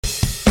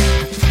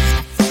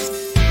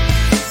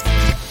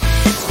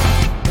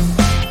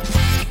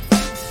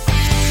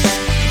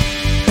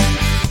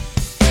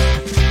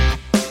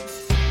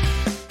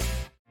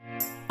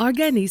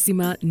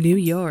Arganissima, New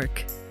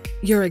York.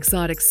 Your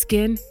exotic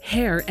skin,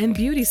 hair, and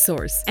beauty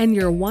source, and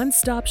your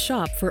one-stop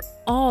shop for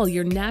all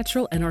your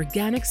natural and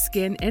organic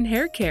skin and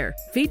hair care,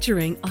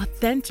 featuring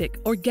authentic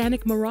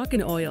organic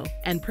Moroccan oil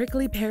and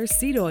prickly pear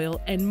seed oil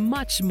and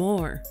much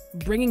more.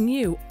 Bringing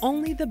you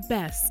only the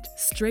best,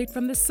 straight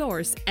from the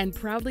source and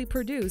proudly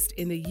produced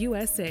in the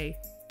USA.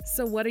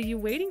 So what are you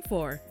waiting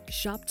for?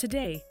 Shop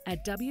today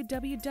at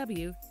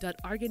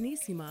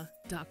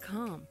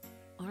www.arganissima.com.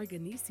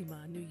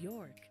 Arganissima, New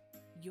York.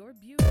 Your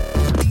beauty.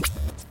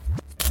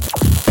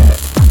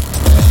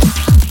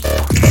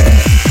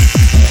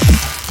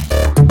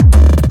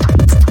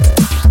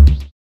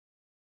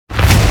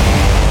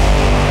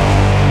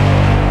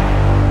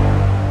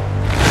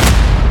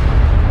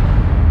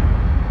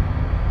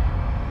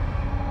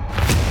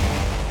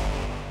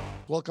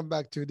 Welcome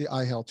back to the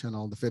iHealth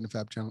channel, the Fit and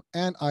Fab channel,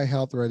 and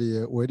iHealth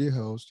Radio with your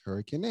host,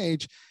 Hurricane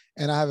H.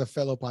 And I have a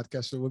fellow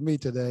podcaster with me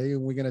today,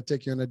 and we're going to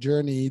take you on a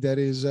journey that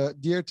is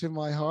dear to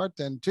my heart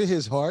and to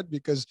his heart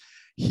because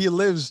he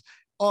lives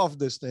off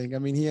this thing. I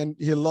mean,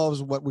 he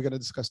loves what we're going to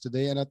discuss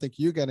today, and I think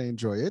you're going to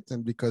enjoy it.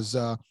 And because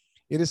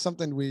it is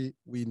something we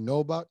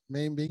know about,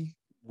 maybe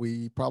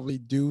we probably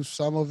do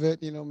some of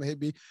it,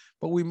 maybe,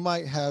 but we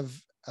might have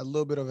a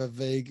little bit of a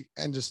vague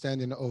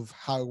understanding of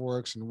how it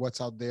works and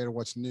what's out there,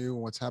 what's new,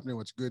 what's happening,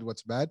 what's good,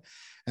 what's bad.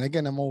 And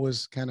again, I'm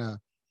always kind of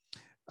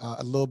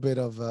a little bit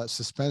of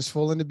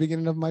suspenseful in the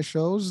beginning of my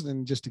shows,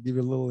 and just to give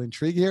you a little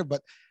intrigue here,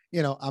 but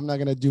I'm not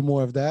going to do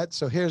more of that.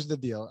 So here's the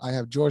deal. I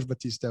have George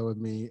Batista with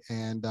me,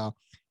 and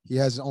he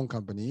has his own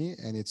company,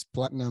 and it's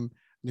Platinum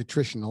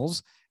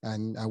Nutritionals.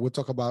 And we'll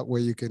talk about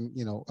where you can,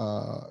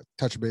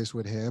 touch base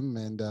with him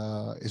and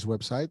his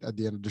website at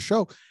the end of the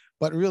show.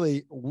 But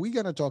really, we're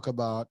going to talk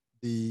about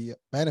the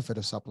benefit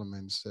of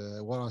supplements.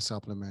 What are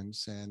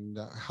supplements, and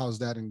how's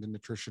that in the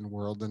nutrition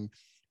world? And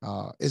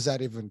is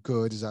that even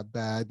good? Is that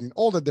bad? And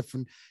all the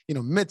different,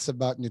 myths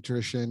about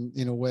nutrition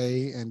in a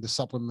way, and the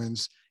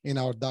supplements in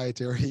our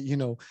dietary,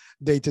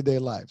 day-to-day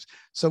lives.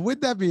 So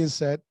with that being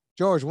said,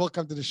 George,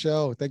 welcome to the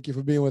show. Thank you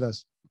for being with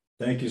us.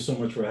 Thank you so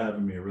much for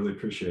having me. I really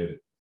appreciate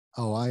it.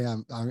 Oh, I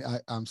am.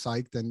 I'm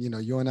psyched. And,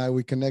 you and I,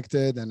 we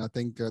connected, and I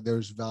think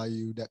there's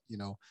value that,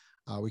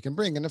 we can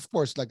bring. And of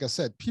course, like I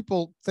said,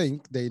 people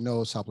think they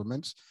know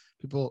supplements.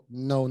 People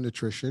know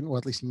nutrition, or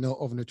at least know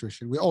of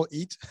nutrition. We all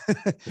eat.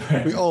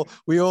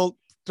 we all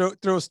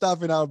throw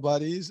stuff in our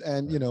bodies,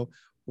 and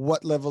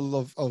what level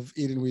of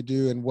eating we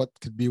do and what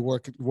could be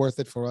worth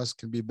it for us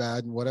can be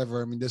bad and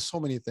whatever. I mean, there's so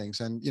many things.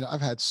 And,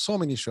 I've had so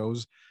many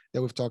shows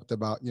that we've talked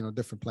about,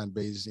 different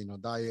plant-based,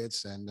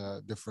 diets and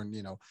different,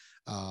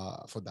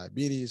 for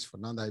diabetes, for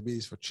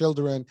non-diabetes, for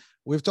children.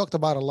 We've talked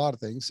about a lot of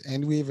things,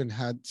 and we even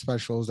had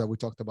specials that we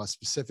talked about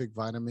specific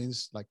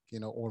vitamins, like,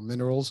 or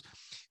minerals.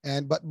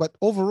 And, but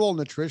overall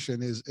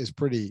nutrition is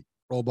pretty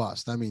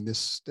robust. I mean,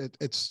 it's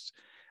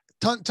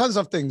tons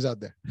of things out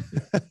there.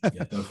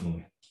 Yeah,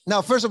 definitely. Now,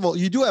 first of all,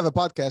 you do have a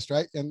podcast,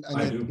 right? And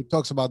it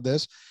talks about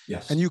this.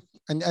 Yes. And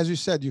as you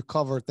said, you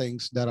cover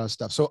things that are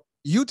stuff. So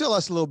you tell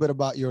us a little bit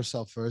about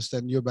yourself first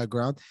and your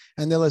background,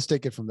 and then let's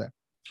take it from there.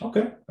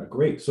 Okay,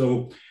 great.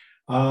 So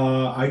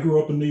I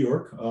grew up in New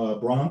York,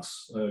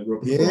 Bronx. I grew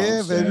up in the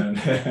Bronx, baby.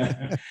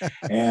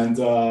 And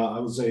I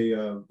was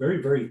a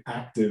very, very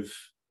active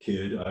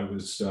kid. I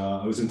was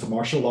into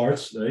martial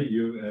arts, right?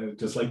 You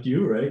just like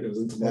you, right? I was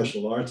into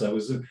martial arts. I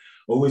was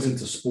always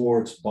into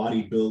sports,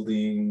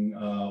 bodybuilding,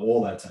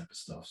 all that type of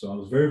stuff. So I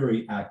was very,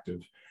 very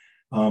active.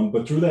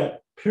 But through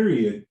that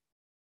period,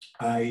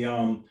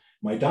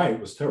 my diet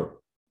was terrible.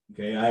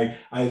 Okay,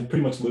 I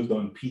pretty much lived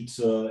on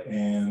pizza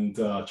and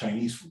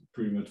Chinese food,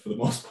 pretty much for the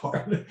most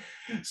part.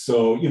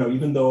 So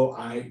even though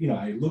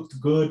I looked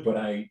good, but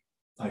I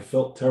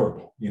felt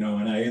terrible.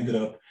 And I ended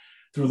up,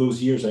 through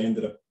those years, I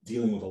ended up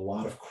dealing with a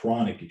lot of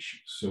chronic issues.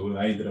 So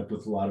I ended up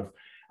with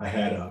I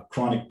had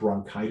chronic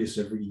bronchitis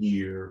every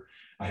year.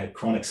 I had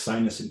chronic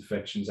sinus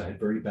infections. I had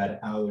very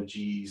bad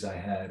allergies. I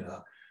had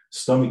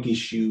stomach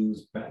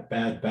issues,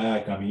 bad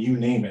back. I mean, you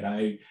name it.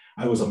 I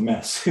was a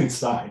mess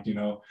inside,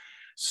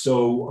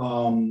 So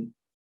I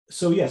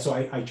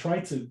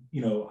tried to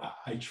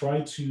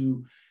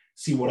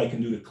see what I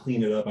can do to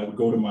clean it up. I would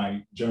go to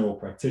my general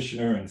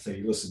practitioner and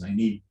say, listen, I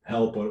need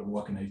help.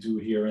 What can I do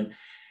here?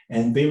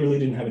 And they really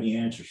didn't have any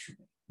answers for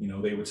me.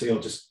 They would say, oh,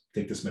 just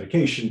take this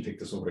medication, take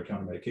this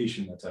over-the-counter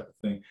medication, that type of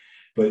thing.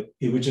 But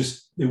it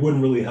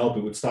wouldn't really help.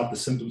 It would stop the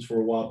symptoms for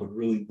a while, but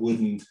really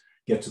wouldn't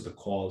get to the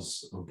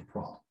cause of the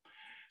problem.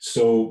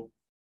 So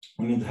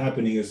what ended up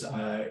happening is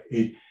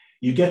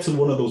you get to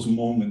one of those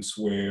moments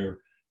where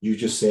you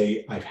just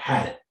say, I've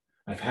had it.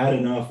 I've had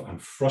enough. I'm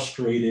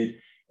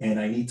frustrated, and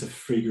I need to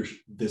figure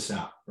this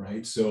out,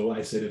 right? So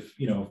I said, if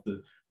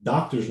the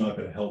doctor's not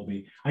going to help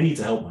me, I need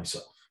to help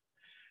myself.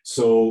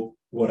 So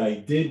what I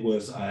did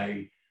was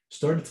I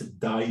started to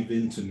dive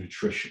into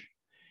nutrition.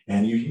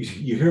 And you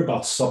hear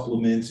about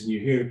supplements, and you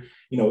hear,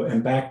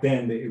 and back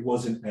then it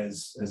wasn't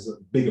as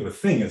big of a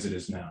thing as it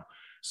is now.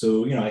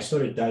 So, I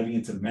started diving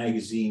into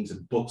magazines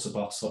and books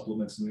about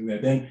supplements and things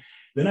like that.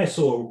 Then I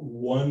saw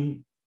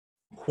one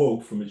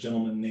quote from a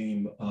gentleman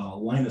named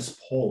Linus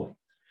Pauling.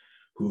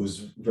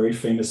 who's a very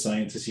famous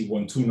scientist. He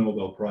won 2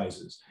 Nobel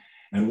Prizes.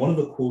 And one of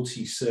the quotes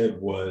he said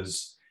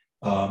was,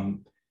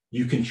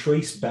 you can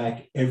trace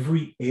back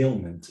every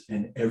ailment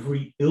and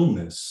every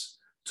illness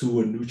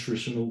to a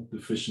nutritional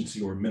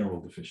deficiency or mineral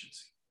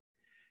deficiency.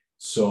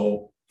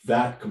 So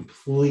that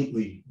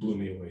completely blew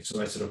me away.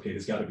 So I said, okay,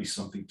 there's got to be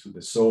something to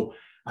this. So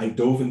I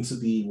dove into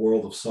the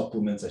world of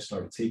supplements. I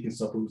started taking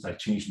supplements. I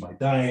changed my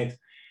diet.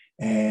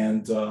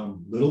 And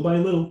little by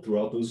little,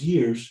 throughout those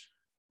years,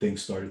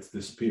 things started to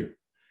disappear.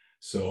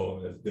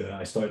 So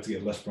I started to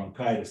get less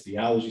bronchitis. The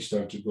allergies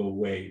started to go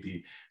away.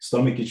 The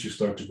stomach issues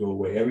started to go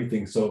away,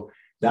 everything. So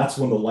that's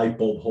when the light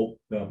bulb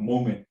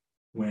moment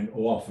went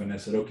off. And I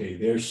said, okay,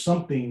 there's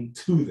something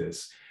to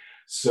this.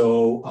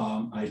 So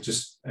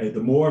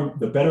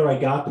the better I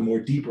got, the more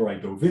deeper I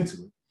dove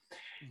into it.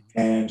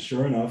 And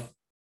sure enough,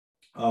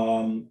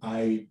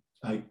 I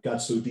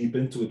got so deep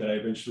into it that I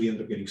eventually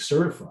ended up getting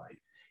certified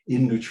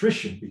in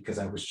nutrition because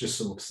I was just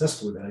so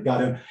obsessed with it. I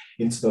got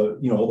into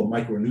the, all the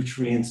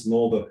micronutrients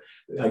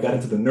and I got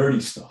into the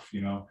nerdy stuff,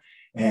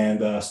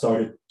 and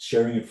started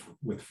sharing it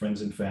with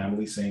friends and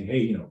family saying,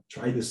 hey,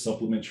 try this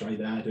supplement, try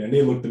that. And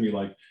they looked at me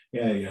like,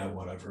 yeah,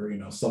 whatever,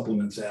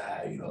 supplements,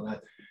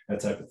 that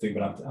type of thing.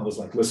 But I was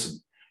like, listen,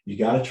 you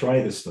got to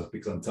try this stuff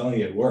because I'm telling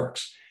you, it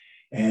works.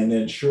 And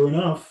then sure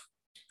enough,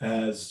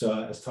 as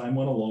time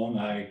went along,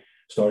 I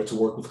started to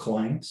work with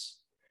clients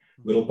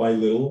little by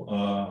little,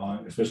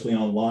 especially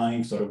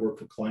online, started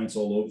working with clients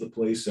all over the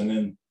place. And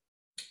then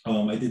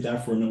I did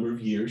that for a number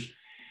of years.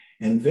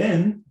 And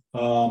then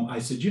I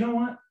said, you know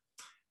what?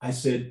 I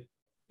said,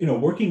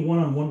 working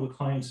one-on-one with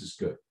clients is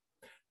good,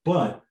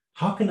 but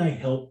how can I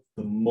help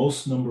the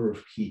most number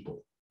of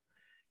people?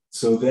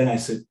 So then I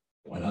said,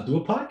 why not do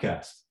a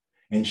podcast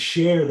and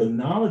share the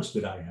knowledge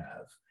that I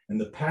have and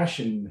the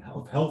passion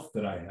of health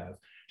that I have,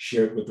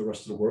 share it with the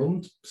rest of the world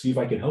and see if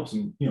I can help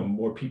some,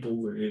 more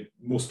people,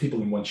 most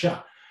people in one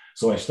shot.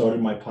 So I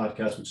started my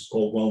podcast, which is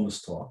called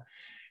Wellness Talk.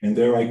 And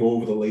there I go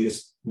over the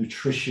latest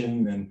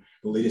nutrition and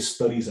the latest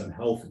studies on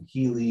health and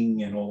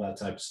healing and all that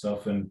type of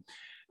stuff. And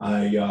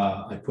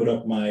I put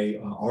up my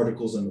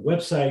articles on the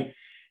website,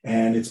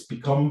 and it's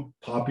become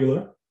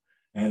popular.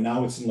 And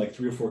now it's in like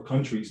 3 or 4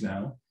 countries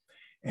now.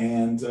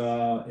 And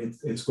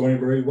it's going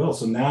very well.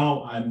 So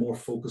now I'm more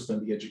focused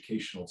on the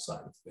educational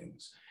side of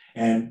things.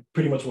 And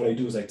pretty much what I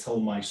do is I tell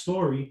my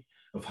story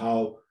of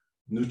how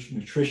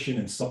nutrition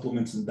and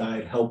supplements and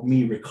diet help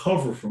me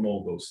recover from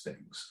all those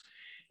things,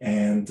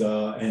 and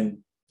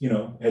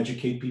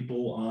educate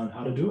people on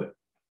how to do it.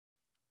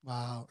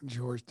 Wow,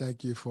 George,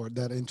 thank you for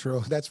that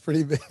intro. That's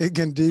pretty big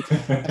and deep,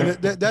 and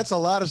that's a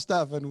lot of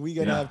stuff, and we're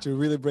gonna have to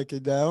really break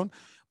it down.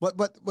 But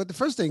the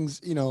first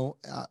things,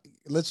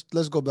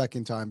 let's go back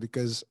in time,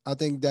 because I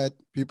think that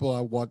people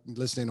are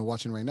listening and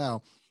watching right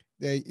now.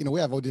 They, we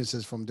have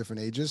audiences from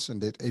different ages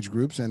and age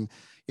groups, and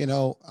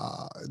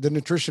the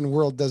nutrition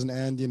world doesn't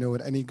end,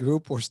 with any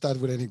group or start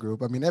with any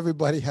group. I mean,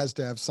 everybody has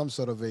to have some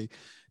sort of a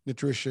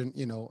nutrition,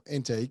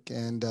 intake,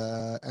 and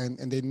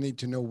they need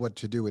to know what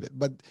to do with it.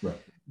 But right.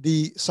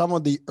 Some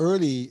of the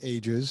early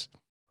ages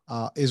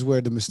is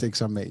where the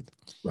mistakes are made.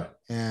 Right.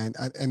 And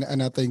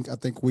I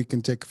think we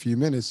can take a few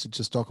minutes to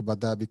just talk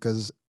about that,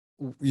 because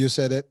you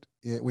said it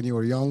when you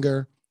were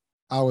younger.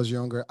 I was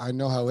younger. I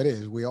know how it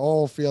is. We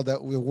all feel that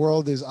the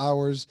world is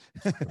ours.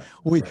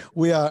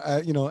 we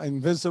are,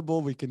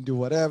 invincible. We can do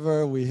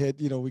whatever. We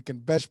can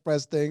bench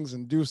press things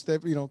and do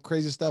stuff,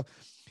 crazy stuff.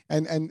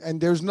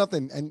 And there's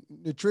nothing. And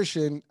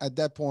nutrition at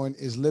that point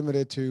is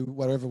limited to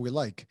whatever we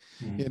like,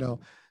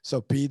 So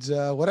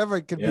pizza, whatever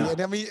it could be. And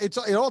I mean, it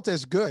all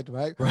tastes good,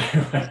 right?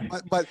 Right.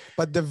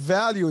 But the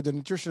value, the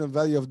nutritional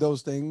value of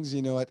those things,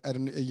 at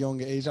a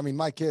young age. I mean,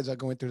 my kids are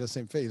going through the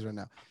same phase right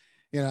now.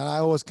 I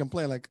always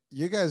complain, like,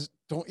 you guys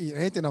don't eat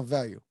anything of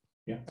value.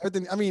 Yeah.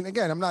 Everything. I mean,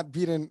 again, I'm not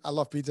beating. I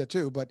love pizza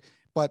too, but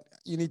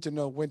you need to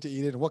know when to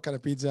eat it and what kind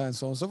of pizza and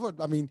so on and so forth.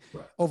 I mean,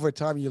 over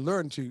time you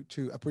learn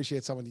to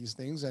appreciate some of these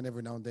things, and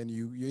every now and then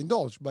you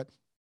indulge. But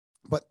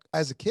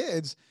as a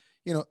kids,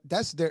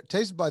 that's their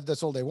taste bud.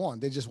 That's all they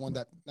want. They just want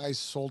that nice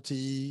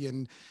salty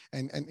and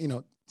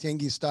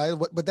tangy style.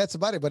 But that's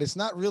about it. But it's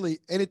not really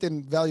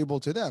anything valuable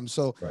to them.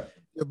 So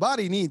your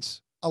body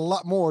needs a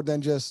lot more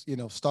than just,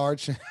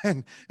 starch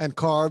and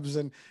carbs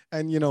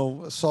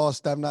and sauce.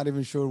 That I'm not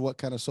even sure what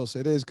kind of sauce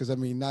it is, because I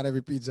mean, not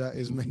every pizza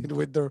is made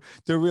with the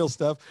real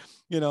stuff,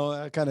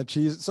 kind of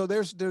cheese. So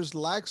there's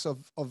lacks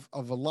of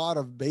a lot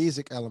of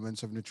basic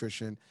elements of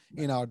nutrition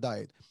in our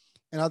diet.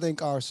 And I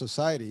think our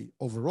society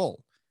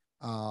overall,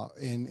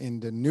 in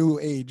the new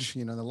age,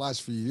 the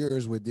last few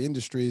years with the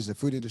industries, the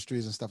food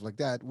industries and stuff like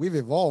that, we've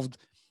evolved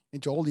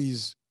into all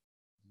these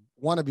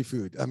wannabe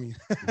food. I mean,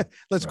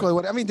 let's call it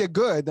what, I mean, they're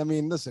good. I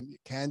mean, listen,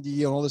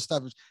 candy and all this stuff.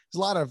 There's a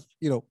lot of,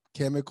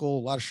 chemical,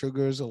 a lot of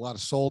sugars, a lot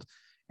of salt,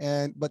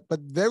 but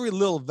very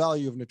little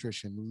value of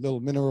nutrition, little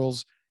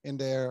minerals in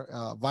there,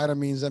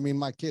 vitamins. I mean,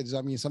 my kids,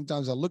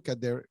 sometimes I look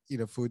at their,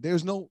 food,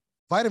 there's no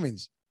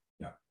vitamins.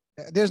 Yeah.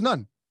 There's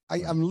none.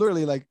 I'm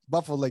literally like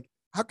baffled, like,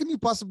 how can you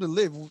possibly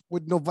live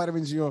with no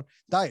vitamins in your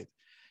diet,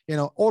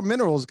 or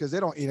minerals, because they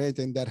don't eat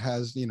anything that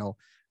has,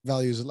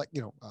 values like,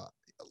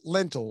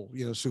 lentil,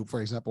 soup,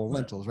 for example, Right.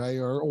 lentils, right?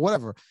 Or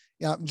whatever.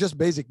 Yeah, just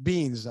basic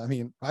beans. I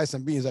mean, rice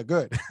and beans are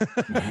good.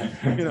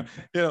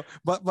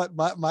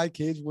 But my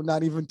kids would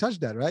not even touch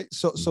that, right?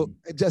 So Mhm.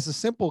 it's just a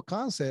simple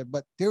concept,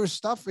 but there is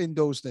stuff in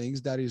those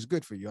things that is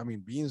good for you. I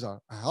mean, beans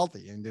are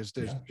healthy, and Yeah,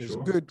 there's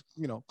sure. good,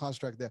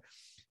 construct there.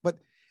 But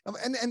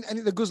and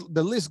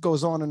the list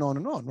goes on and on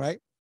and on,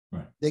 right?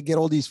 Right. They get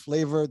all these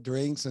flavored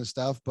drinks and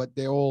stuff, but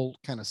they're all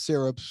kind of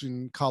syrups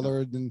and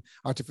colored and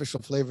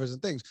artificial flavors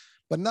and things,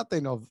 but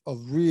nothing of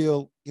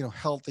real,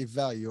 healthy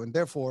value. And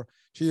therefore,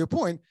 to your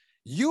point,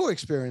 you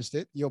experienced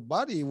it. Your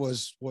body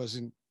was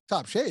in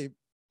top shape,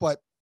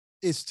 but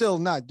it's still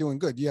not doing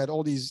good. You had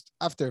all these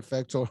after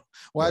effects or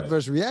Right.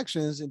 adverse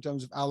reactions in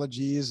terms of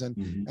allergies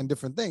Mhm. and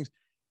different things.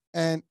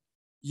 And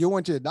you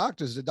went to the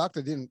doctors. The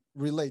doctor didn't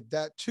relate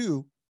that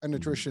to a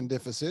nutrition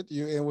deficit.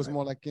 It was Right.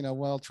 more like,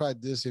 well, try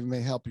this. It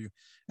may help you.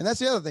 And that's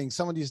the other thing.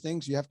 Some of these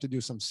things you have to do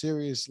some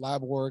serious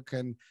lab work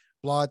and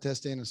blood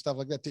testing and stuff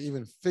like that to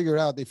even figure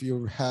out if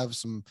you have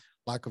some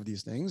lack of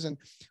these things. And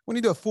when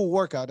you do a full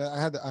workout, I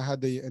had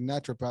the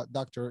naturopath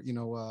doctor,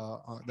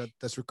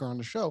 that's recurring on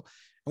the show,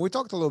 and we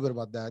talked a little bit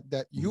about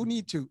that you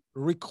need to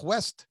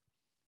request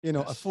a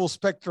Yes. full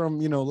spectrum,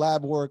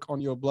 lab work on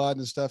your blood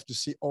and stuff to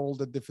see all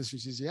the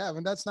deficiencies you have.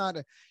 And that's not,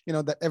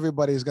 that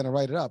everybody is going to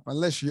write it up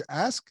unless you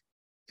ask.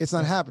 It's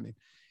not happening.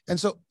 And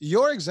so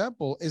your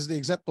example is the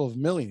example of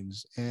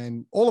millions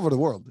and all over the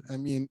world. I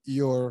mean,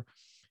 you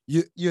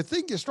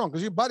think you're strong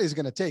because your body is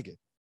going to take it,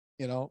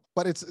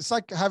 but it's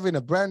like having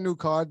a brand new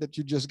car that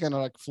you're just going to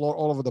like floor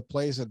all over the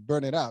place and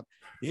burn it out.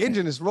 The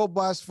engine is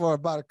robust for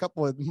about a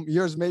couple of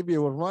years, maybe it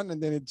will run,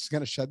 and then it's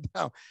going to shut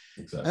down.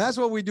 Exactly. And that's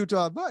what we do to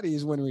our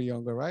bodies when we're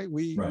younger, right?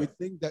 We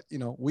think that,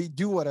 we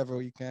do whatever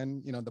we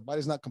can, the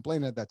body's not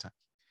complaining at that time.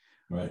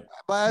 Right.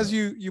 But as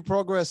you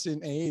progress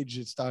in age,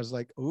 it starts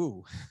like,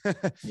 ooh.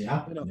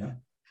 Yeah.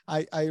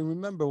 I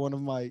remember one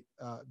of my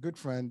good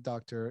friend,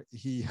 doctor,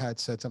 he had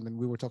said something.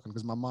 We were talking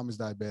because my mom is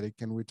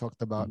diabetic, and we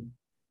talked about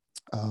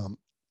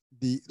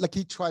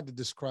he tried to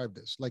describe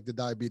this, like the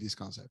diabetes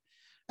concept.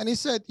 And he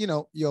said,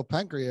 your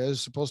pancreas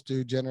is supposed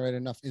to generate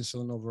enough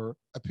insulin over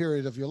a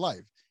period of your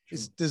life. Sure.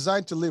 It's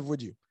designed to live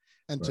with you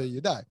until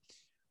you die.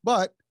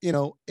 But,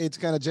 it's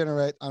going to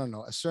generate, I don't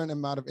know, a certain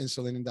amount of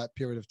insulin in that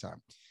period of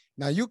time.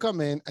 Now you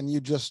come in and you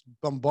just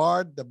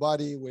bombard the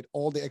body with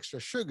all the extra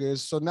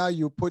sugars. So now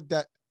you put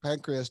that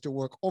pancreas to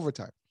work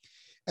overtime.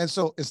 And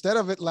so instead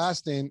of it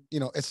lasting,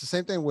 it's the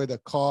same thing with a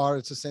car.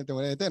 It's the same thing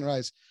with anything,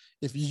 right?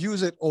 If you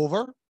use it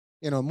over,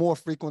 more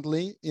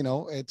frequently,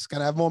 it's going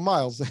to have more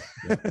miles.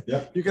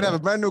 You can have a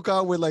brand new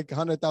car with like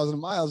 100,000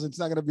 miles. It's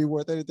not going to be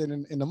worth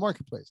anything in the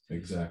marketplace.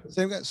 Exactly.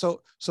 Same.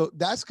 So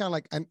that's kind of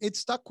like, and it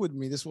stuck with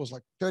me. This was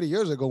like 30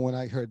 years ago when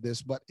I heard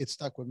this, but it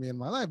stuck with me in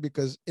my life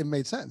because it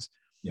made sense.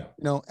 Yeah.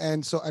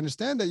 And so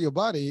understand that your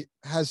body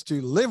has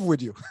to live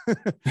with you.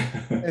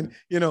 And,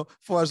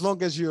 for as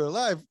long as you're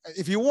alive,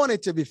 if you want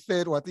it to be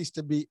fit or at least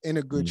to be in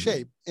a good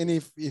shape. And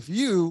if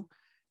you,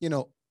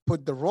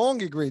 put the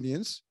wrong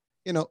ingredients,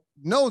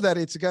 know that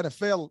it's going to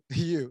fail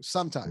you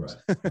sometimes.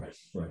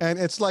 Right. And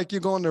it's like you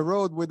go on the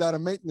road without a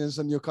maintenance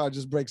and your car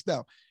just breaks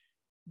down.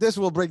 This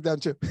will break down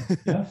too.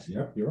 Yeah,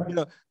 you're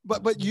right.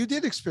 But you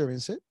did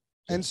experience it.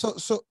 And so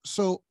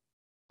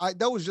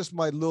that was just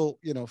my little,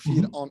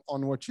 feed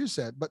on what you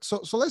said. But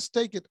so let's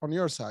take it on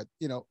your side.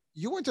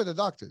 You went to the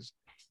doctors.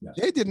 Yes.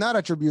 They did not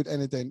attribute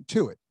anything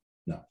to it.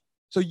 No.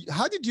 So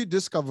how did you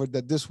discover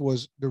that this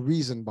was the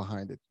reason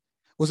behind it?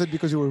 Was it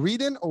because you were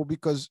reading or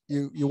because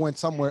you went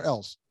somewhere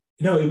else?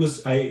 No,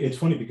 it's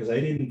funny because I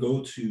didn't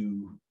go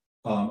to,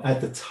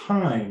 at the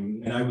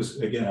time, and I was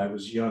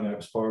young, I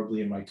was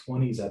probably in my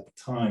 20s at the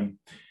time.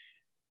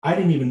 I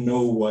didn't even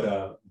know what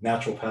a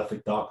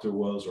naturopathic doctor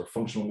was or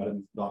functional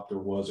medicine doctor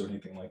was or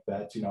anything like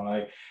that.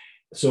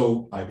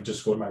 So I would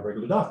just go to my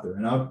regular doctor,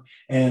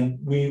 and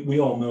we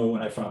all know,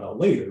 and I found out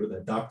later,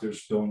 that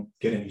doctors don't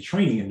get any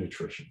training in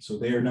nutrition. So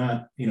they're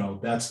not,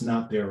 that's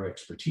not their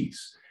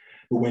expertise.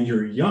 But when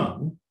you're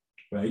young,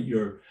 right,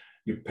 your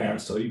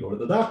parents tell you go to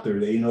the doctor.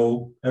 They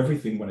know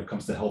everything when it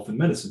comes to health and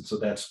medicine. So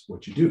that's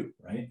what you do,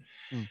 right?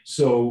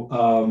 So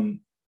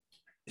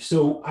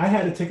I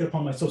had to take it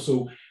upon myself.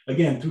 So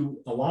again, through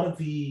a lot of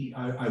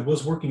I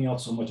was working out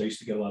so much, I used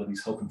to get a lot of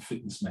these health and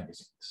fitness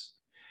magazines,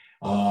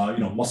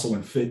 Muscle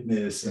and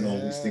Fitness and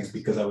all these things,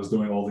 because I was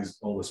doing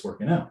all this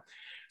working out.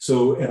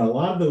 So in a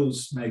lot of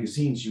those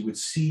magazines, you would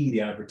see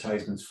the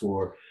advertisements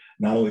for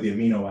not only the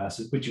amino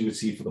acids, but you would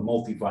see for the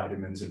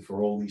multivitamins and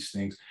for all these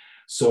things.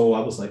 So I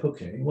was like,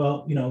 okay,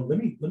 well, let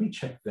me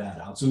check that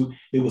out. So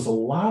there was a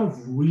lot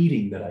of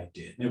reading that I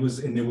did.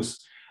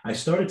 I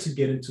started to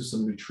get into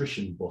some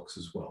nutrition books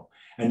as well.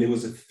 And there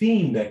was a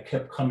theme that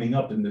kept coming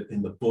up in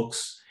the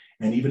books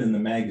and even in the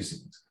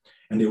magazines.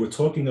 And they were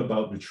talking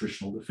about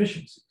nutritional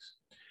deficiencies.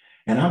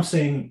 And I'm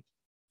saying,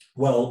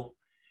 well,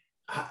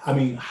 I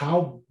mean,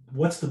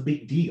 what's the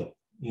big deal?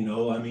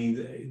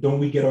 Don't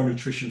we get our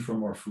nutrition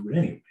from our food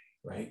anyway,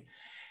 right?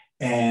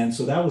 And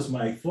so that was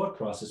my thought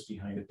process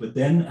behind it. But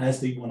then as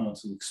they went on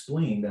to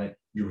explain that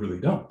you really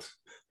don't,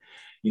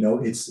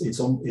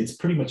 It's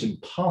pretty much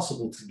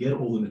impossible to get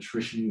all the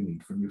nutrition you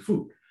need from your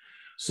food.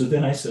 So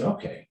then I said,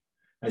 okay.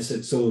 I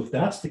said, so if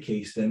that's the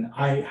case, then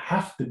I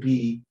have to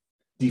be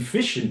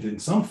deficient in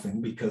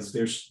something because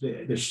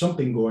there's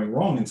something going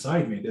wrong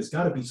inside me. There's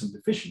got to be some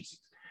deficiencies.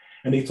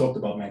 And they talked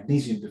about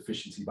magnesium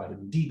deficiency,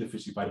 vitamin D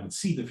deficiency, vitamin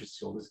C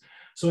deficiency, all this.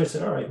 So I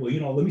said, all right,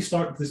 well, let me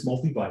start with this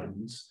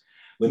multivitamins.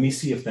 Let me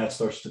see if that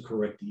starts to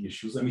correct the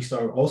issues. Let me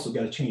start, also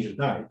got to change your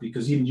diet,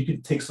 because even you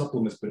can take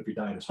supplements, but if your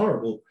diet is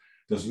horrible,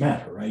 doesn't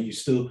matter, right? You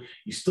still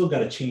got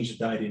to change the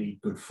diet and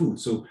eat good food.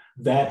 So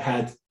that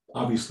had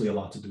obviously a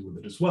lot to do with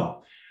it as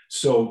well.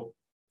 So,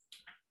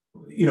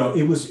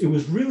 it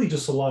was really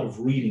just a lot of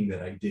reading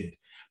that I did,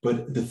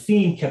 but the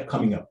theme kept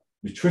coming up: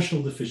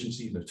 nutritional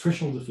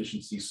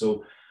deficiency.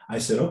 So I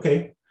said,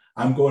 okay,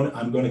 I'm going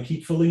to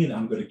keep filling it.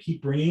 I'm going to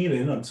keep bringing it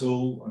in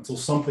until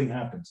something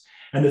happens.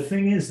 And the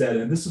thing is that,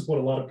 and this is what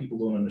a lot of people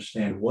don't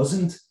understand, it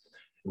wasn't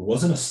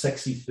a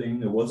sexy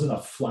thing. It wasn't a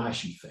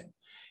flashy thing.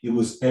 It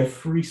was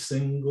every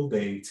single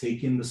day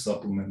taking the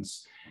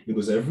supplements. It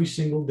was every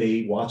single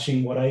day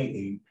watching what I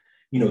ate,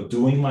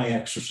 doing my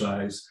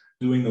exercise,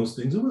 doing those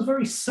things. It was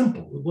very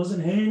simple. It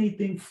wasn't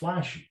anything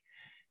flashy.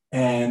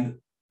 And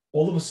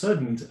all of a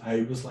sudden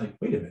I was like,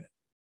 wait a minute,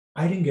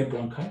 I didn't get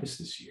bronchitis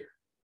this year.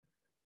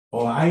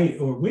 Or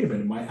wait a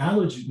minute,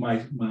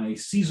 my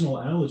seasonal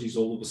allergies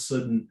all of a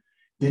sudden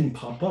didn't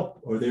pop up,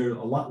 or they're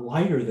a lot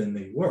lighter than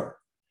they were.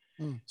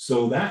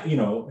 So that,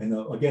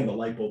 and again, the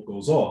light bulb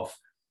goes off.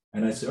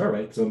 And I said, all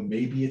right, so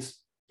maybe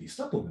it's these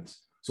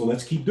supplements. So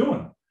let's keep doing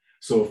them.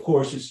 So of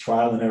course it's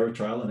trial and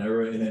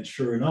error. And then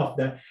sure enough,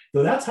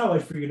 that's how I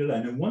figured it out.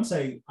 And then once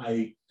I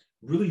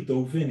really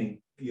dove in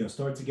and,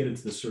 started to get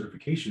into the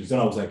certifications, then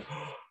I was like,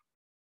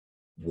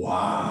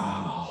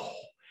 wow.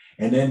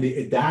 And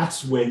then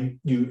that's when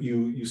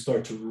you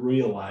start to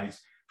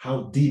realize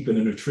how deep in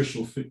a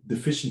nutritional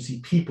deficiency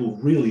people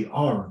really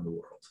are in the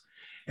world,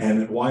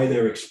 and why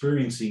they're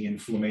experiencing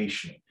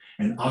inflammation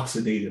and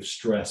oxidative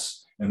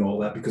stress and all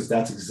that, because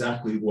that's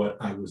exactly what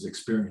I was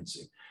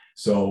experiencing.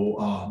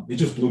 So it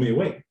just blew me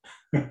away.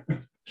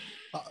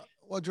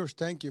 Well, George,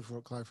 thank you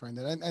for clarifying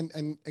that.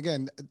 And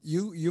again,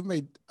 you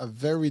made a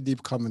very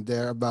deep comment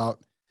there about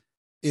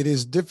it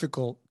is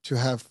difficult to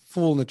have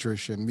full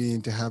nutrition,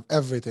 meaning to have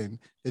everything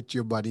that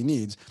your body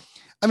needs.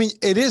 I mean,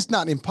 it is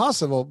not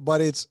impossible, but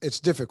it's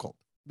difficult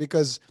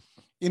because,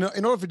 in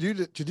order for you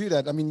to do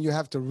that, I mean, you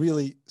have to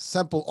really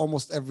sample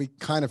almost every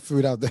kind of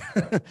food out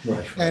there,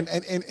 Right. and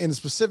in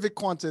specific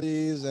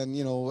quantities, and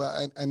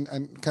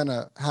and kind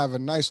of have a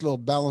nice little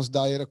balanced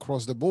diet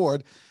across the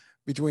board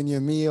between your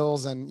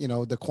meals and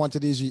the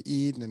quantities you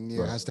eat, and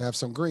it has to have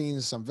some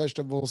greens, some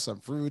vegetables, some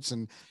fruits,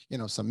 and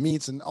some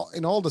meats, and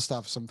all the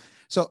stuff.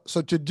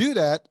 So to do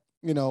that,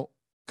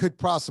 could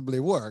possibly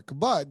work,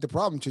 but the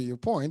problem, to your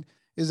point,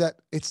 is that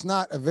it's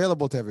not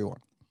available to everyone.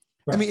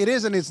 Right. I mean, it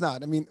is and it's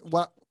not. I mean,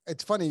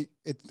 it's funny.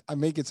 I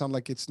make it sound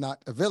like it's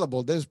not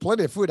available. There's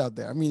plenty of food out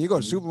there. I mean, you go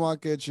to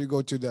supermarkets, you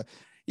go to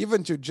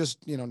even to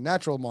just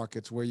natural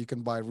markets where you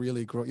can buy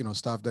really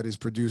stuff that is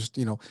produced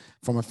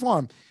from a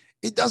farm.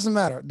 It doesn't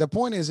matter. The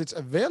point is it's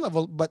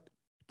available, but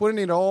putting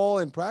it all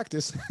in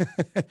practice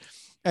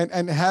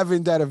and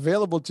having that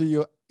available to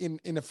you in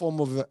the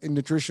form of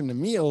nutrition and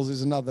meals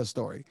is another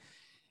story.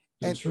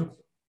 That's true.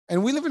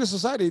 And we live in a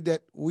society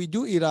that we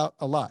do eat out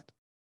a lot.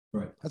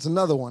 Right. That's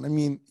another one. I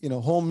mean,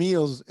 home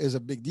meals is a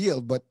big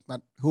deal, but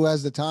who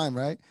has the time,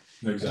 right?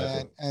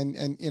 Exactly.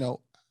 And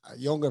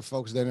younger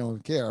folks, they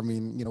don't care. I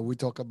mean, we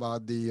talk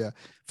about the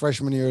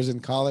freshman years in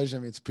college. I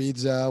mean, it's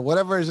pizza,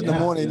 whatever is in the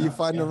morning you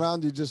find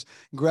around, you just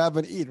grab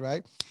and eat,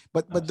 right?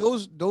 But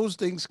those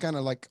things kind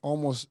of like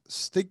almost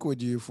stick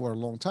with you for a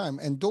long time.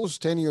 And those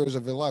 10 years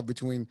of your life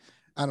between,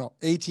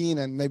 18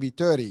 and maybe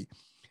 30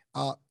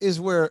 is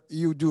where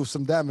you do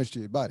some damage to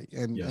your body.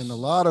 And a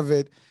lot of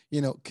it,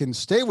 can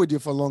stay with you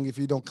for long if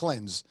you don't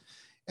cleanse.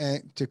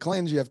 And to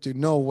cleanse, you have to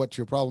know what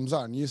your problems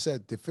are. And you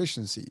said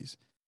deficiencies.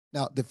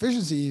 Now,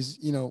 deficiencies,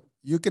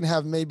 you can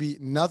have maybe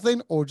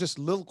nothing or just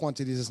little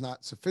quantities is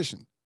not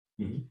sufficient.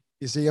 Mm-hmm.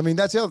 You see, I mean,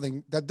 that's the other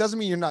thing. That doesn't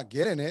mean you're not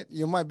getting it.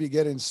 You might be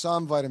getting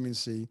some vitamin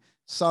C,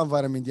 some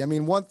vitamin D. I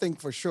mean, one thing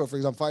for sure, for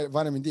example,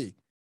 vitamin D,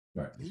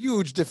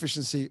 huge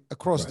deficiency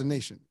across the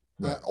nation.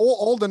 Right.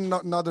 All the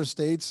northern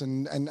states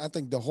and I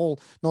think the whole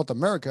North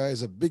America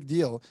is a big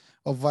deal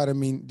of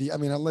vitamin D. I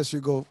mean, unless you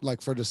go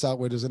like further south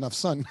where there's enough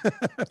sun,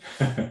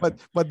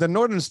 but the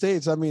northern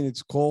states, I mean,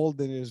 it's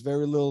cold and there's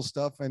very little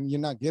stuff and you're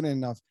not getting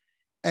enough.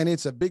 And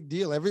it's a big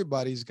deal.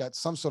 Everybody's got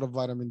some sort of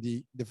vitamin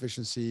D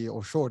deficiency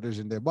or shortage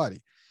in their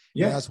body.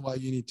 Yeah. And that's why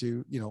you need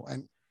to,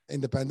 and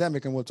in the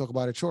pandemic, and we'll talk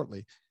about it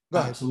shortly.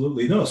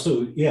 Absolutely. No.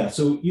 So,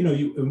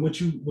 and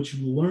what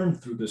you learn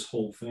through this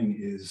whole thing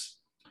is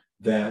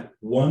that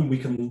one, we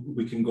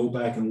can go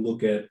back and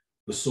look at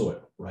the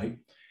soil, right?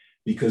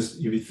 Because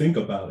if you think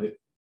about it,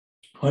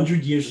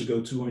 100 years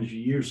ago, 200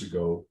 years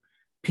ago,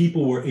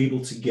 people were able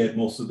to get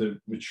most of the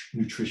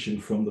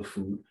nutrition from the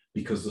food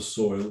because the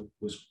soil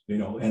was,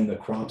 and the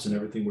crops and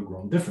everything were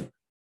grown different,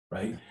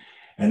 right?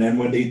 And then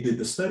when they did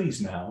the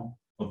studies now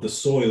of the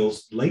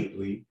soils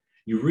lately,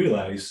 you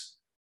realize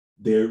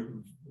they're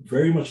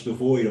very much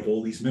devoid of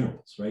all these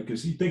minerals, right?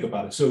 Because you think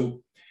about it.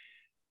 So,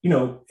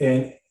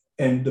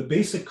 and the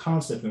basic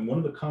concept, and one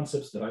of the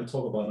concepts that I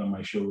talk about on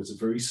my show is a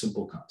very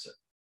simple concept.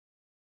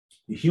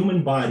 The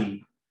human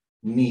body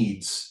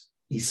needs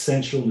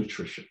essential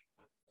nutrition.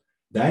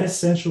 That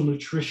essential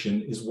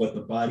nutrition is what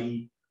the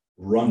body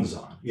runs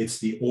on. It's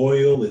the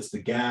oil, it's the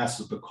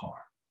gas of the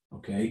car,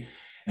 okay?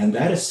 And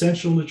that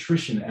essential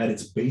nutrition at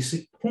its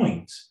basic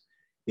point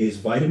is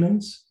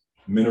vitamins,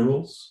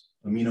 minerals,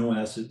 amino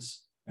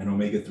acids, and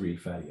omega-3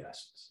 fatty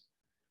acids.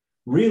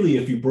 Really,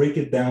 if you break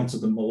it down to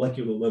the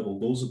molecular level,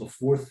 those are the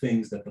four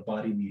things that the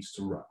body needs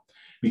to run.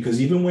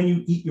 Because even when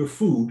you eat your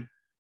food,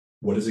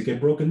 what does it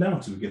get broken down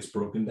to? It gets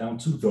broken down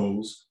to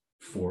those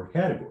four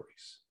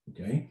categories,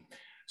 okay?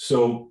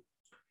 So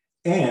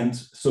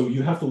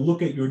you have to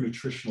look at your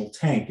nutritional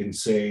tank and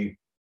say,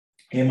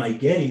 am I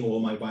getting all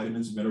my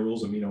vitamins,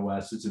 minerals, amino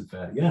acids, and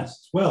fatty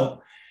acids?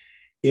 Well,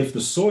 if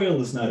the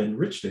soil is not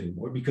enriched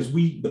anymore, because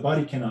the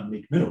body cannot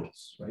make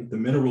minerals, right? The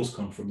minerals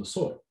come from the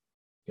soil,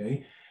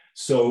 okay?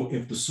 So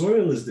if the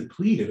soil is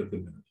depleted of the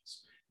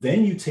minerals,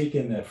 then you take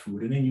in that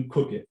food and then you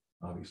cook it,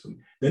 obviously.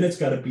 Then it's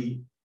got to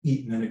be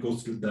eaten and it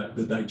goes through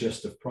the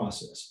digestive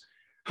process.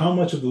 How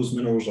much of those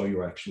minerals are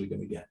you actually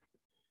going to get?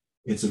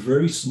 It's a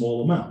very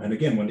small amount. And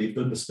again, when they've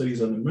done the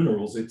studies on the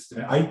minerals,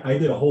 I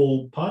did a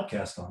whole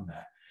podcast on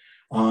that,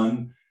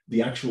 on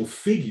the actual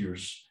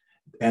figures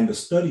and the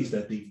studies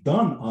that they've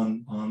done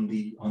on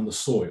the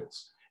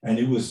soils. And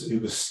it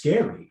was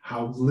scary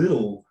how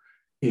little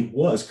it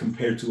was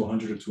compared to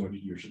 100 or 200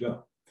 years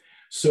ago.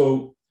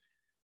 So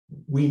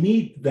we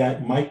need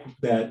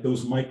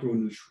those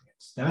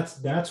micronutrients.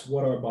 That's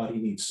what our body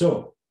needs.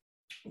 So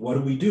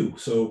what do?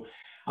 So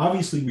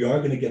obviously we are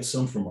going to get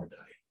some from our diet,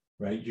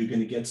 right? You're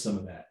going to get some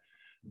of that.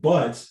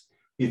 But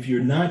if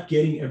you're not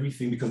getting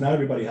everything, because not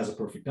everybody has a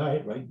perfect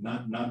diet, right?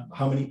 Not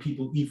how many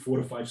people eat 4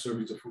 to 5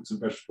 servings of fruits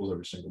and vegetables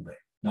every single day.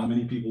 Not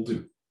many people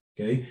do,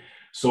 okay?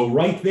 So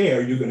right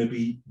there, you're going to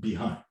be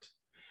behind.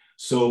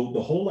 So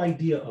the whole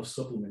idea of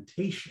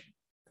supplementation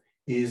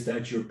is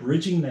that you're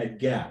bridging that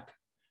gap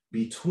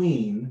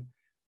between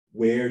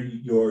where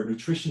your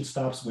nutrition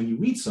stops when you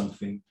eat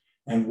something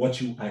and what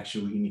you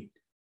actually need,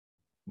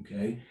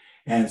 okay?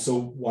 And so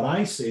what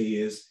I say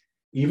is,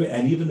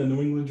 even the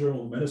New England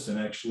Journal of Medicine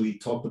actually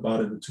talked about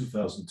it in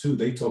 2002.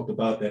 They talked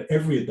about that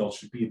every adult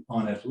should be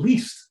on at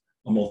least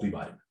a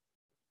multivitamin,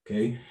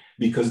 okay?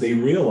 Because they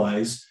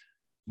realize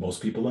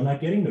most people are not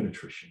getting the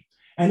nutrition.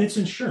 And it's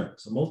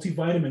insurance. A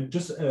multivitamin,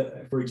 just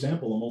for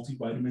example, a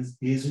multivitamin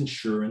is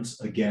insurance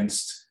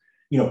against,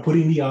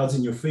 putting the odds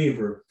in your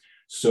favor.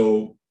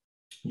 So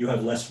you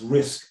have less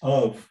risk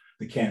of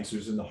the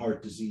cancers and the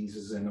heart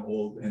diseases and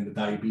the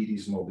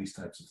diabetes and all these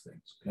types of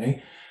things,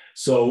 okay?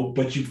 So,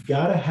 but you've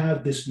got to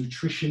have this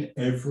nutrition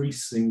every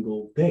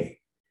single day.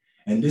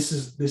 And this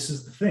is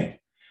the thing,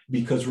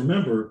 because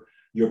remember,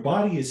 your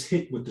body is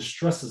hit with the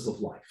stresses of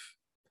life.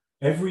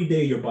 Every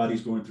day your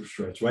body's going through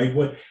stress, right?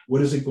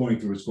 What is it going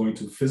through? It's going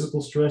through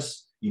physical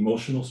stress,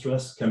 emotional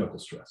stress, chemical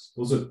stress.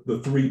 Those are the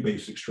 3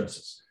 basic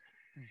stresses.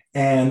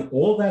 And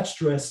all that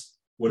stress,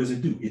 what does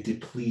it do? It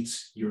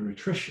depletes your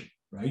nutrition,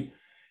 right?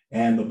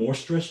 And the more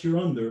stress you're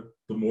under,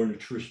 the more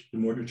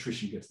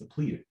nutrition gets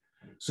depleted.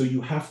 So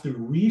you have to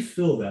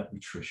refill that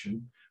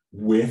nutrition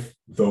with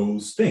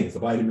those things, the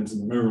vitamins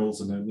and the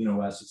minerals and the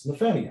amino acids and the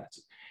fatty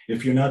acids.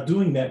 If you're not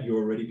doing that, you're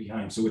already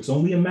behind. So it's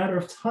only a matter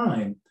of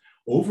time,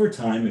 over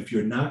time, if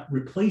you're not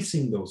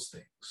replacing those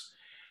things,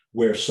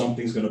 where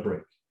something's going to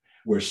break,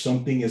 where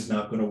something is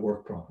not going to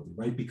work properly,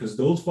 right? Because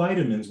those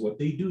vitamins, what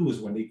they do is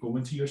when they go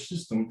into your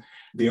system,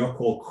 they are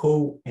called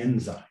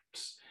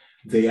coenzymes.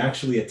 They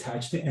actually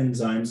attach to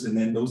enzymes, and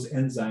then those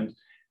enzymes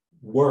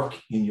work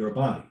in your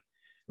body.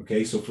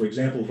 Okay, so for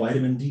example,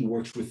 vitamin D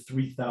works with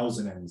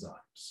 3,000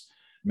 enzymes.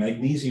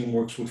 Magnesium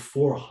works with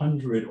over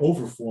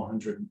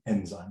 400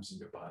 enzymes in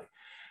your body.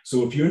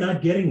 So if you're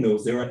not getting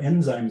those, there are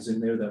enzymes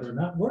in there that are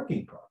not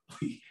working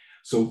properly.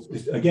 So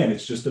again,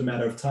 it's just a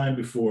matter of time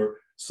before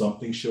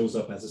something shows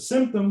up as a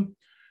symptom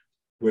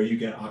where you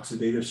get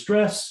oxidative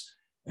stress,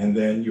 and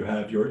then you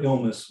have your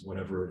illness,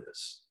 whatever it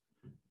is.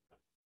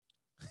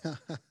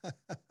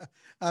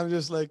 I'm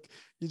just like,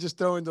 you just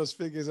throwing those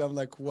figures. I'm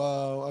like,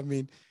 wow. I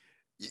mean,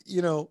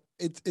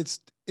 it's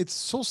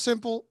so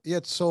simple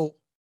yet so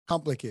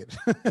complicated.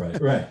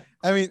 Right.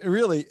 I mean,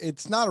 really,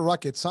 it's not a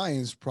rocket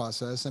science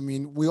process. I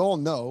mean, we all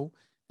know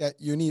that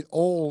you need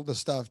all the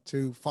stuff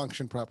to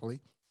function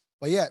properly,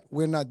 but yet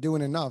we're not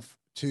doing enough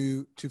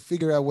to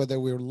figure out whether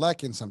we're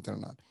lacking something or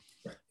not.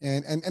 Right.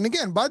 And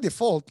again, by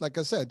default, like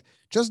I said,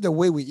 just the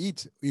way we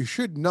eat, you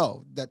should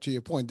know that, to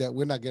your point, that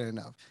we're not getting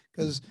enough.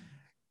 Because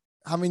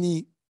how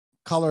many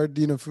colored,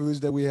 foods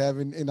that we have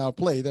in our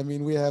plate? I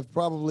mean, we have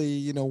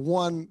probably,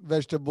 one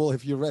vegetable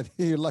if you're ready,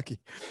 you're lucky.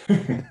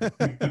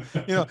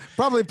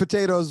 Probably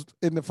potatoes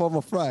in the form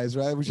of fries,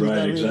 right? Which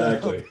right, is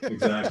not really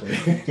exactly.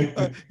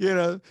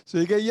 So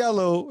you get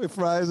yellow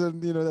fries,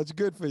 and that's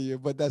good for you,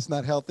 but that's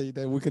not healthy.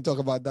 Then we can talk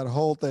about that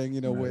whole thing,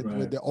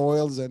 with the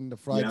oils and the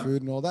fried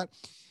food and all that.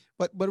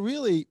 But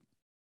really,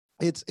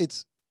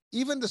 it's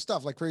even the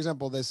stuff like, for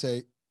example, they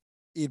say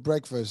eat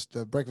breakfast,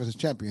 breakfast is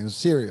champion,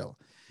 cereal.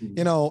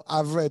 Mhm.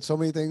 I've read so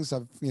many things.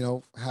 I've,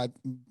 had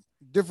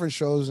different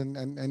shows, and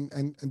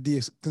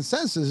the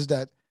consensus is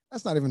that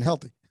that's not even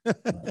healthy.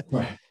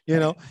 Right.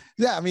 Yeah,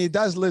 I mean, it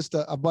does list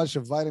a bunch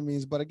of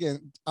vitamins, but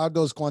again, are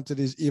those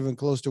quantities even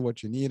close to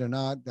what you need or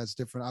not? That's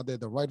different. Are they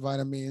the right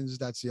vitamins?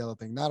 That's the other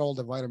thing. Not all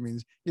the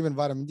vitamins, even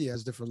vitamin D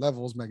has different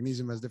levels,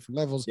 magnesium has different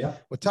levels, Yeah.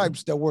 with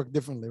types that work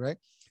differently, right?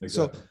 So,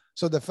 Exactly.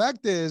 so the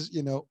fact is,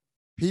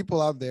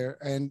 people out there,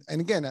 and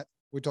again,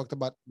 we talked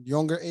about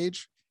younger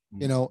age,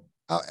 Mhm. you know,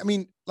 I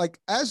mean, like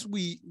as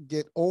we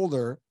get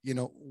older,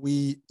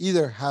 we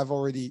either have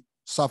already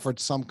suffered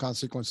some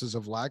consequences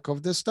of lack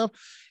of this stuff.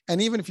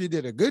 And even if you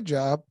did a good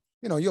job,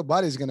 your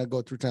body's going to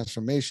go through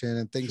transformation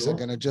and things are Sure.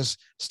 going to just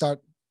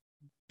start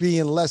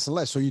being less and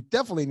less. So you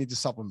definitely need to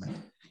supplement.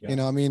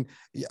 Yeah. I mean,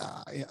 yeah,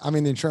 I'm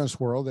in the insurance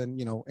world, and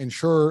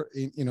insure,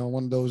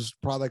 one of those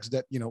products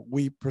that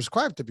we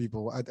prescribe to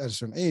people at a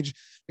certain age,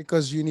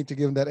 because you need to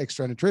give them that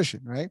extra nutrition,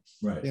 right?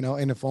 Right.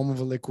 In the form of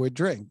a liquid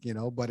drink,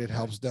 but it Right.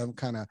 helps them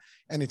kind of,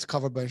 and it's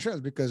covered by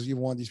insurance because you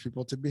want these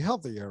people to be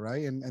healthier,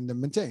 right? And to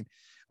maintain.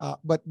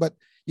 But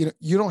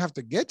you don't have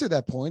to get to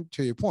that point,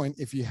 to your point,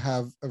 if you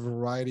have a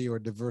variety or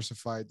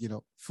diversified,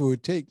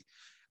 food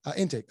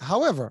intake.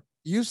 However,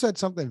 you said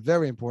something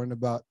very important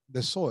about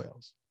the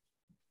soils.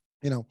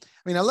 I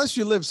mean, unless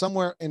you live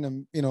somewhere in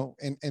a,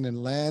 in a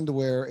land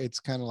where it's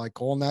kind of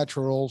like all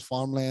natural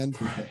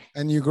farmland, Right.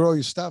 and you grow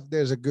your stuff,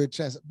 there's a good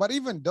chance. But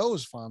even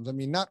those farms, I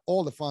mean, not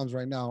all the farms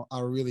right now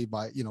are really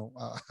by,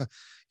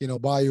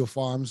 bio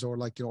farms or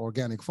like,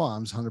 organic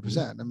farms,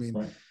 100%. I mean,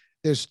 Right.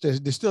 they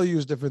still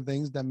use different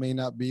things that may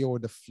not be, or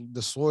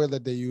the soil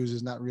that they use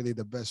is not really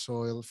the best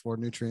soil for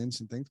nutrients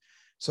and things.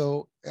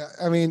 So,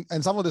 I mean,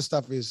 and some of this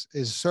stuff is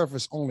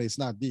surface only. It's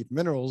not deep.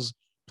 Minerals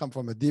come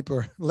from a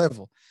deeper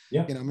level.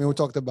 Yeah. I mean, we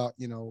talked about,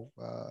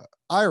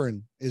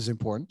 iron is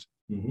important,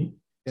 Hmm.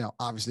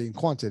 obviously in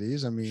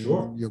quantities. I mean,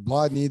 Sure. your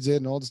blood needs it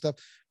and all the stuff.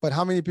 But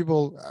how many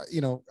people,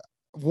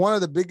 one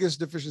of the biggest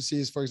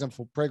deficiencies, for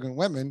example, for pregnant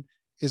women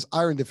is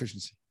iron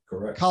deficiency.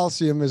 Correct.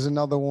 Calcium is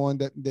another one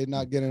that they're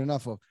not getting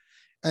enough of.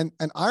 And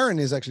iron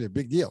is actually a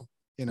big deal,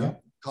 Yeah.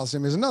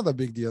 Calcium is another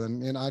big deal.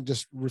 And I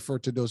just refer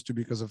to those two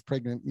because of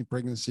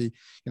pregnancy.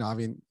 I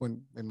mean,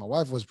 when my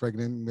wife was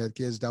pregnant, we had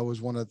kids, that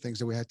was one of the things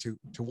that we had to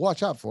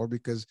watch out for,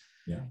 because,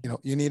 Yeah.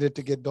 you needed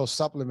to get those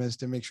supplements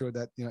to make sure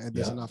that,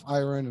 there's Yeah. enough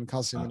iron and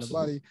calcium Absolutely.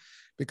 in the body,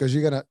 because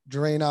you're going to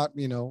drain out,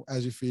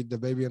 as you feed the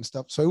baby and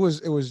stuff. So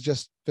it was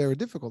just very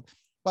difficult.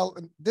 Well,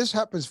 this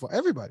happens for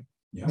everybody,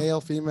 Yeah.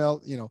 male,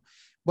 female,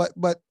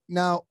 but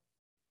now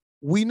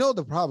we know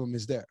the problem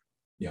is there.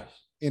 Yes.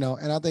 And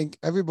I think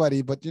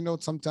everybody, but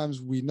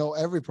sometimes we know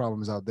every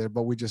problem is out there,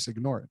 but we just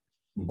ignore it.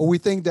 Mhm. Or we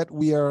think that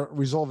we are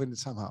resolving it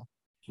somehow.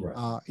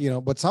 Right.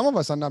 But some of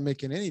us are not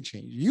making any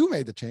change. You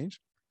made the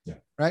change. Yeah.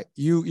 Right.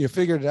 You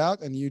figured it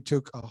out, and you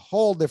took a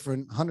whole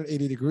different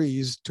 180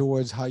 degrees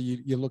towards how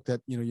you looked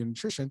at, your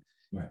nutrition,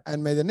 Right.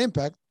 and made an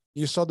impact.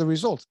 You saw the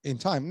results in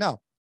time. Now,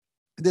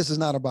 this is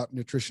not about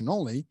nutrition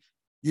only.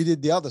 You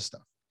did the other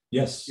stuff.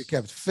 Yes. You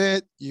kept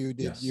fit. You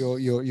did Yes.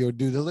 your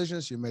due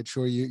diligence. You made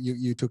sure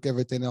you took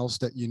everything else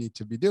that you need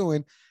to be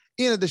doing,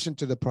 in addition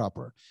to the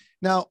proper.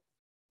 Now,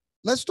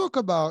 let's talk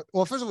about.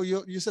 Well, first of all,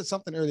 you said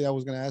something earlier. I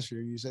was going to ask you.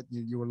 You said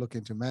you were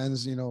looking to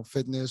men's,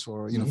 fitness,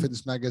 or Mhm.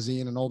 fitness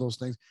magazine and all those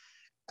things.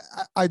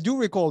 I do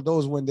recall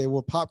those when they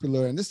were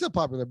popular, and they're still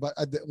popular. But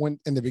when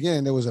in the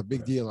beginning, there was a big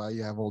Right. deal.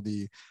 You have all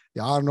the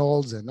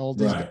Arnolds and all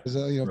these Right. guys,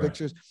 Right.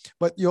 pictures.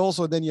 But you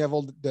also then you have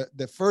all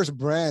the first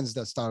brands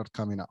that started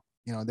coming up.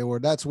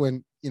 That's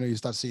when you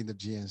start seeing the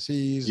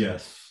GNCs.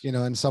 Yes.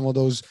 And some of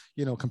those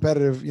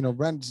competitive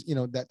brands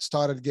that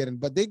started getting,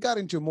 but they got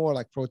into more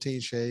like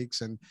protein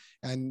shakes and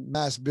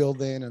mass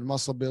building and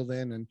muscle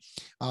building and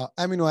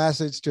amino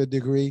acids to a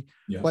degree.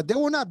 Yeah. But they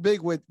were not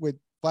big with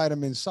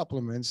vitamin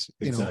supplements.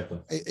 Exactly.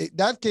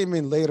 That came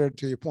in later,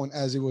 to your point,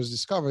 as it was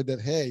discovered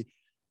that, hey,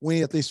 we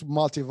need at least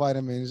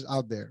multivitamins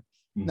out there.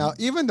 Mhm. Now,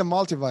 even the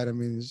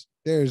multivitamins,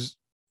 there's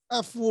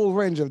a full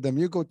range of them.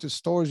 You go to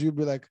stores, you'd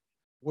be like,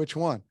 which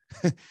one?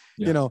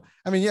 Yeah.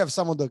 I mean, you have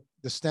some of the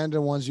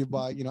standard ones you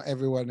buy,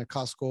 everywhere in the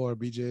Costco or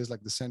BJ's,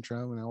 like the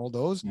Centrum and all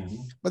those. Mhm.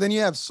 But then you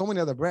have so many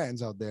other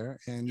brands out there,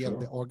 and you have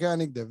Sure. the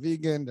organic, the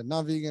vegan, the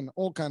non-vegan,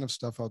 all kind of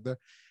stuff out there.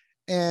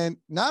 And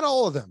not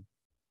all of them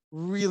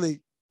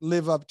really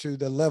live up to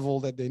the level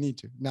that they need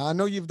to. Now, I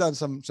know you've done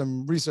some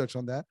research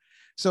on that.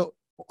 So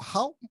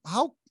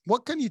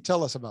what can you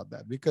tell us about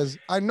that? Because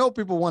I know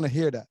people want to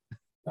hear that.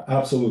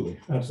 Absolutely.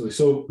 Absolutely.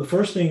 So the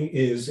first thing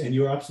is, and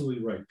you're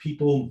absolutely right,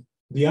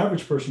 the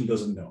average person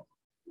doesn't know.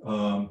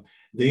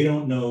 They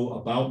don't know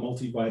about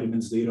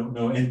multivitamins. They don't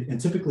know. And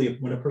typically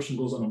when a person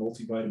goes on a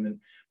multivitamin,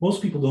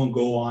 most people don't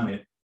go on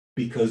it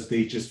because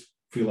they just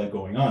feel like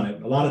going on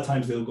it. A lot of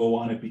times they'll go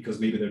on it because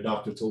maybe their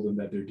doctor told them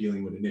that they're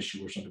dealing with an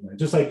issue or something like that.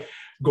 Just like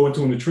going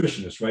to a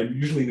nutritionist, right?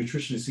 Usually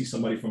nutritionists see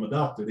somebody from a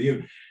doctor.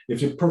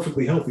 If you're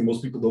perfectly healthy,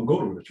 most people don't go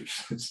to a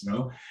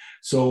nutritionist,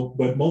 So,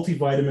 but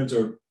multivitamins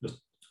are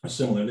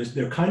similar.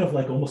 They're kind of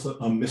like almost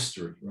a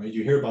mystery, right?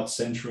 You hear about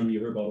Centrum, you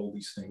hear about all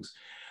these things.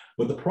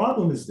 But the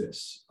problem is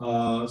this,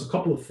 there's a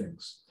couple of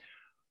things.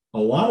 A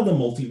lot of the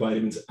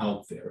multivitamins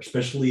out there,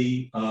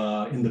 especially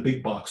in the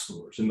big box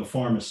stores, in the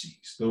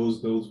pharmacies,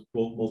 those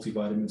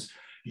multivitamins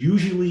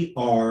usually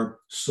are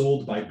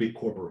sold by big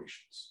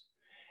corporations,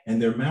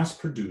 and they're mass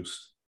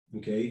produced,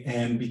 okay?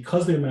 And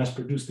because they're mass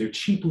produced, they're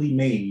cheaply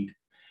made,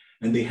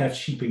 and they have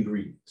cheap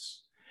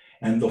ingredients.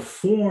 And the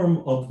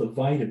form of the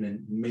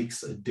vitamin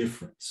makes a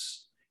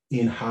difference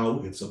in how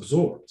it's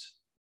absorbed,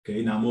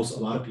 okay? Now, a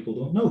lot of people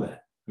don't know that.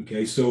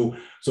 Okay, so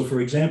for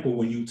example,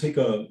 when you take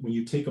a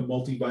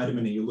multivitamin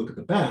and you look at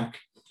the back,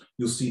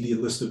 you'll see the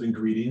list of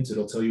ingredients.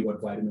 It'll tell you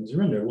what vitamins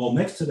are in there. Well,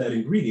 next to that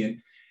ingredient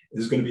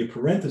is going to be a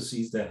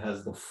parentheses that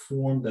has the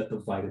form that the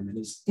vitamin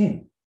is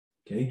in.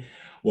 Okay,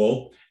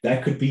 well,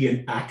 that could be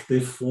an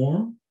active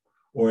form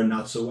or a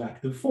not so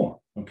active form.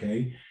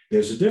 Okay,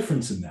 there's a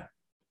difference in that.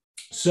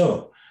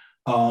 So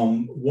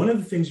one of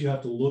the things you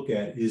have to look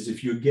at is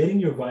if you're getting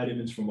your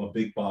vitamins from a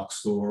big box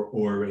store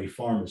or a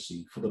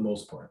pharmacy, for the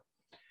most part,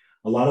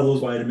 a lot of those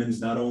vitamins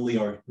not only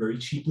are very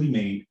cheaply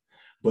made,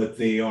 but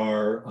they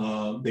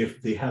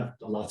have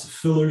lots of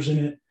fillers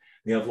in it.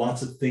 They have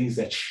lots of things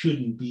that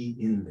shouldn't be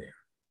in there.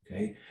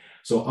 Okay,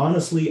 so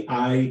honestly,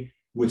 I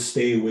would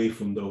stay away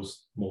from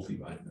those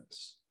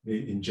multivitamins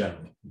in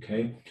general.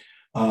 Okay,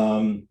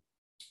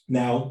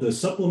 now the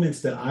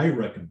supplements that I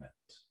recommend,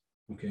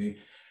 okay,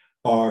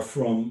 are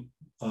from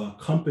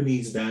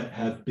companies that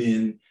I've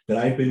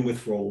been with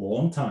for a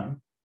long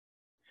time,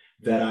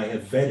 that I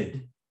have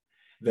vetted,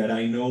 that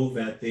I know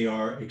that they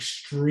are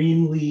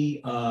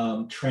extremely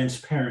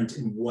transparent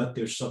in what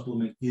their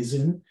supplement is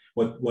in,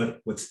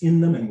 what's in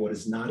them and what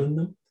is not in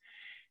them,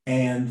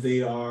 and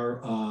they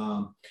are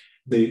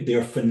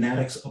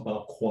fanatics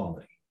about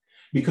quality.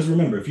 Because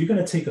remember, if you're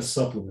going to take a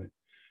supplement,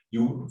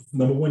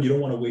 number one, you don't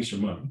want to waste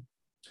your money.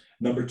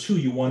 Number two,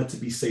 you want it to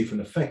be safe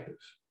and effective.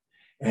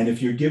 And if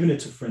you're giving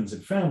it to friends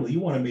and family, you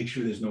want to make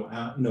sure there's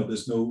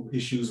no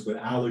issues with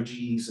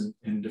allergies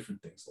and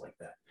different things like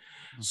that.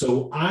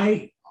 So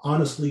I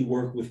honestly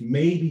work with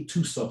maybe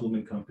 2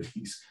 supplement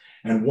companies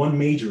and one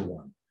major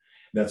one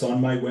that's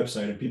on my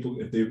website. And people,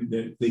 if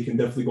they can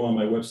definitely go on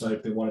my website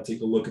if they want to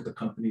take a look at the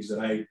companies that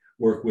I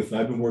work with.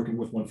 I've been working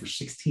with one for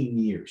 16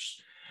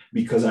 years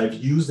because I've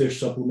used their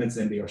supplements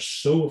and they are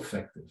so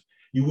effective.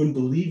 You wouldn't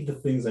believe the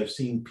things I've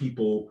seen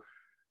people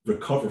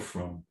recover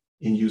from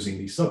in using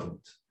these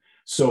supplements.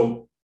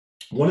 So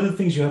one of the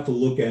things you have to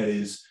look at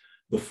is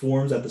the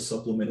forms that the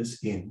supplement is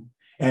in.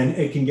 And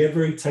it can get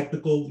very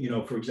technical.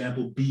 For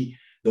example, the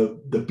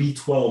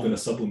B12 in a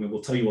supplement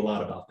will tell you a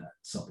lot about that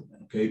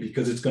supplement, okay?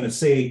 Because it's going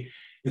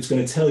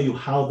to tell you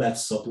how that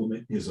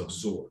supplement is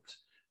absorbed,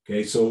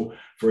 okay? So,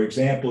 for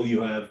example,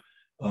 you have,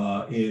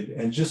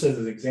 and just as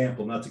an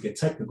example, not to get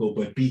technical,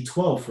 but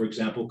B12, for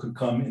example, can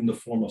come in the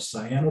form of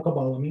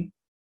cyanocobalamin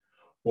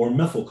or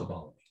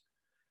methylcobalamin.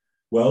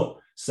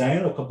 Well,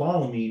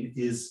 cyanocobalamin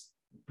is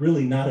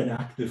really not an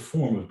active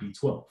form of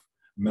B12.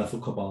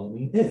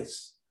 Methylcobalamin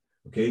is.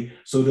 Okay,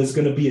 so there's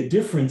going to be a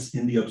difference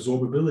in the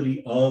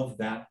absorbability of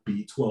that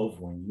B12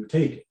 when you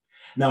take it.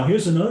 Now,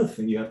 here's another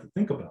thing you have to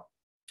think about.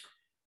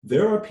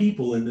 There are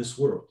people in this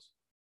world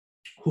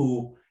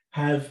who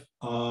have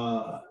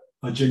a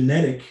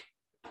genetic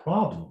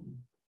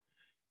problem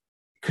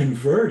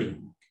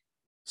converting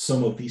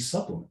some of these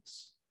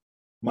supplements.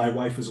 My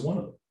wife is one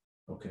of them,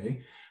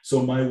 okay?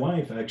 So my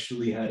wife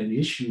actually had an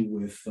issue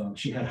with,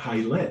 she had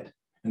high lead,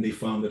 and they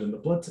found it in the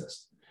blood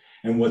test.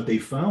 And what they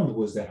found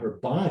was that her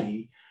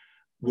body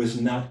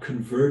was not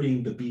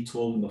converting the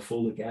B12 and the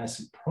folic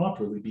acid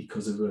properly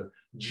because of a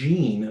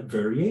gene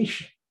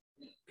variation,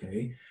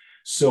 okay?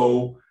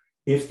 So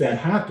if that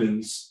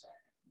happens,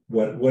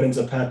 what ends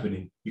up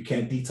happening? You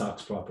can't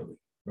detox properly,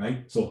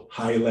 right? So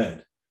high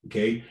lead,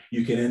 okay?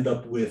 You can end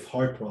up with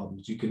heart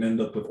problems. You can end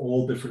up with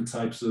all different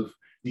types of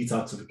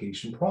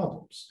detoxification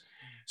problems.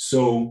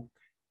 So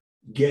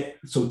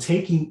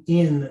taking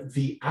in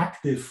the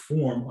active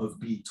form of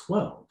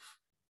B12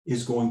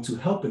 is going to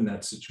help in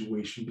that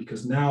situation,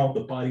 because now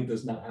the body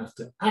does not have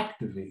to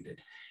activate it.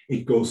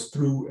 It goes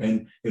through,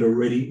 and it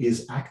already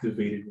is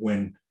activated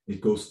when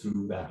it goes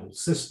through that whole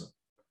system,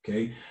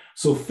 okay?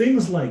 So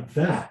things like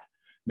that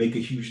make a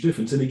huge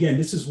difference. And again,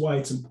 this is why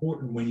it's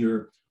important when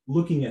you're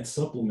looking at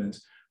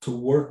supplements to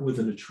work with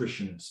a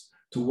nutritionist,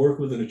 to work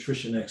with a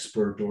nutrition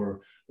expert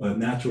or a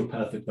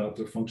naturopathic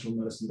doctor, functional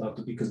medicine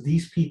doctor, because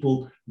these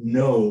people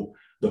know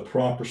the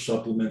proper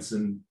supplements,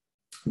 and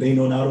they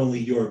know not only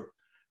your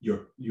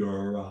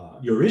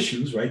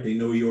issues, right? They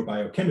know your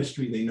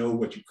biochemistry, they know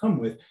what you come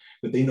with,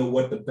 but they know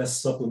what the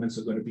best supplements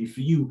are going to be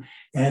for you,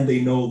 and they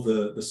know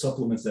the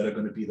supplements that are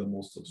going to be the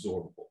most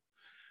absorbable.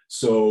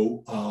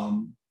 So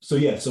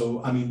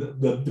I mean,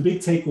 the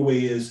big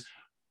takeaway is,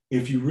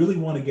 if you really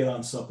want to get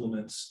on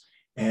supplements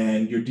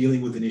and you're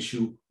dealing with an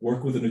issue,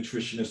 work with a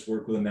nutritionist,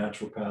 work with a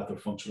naturopath or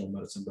functional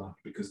medicine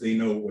doctor, because they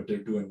know what they're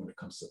doing when it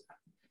comes to that.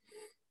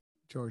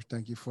 George,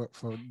 thank you for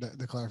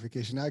the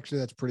clarification. Actually,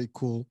 that's pretty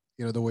cool,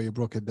 the way you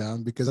broke it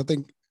down, because I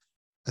think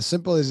as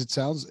simple as it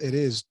sounds, it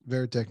is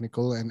very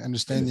technical, and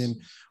understanding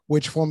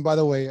which form, by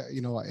the way,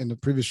 in the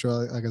previous show,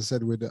 like I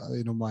said, with,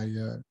 my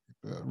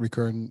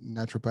recurrent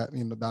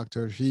naturopath,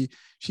 doctor. She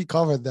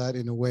covered that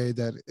in a way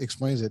that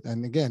explains it.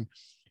 And again,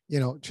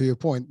 to your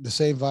point, the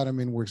same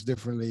vitamin works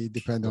differently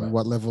depending on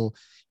what level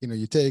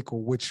you take,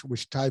 or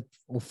which type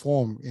or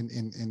form in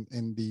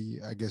the,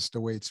 I guess, the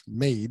way it's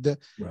made,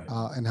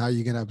 and how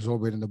you're going to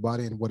absorb it in the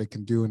body and what it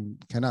can do and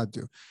cannot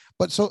do.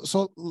 But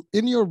so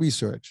in your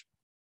research,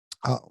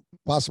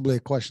 possibly a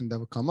question that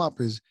would come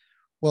up is,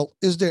 well,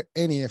 is there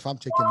any, if I'm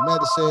taking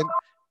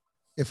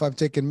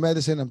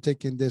medicine, I'm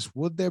taking this,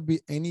 would there be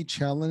any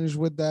challenge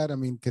with that? I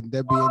mean, can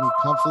there be any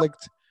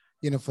conflict,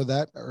 for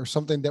that, or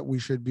something that we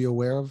should be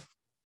aware of?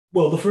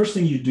 Well, the first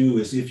thing you do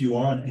is, if you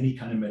are on any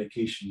kind of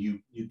medication,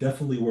 you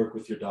definitely work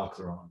with your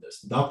doctor on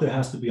this. The doctor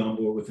has to be on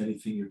board with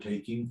anything you're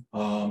taking.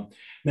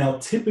 Now,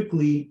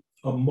 typically,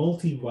 a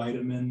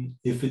multivitamin,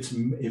 if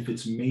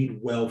it's made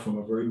well from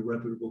a very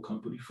reputable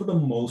company, for the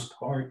most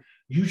part,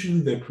 usually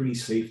they're pretty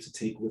safe to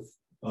take with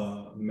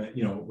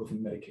with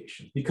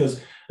medication,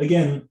 because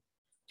again,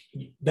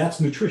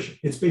 that's nutrition.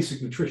 It's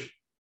basic nutrition,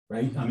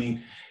 right? I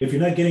mean, if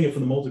you're not getting it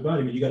from the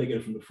multivitamin, you got to get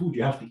it from the food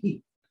you have to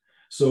eat.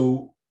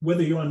 So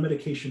whether you're on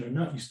medication or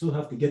not, you still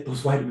have to get those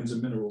vitamins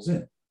and minerals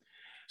in.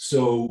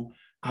 So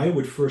I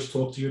would first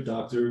talk to your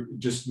doctor,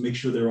 just make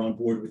sure they're on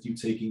board with you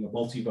taking a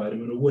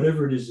multivitamin or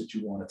whatever it is that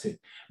you want to take,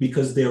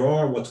 because there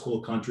are what's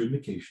called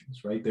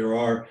contraindications, right? There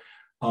are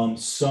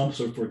some,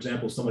 so for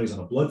example, if somebody's on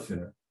a blood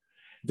thinner,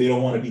 they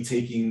don't want to be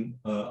taking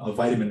a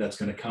vitamin that's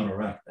going to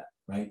counteract that,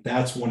 right?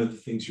 That's one of the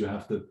things you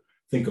have to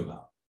think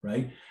about,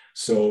 right?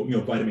 So,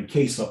 vitamin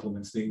K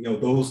supplements,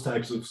 those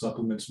types of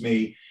supplements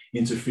may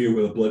interfere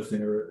with a blood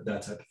thinner,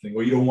 that type of thing.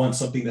 Or you don't want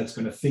something that's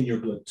going to thin your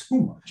blood too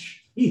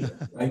much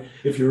either, right?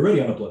 If you're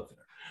already on a blood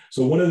thinner.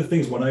 So one of the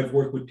things, when I've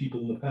worked with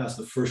people in the past,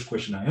 the first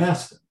question I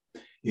ask them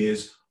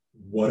is,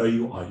 are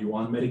you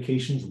on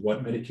medications?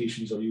 What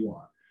medications are you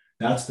on?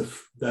 That's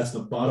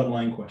the bottom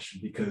line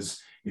question,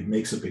 because it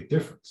makes a big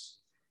difference.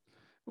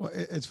 Well,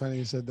 it's funny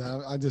you said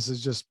that. This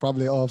is just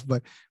probably off,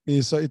 but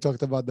you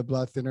talked about the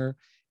blood thinner.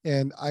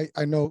 And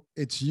I know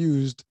it's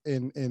used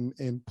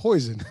in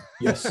poison.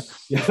 Yes,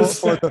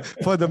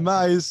 for the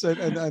mice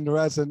and the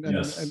rats and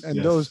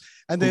those.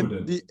 And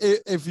then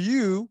if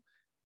you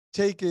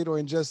take it or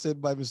ingest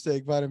it by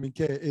mistake, vitamin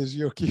K is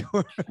your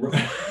cure.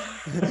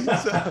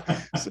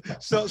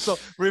 so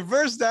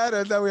reverse that,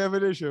 and then we have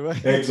an issue,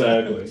 right?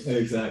 Exactly.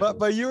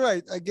 But you're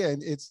right. Again,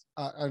 it's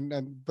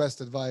and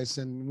best advice,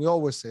 and we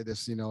always say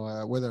this,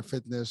 whether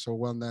fitness or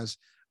wellness.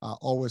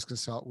 Always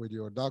consult with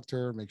your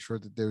doctor. Make sure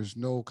that there's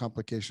no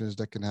complications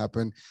that can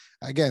happen.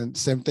 Again,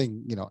 same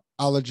thing.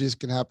 Allergies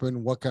can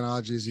happen. What kind of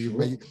allergies you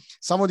may?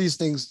 Some of these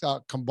things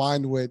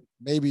combined with,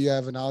 maybe you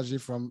have an allergy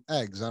from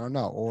eggs. I don't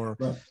know, or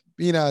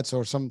peanuts,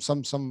 or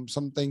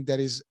something that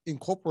is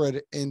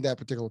incorporated in that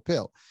particular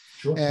pill,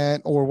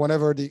 and or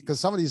whatever. Because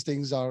some of these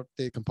things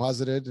they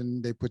composited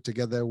and they put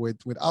together with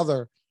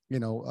other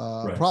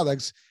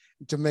products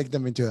to make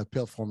them into a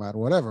pill format or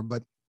whatever,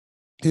 but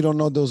you don't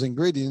know those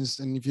ingredients.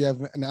 And if you have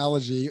an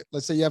allergy,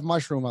 let's say you have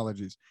mushroom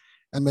allergies,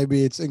 and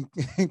maybe it's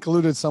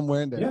included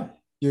somewhere in there,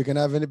 you can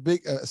have a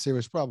big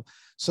serious problem.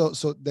 So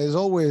there's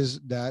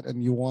always that,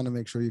 and you want to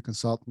make sure you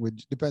consult with,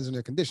 depends on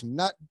your condition.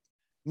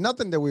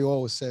 Nothing that we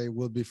always say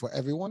will be for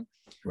everyone,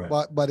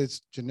 but it's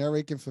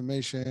generic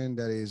information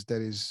that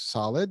is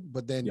solid.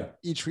 But then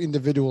each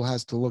individual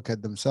has to look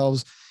at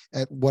themselves,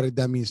 at what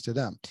that means to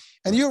them.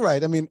 And you're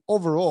right. I mean,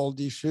 overall,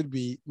 these should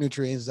be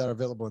nutrients that are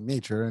available in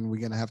nature, and we're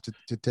going to have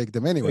to take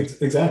them anyway.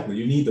 Exactly.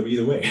 You need them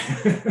either way.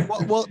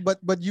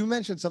 but you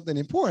mentioned something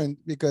important,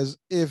 because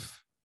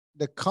if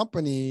the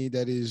company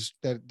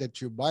that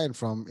you're buying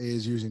from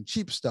is using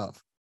cheap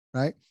stuff,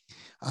 right?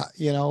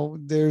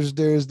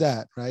 There's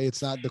that, right?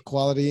 It's not the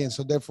quality. And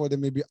so therefore there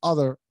may be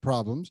other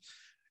problems,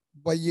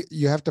 but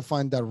you have to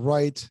find that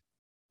right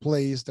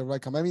place, the right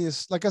company. I mean,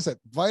 it's like I said,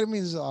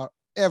 vitamins are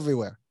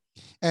everywhere.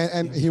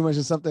 And he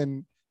mentioned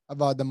something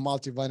about the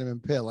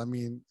multivitamin pill. I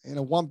mean,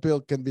 one pill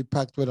can be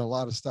packed with a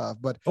lot of stuff,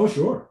 but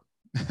sure.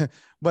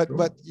 but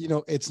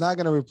it's not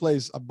going to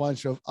replace a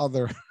bunch of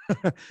other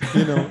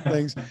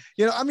things.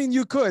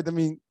 You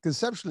could,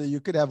 conceptually you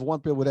could have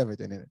one pill with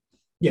everything in it.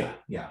 You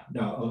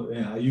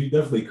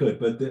definitely could,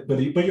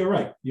 but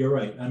you're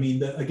right. I mean,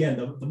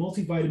 the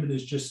multivitamin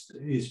is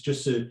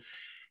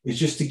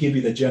just to give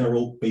you the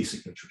general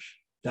basic nutrition.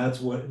 That's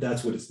what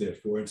it's there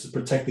for. It's to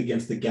protect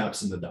against the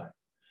gaps in the diet.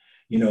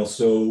 That's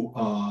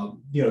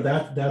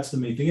the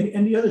main thing.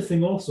 And the other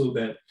thing also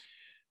that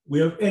we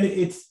have, and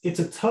it's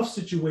a tough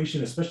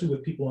situation, especially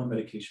with people on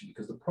medication,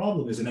 because the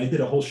problem is, and I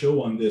did a whole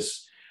show on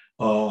this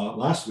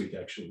last week,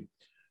 actually,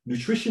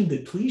 nutrition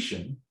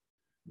depletion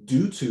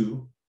due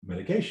to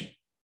medication.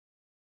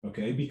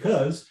 Okay,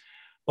 because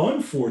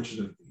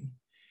unfortunately,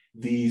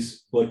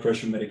 these blood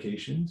pressure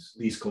medications,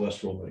 these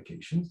cholesterol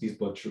medications, these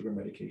blood sugar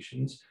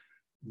medications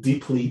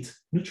deplete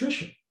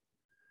nutrition.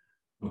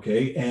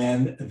 Okay,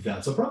 and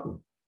that's a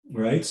problem,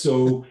 right?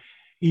 So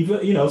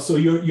even, so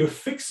you're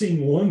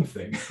fixing one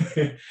thing,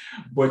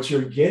 but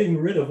you're getting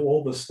rid of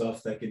all the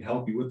stuff that can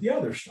help you with the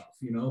other stuff,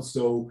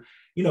 so,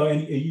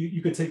 and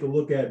you could take a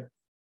look at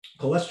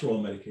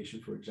cholesterol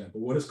medication, for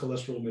example. What does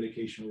cholesterol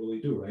medication really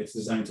do, right? It's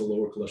designed to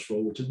lower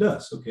cholesterol, which it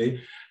does,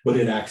 okay? But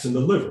it acts in the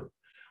liver.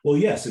 Well,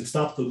 yes, it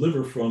stops the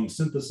liver from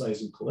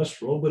synthesizing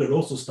cholesterol, but it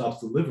also stops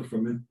the liver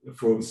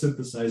from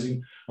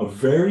synthesizing a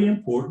very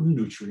important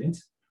nutrient,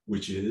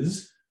 which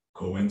is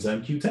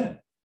coenzyme Q10,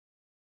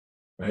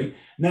 right?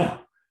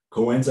 Now,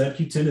 coenzyme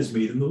Q10 is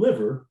made in the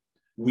liver.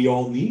 We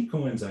all need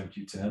coenzyme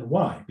Q10.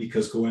 Why?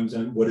 Because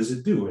coenzyme, what does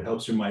it do? It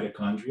helps your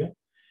mitochondria.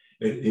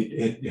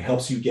 It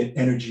helps you get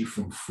energy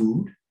from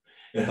food.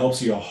 It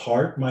helps your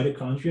heart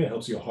mitochondria. It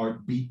helps your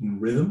heart beat and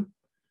rhythm.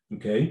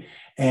 Okay.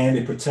 And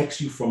it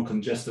protects you from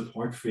congestive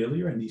heart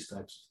failure and these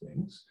types of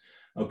things.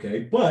 Okay.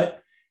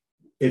 But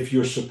if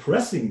you're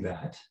suppressing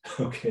that,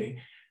 okay,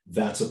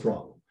 that's a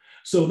problem.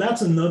 So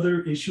that's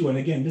another issue. And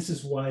again, this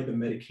is why the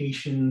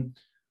medication,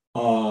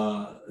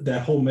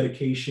 that whole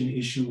medication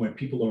issue, when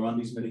people are on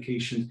these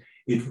medications,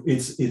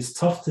 it's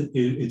tough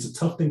it's a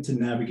tough thing to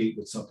navigate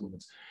with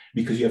supplements,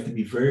 because you have to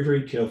be very,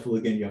 very careful.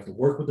 Again, you have to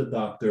work with the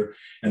doctor,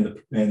 and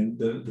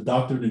the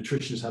doctor and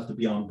nutritionist have to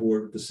be on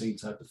board with the same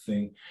type of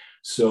thing.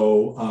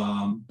 So,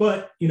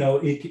 but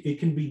it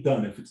can be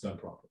done if it's done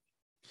properly.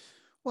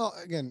 Well,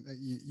 again,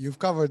 you've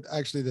covered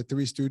actually the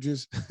three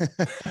stooges,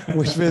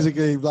 which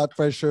basically blood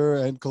pressure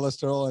and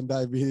cholesterol and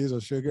diabetes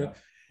or sugar. Yeah.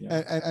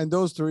 Yeah. And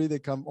those three, they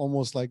come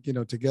almost like,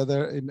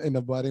 together in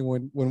the body.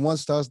 When one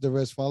starts, the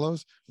rest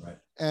follows. Right.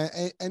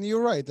 And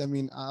you're right. I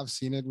mean, I've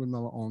seen it with my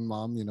own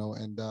mom,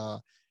 and,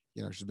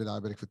 she's been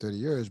diabetic for 30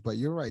 years, but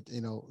you're right.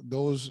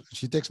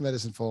 She takes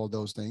medicine for all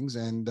those things,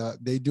 and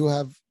they do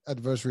have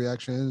adverse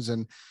reactions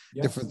and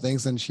different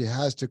things. And she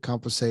has to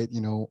compensate,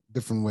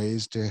 different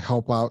ways to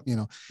help out,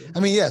 Sure. I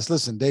mean, yes,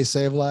 listen, they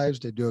save lives.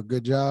 They do a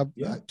good job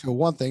to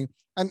one thing.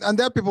 And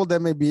there are people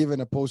that may be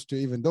even opposed to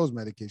even those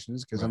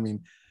medications, because, right. I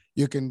mean,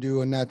 you can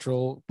do a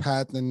natural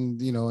path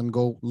and, and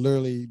go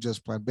literally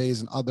just plant-based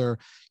and other,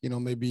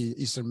 maybe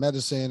Eastern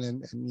medicine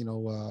and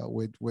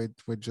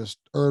with just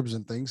herbs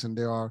and things. And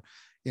there are,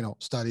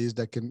 studies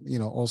that can,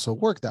 also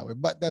work that way,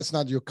 but that's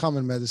not your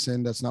common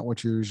medicine. That's not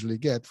what you usually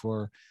get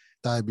for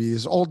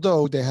diabetes.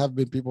 Although there have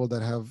been people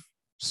that have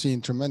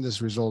seen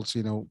tremendous results,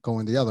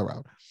 going the other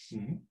route.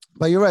 Mm-hmm.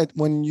 But you're right.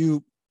 When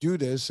you do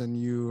this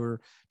and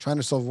you're trying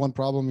to solve one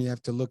problem, you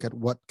have to look at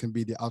what can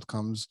be the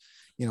outcomes,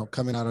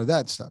 coming out of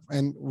that stuff.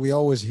 And we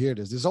always hear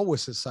this. There's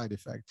always a side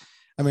effect.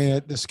 I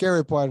mean, the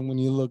scary part when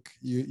you look,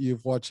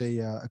 you've watched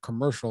a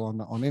commercial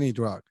on any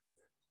drug.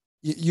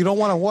 You don't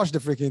want to watch the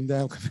freaking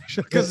damn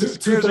commercial, because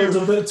two-thirds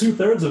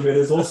of it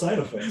is all side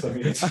effects. I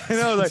mean, I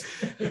know, like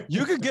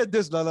you could get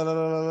this, blah, blah, blah,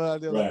 blah,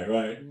 blah. Right,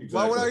 right. Exactly.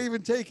 Why would I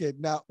even take it?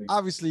 Now,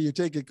 obviously, you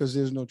take it because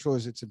there's no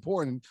choice. It's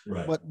important,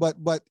 right.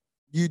 But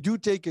you do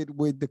take it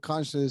with the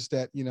conscience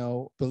that,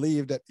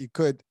 believe that it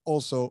could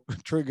also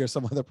trigger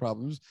some other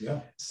problems. Yeah.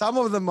 Some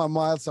of them are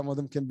mild, some of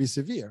them can be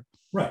severe.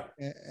 Right.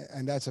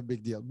 And that's a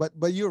big deal.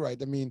 But you're right.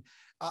 I mean,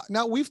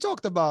 now we've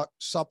talked about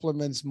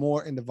supplements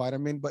more in the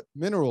vitamin, but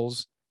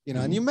minerals, mm-hmm.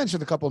 and you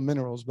mentioned a couple of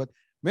minerals, but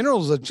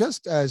minerals are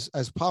just as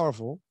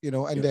powerful,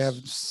 and they have,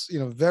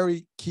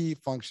 very key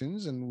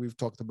functions. And we've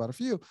talked about a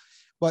few,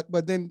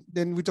 but then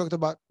we talked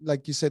about,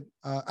 like you said,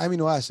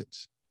 amino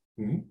acids.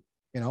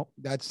 Mm-hmm.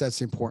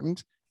 That's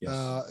important.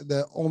 Yes.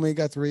 The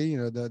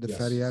omega-3, the yes.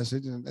 fatty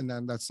acids, and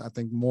then that's, I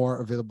think,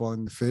 more available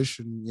in the fish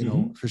and,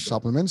 mm-hmm. fish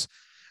supplements.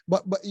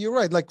 But you're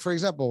right. Like, for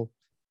example,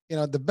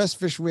 the best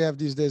fish we have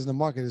these days in the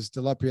market is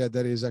tilapia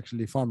that is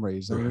actually farm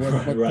raised. I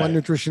mean, what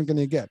nutrition can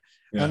you get?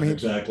 Yeah, I mean,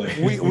 exactly.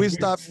 we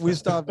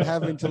stopped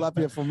having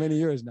tilapia for many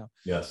years now.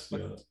 Yes.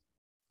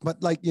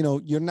 But like,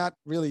 you're not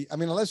really, I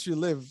mean, unless you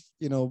live,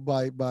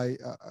 by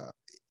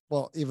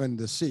well, even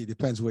the sea,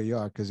 depends where you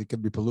are, because it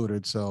could be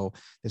polluted. So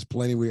there's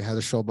plenty. We had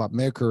a show about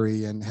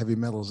mercury and heavy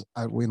metals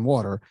out in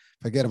water.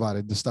 Forget about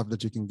it. The stuff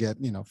that you can get,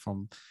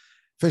 from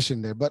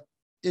fishing there. But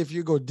if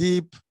you go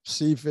deep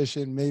sea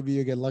fishing, maybe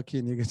you get lucky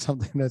and you get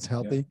something that's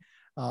healthy.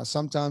 Yeah.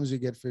 Sometimes you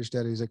get fish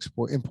that is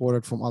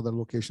imported from other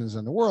locations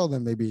in the world,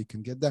 and maybe you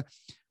can get that.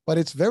 But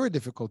it's very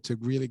difficult to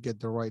really get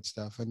the right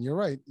stuff. And you're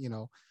right,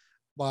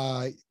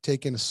 by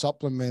taking a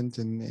supplement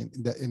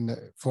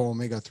for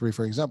omega-3,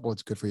 for example,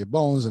 it's good for your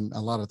bones and a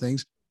lot of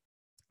things.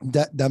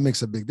 That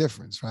makes a big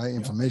difference, right?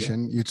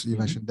 Inflammation, you mm-hmm.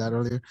 mentioned that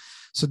earlier.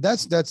 So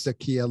that's the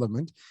key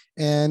element.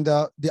 And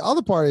the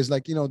other part is,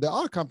 like, there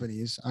are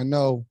companies I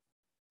know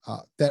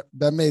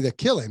that made a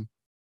killing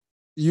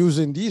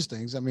using these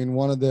things. I mean,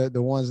 one of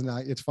the ones, now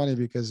it's funny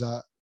because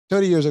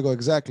 30 years ago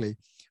exactly,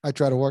 I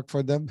tried to work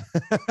for them.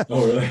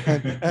 Oh, really?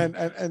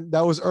 and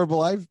that was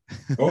Herbalife.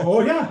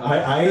 oh yeah,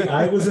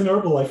 I was in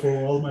Herbalife for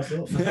a while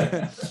myself.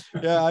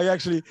 Yeah, I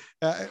actually,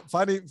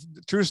 funny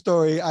true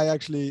story. I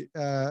actually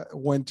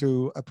went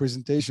to a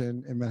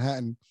presentation in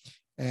Manhattan,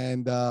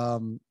 and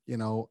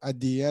at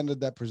the end of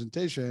that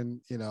presentation,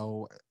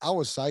 I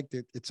was psyched.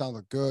 It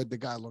sounded good. The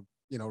guy looked,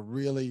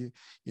 really,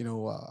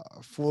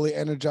 fully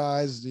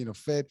energized,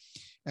 fit,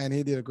 and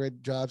he did a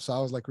great job. So I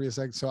was like really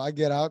psyched. So I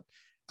get out.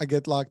 I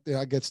get locked.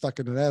 I get stuck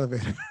in an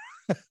elevator.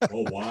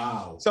 Oh,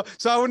 wow.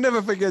 So I would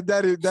never forget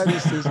that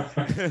instance.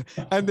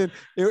 And then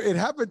it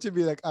happened to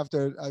be like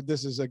after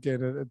this is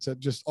again it's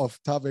just off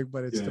topic,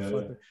 but it's the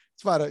fun thing.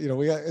 It's fun,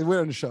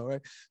 we're on the show,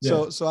 right?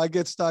 So I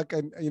get stuck,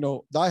 and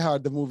Die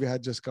Hard, the movie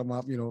had just come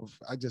up.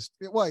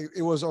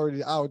 It was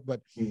already out,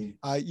 but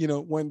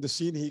when the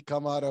scene he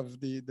come out of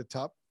the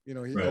top, he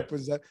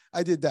opens that.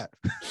 I did that.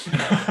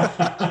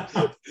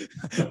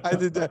 I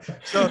did that.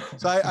 So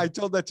I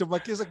told that to my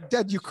kids, like,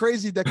 Dad, you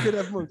crazy? That could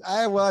have moved.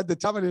 At the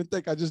time I didn't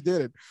think. I just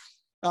did it.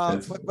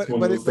 It's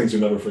one of those things you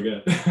never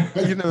forget.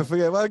 You never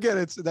forget. Well,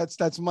 again,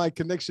 that's my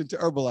connection to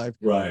Herbalife.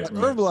 Right.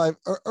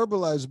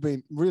 Herbalife's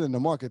been really in the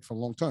market for a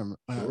long term.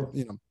 Sure.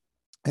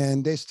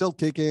 And they still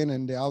kick in,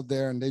 and they're out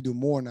there, and they do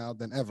more now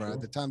than ever. Sure.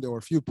 At the time, there were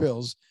a few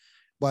pills,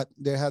 but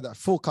they had a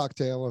full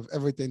cocktail of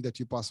everything that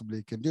you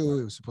possibly can do.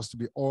 It was supposed to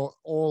be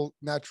all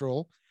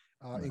natural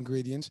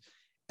ingredients.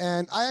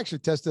 And I actually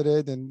tested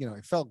it, and,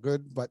 it felt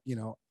good, but,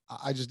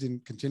 I just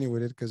didn't continue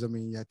with it because,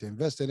 you had to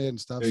invest in it and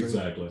stuff. Exactly. So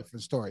it was a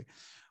different story.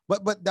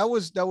 But that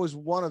was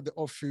one of the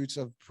offshoots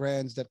of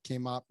brands that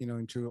came up,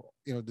 into,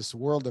 this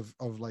world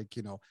of like,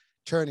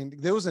 turning.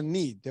 There was a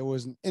need, there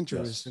was an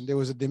interest, and there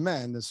was a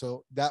demand. And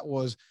so that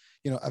was,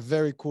 a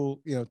very cool,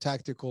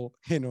 tactical,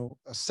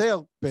 a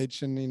sale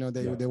pitch. And,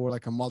 they were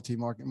like a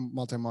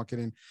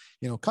multi-marketing,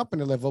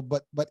 company level,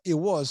 but it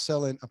was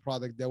selling a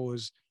product that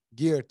was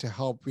geared to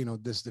help,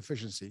 this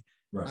deficiency.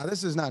 Right. Now,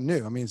 this is not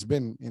new. It's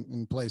been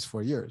in place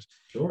for years.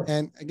 Sure.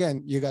 And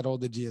again, you got all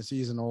the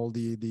GSEs and all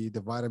the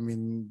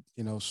vitamin,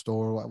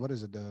 store. What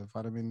is it? The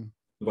vitamin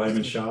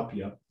shop.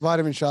 Yeah.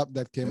 Vitamin shop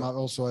that came out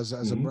also as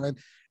a brand.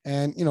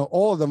 And,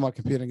 all of them are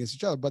competing against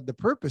each other. But the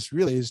purpose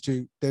really is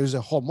there's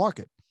a whole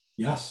market.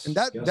 Yes. And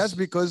that's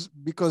because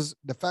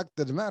the fact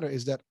of the matter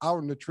is that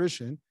our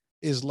nutrition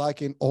is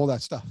liking all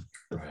that stuff.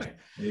 Right.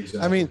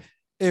 Exactly.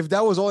 If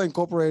that was all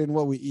incorporated in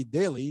what we eat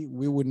daily,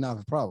 we wouldn't have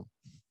a problem.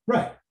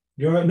 Right.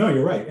 You're right. No,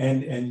 you're right.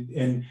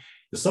 And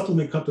the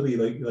supplement company,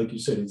 like you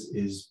said,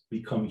 is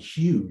become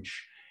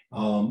huge.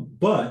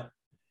 But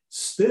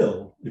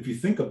still, if you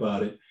think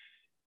about it,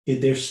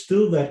 there's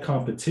still that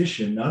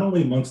competition, not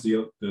only amongst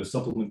the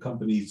supplement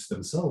companies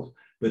themselves,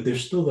 but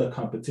there's still that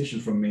competition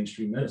from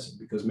mainstream medicine,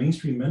 because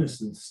mainstream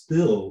medicine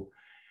still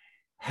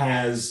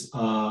has,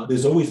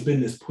 there's always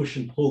been this push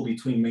and pull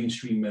between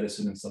mainstream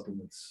medicine and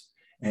supplements,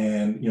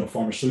 and,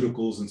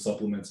 pharmaceuticals and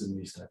supplements and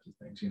these types of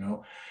things,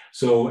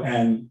 So,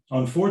 and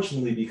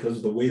unfortunately, because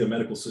of the way the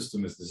medical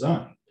system is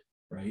designed,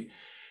 right,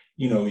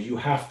 you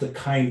have to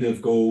kind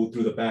of go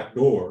through the back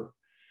door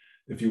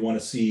if you want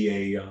to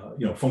see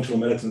a, functional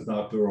medicine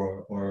doctor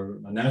or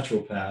a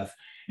naturopath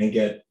and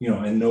get,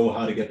 and know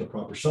how to get the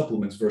proper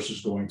supplements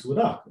versus going to a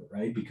doctor,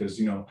 right?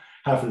 Because,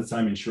 half of the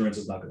time insurance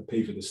is not going to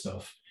pay for this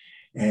stuff.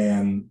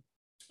 And,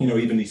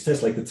 even these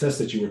tests, like the test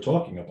that you were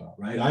talking about,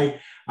 right?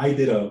 I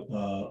did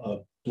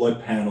a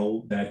blood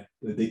panel that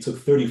they took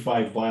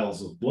 35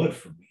 vials of blood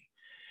from me.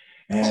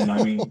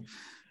 And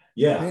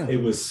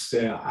it was,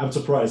 I'm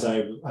surprised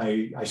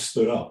I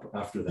stood up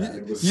after that.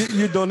 It was,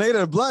 you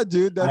donated blood,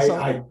 dude.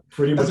 I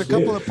pretty much that's a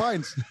couple of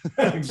pints.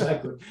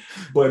 Exactly.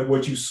 But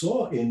what you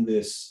saw in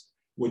this,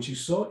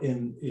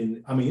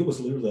 it was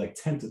literally like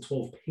 10 to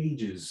 12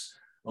 pages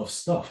of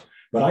stuff.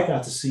 But I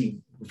got to see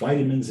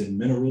vitamins and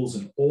minerals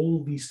and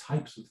all these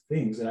types of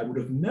things that I would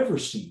have never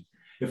seen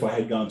if I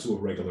had gone to a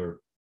regular,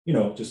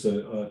 just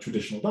a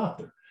traditional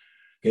doctor.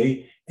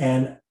 Okay.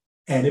 And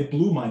it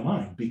blew my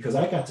mind, because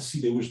I got to see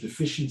there was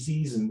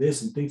deficiencies in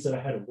this and things that I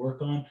had to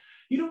work on.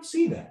 You don't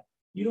see that.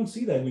 You don't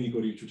see that when you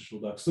go to your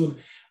traditional doctor. So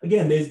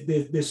again,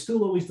 there's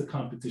still always the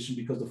competition,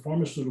 because the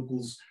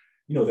pharmaceuticals,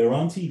 they're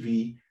on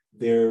TV.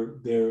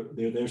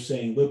 They're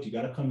saying, look, you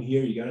got to come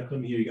here, you got to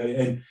come here, you got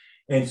to,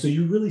 and so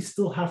you really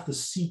still have to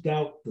seek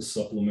out the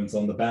supplements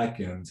on the back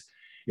end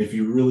if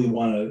you really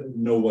want to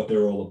know what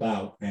they're all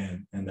about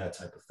and that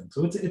type of thing.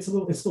 So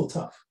it's still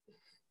tough.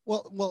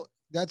 Well,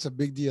 that's a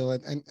big deal.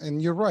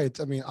 And you're right.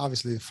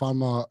 Obviously big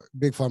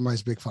pharma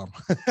is big pharma.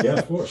 Yeah,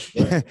 of course.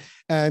 Right.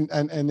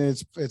 and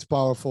it's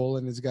powerful,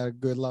 and it's got a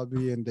good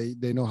lobby, and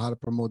they know how to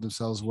promote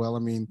themselves well.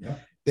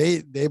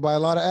 They buy a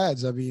lot of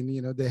ads.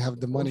 They have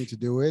the money to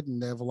do it,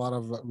 and they have a lot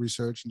of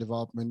research and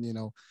development,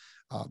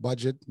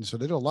 budget. And so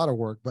they do a lot of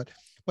work, but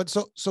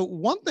so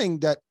one thing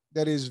that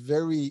is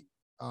very,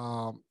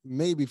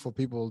 maybe for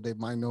people, they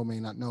might know, may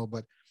not know,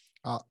 but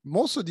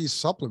most of these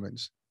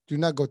supplements do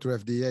not go through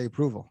FDA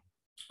approval.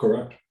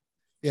 Correct.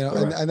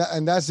 Correct.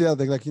 And that's the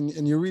other thing. Like,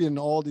 and you're reading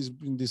all these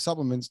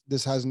supplements.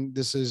 This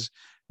is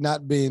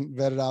not being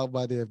vetted out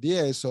by the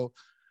FDA.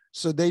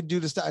 So they do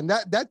this, and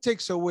that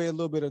takes away a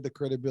little bit of the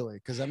credibility.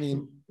 Because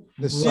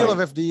the seal of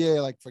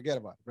FDA, like, forget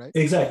about it, right?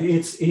 Exactly.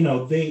 It's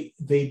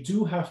they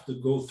do have to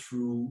go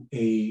through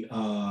a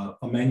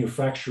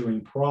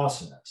manufacturing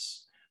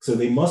process. So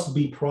they must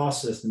be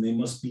processed and they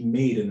must be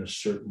made in a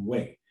certain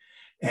way.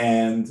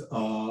 And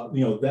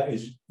that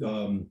is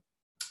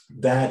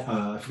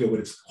I forget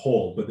what it's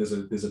called, but there's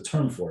a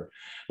term for it.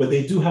 But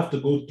they do have to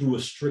go through a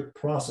strict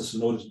process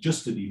in order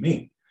just to be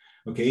made.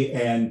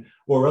 Okay,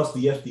 or else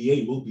the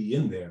FDA will be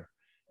in there,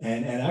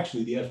 and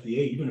actually the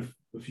FDA, even if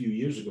a few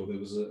years ago, there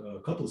was a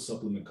couple of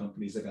supplement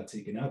companies that got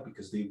taken out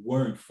because they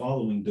weren't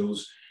following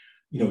those,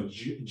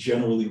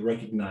 generally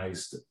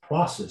recognized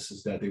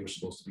processes that they were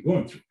supposed to be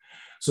going through.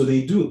 So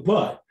they do,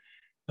 but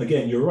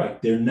again, you're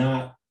right. They're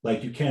not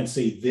like, you can't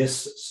say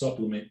this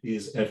supplement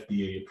is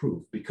FDA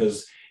approved,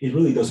 because it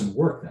really doesn't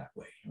work that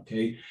way.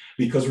 Okay.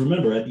 Because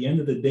remember, at the end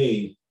of the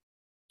day,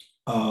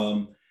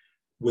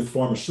 with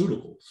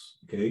pharmaceuticals,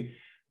 okay,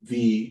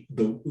 the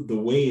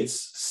way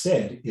it's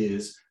said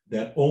is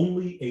that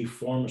only a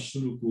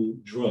pharmaceutical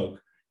drug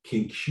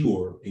can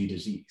cure a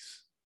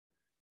disease.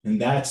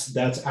 And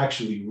that's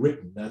actually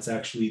written. That's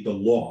actually the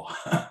law.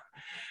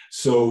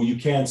 So you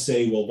can't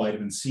say, well,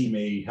 vitamin C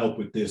may help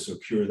with this or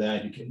cure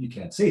that. You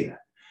can't say that.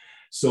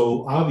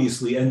 So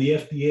obviously, and the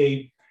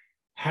FDA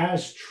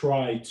has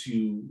tried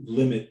to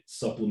limit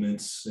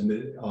supplements in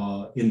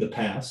the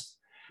past,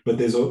 but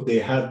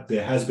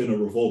there has been a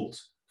revolt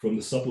from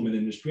the supplement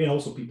industry and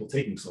also people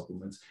taking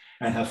supplements,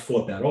 and have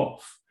fought that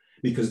off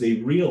because they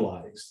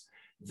realized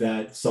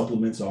that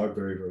supplements are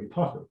very, very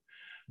popular.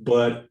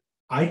 But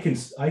I can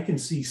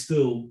see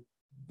still,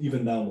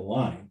 even down the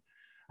line,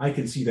 I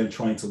can see them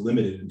trying to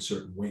limit it in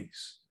certain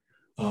ways.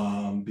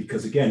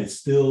 Because again, it's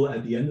still,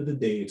 at the end of the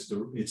day,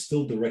 it's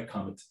still direct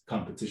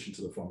competition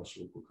to the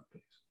pharmaceutical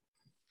companies.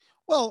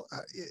 Well,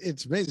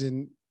 it's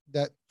amazing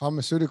that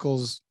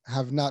pharmaceuticals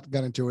have not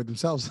gotten into it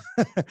themselves.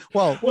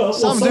 well,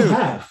 some do.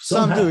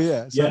 Some do,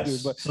 yeah. Some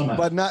do,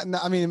 but not.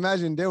 I mean,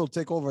 imagine they will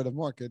take over the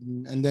market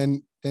and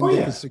then they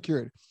can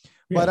secure it.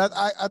 Yeah. But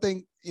I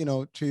think,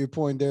 to your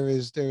point, there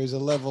is a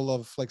level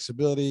of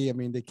flexibility. I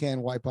mean, they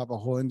can't wipe up a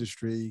whole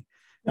industry.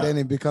 Yeah. Then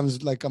it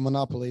becomes like a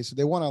monopoly. So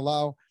they want to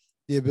allow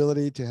the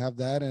ability to have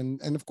that.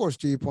 And of course,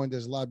 to your point,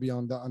 there's lobby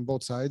on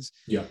both sides.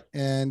 Yeah.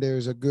 And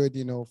there's a good,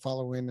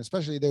 following,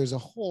 especially there's a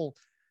whole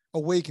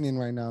awakening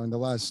right now in the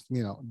last,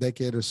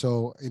 decade or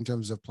so in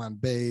terms of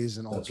plant-based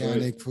and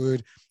organic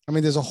food. I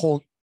mean, there's a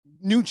whole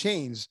new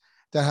chains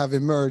that have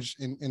emerged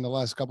in the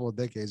last couple of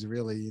decades,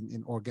 really,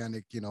 in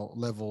organic,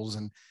 levels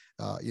and,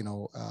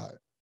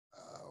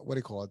 what do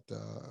you call it?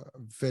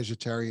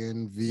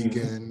 Vegetarian,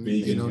 vegan,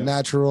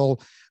 natural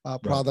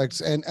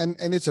products. And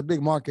it's a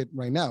big market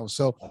right now.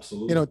 So,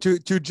 absolutely.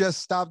 To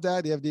just stop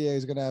that, the FDA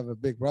is going to have a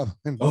big problem.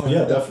 Oh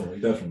yeah,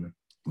 definitely.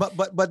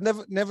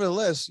 But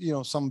nevertheless,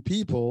 some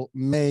people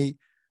may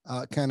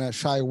kind of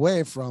shy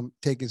away from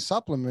taking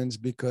supplements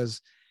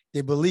because they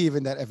believe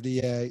in that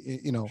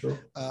FDA, sure.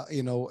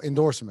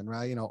 endorsement,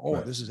 right?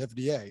 Right. This is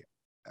FDA.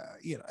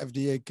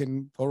 FDA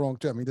can go wrong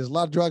too. I mean, there's a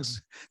lot of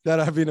drugs that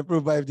have been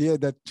approved by FDA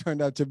that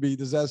turned out to be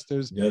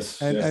disasters.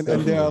 Yes, and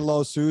there are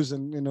lawsuits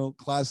and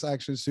class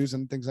action suits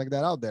and things like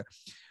that out there.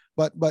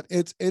 But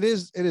it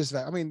is.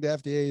 I mean, the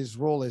FDA's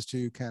role is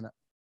to kind of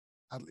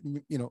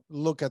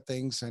look at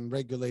things and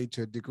regulate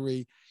to a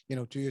degree.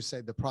 To you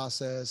say the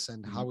process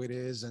and how it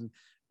is and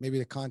maybe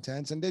the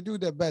contents, and they do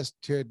their best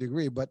to a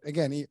degree. But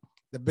again,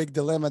 the big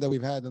dilemma that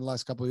we've had in the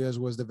last couple of years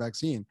was the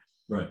vaccine.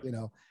 Right.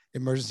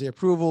 Emergency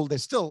approval.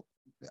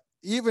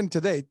 Even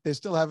today, they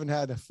still haven't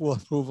had a full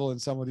approval in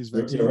some of these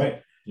vaccines. You're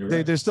right.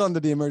 They're still under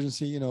the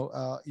emergency,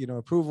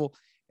 approval.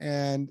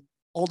 And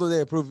although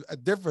they approved a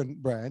different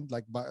brand,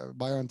 like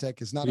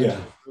BioNTech is not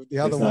actually approved. The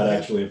other one not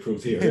actually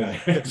approved here. Yeah,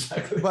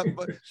 exactly.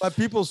 but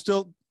people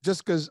still,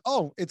 just because,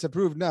 it's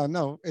approved now.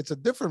 No, it's a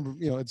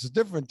different, it's a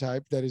different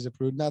type that is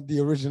approved, not the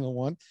original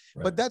one.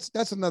 Right. But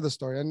that's another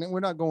story. And we're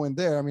not going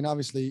there. I mean,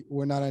 obviously,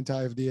 we're not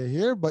anti-FDA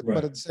here, but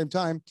at the same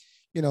time,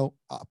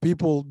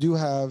 people do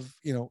have,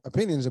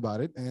 opinions about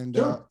it. And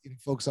sure.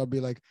 Folks will be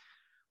like,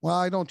 well,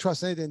 I don't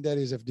trust anything that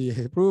is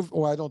FDA approved,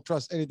 or I don't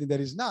trust anything that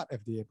is not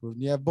FDA approved.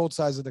 And you have both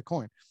sides of the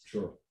coin.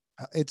 Sure.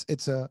 It's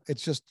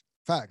just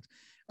fact.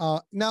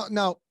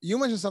 Now you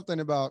mentioned something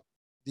about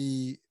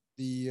the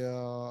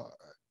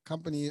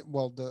company.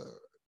 Well,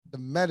 the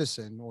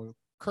medicine or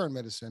current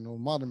medicine or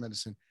modern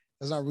medicine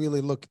does not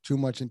really look too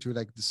much into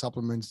like the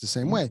supplements the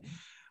same way.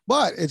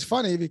 But it's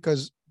funny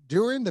because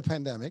during the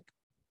pandemic,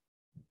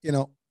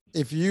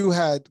 if you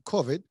had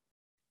COVID,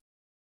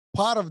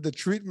 part of the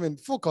treatment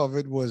for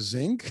COVID was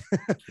zinc,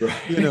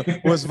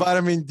 right. Was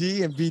vitamin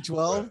D and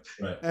B12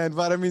 right. and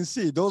vitamin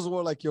C. Those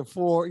were like your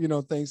four,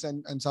 things.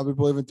 And some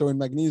people even throw in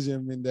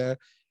magnesium in there.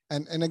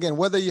 And again,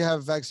 whether you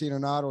have vaccine or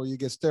not, or you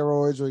get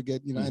steroids or you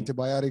get,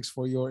 antibiotics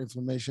for your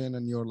inflammation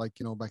and your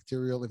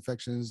bacterial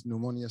infections,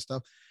 pneumonia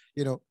stuff,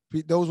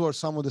 those were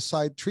some of the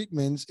side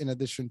treatments in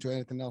addition to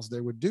anything else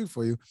they would do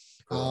for you.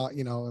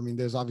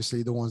 There's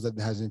obviously the ones that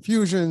has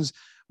infusions,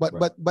 but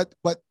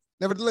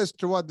nevertheless,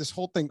 throughout this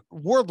whole thing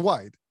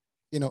worldwide,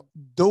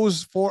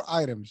 those four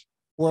items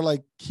were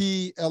like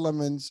key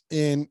elements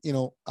in,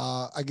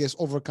 I guess,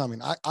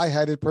 overcoming. I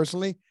had it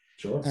personally.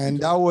 Sure. And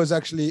that was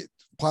actually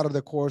part of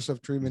the course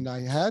of treatment I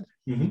had.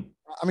 Mm-hmm.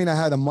 I mean, I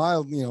had a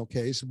mild,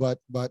 case, but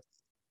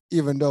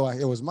even though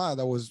it was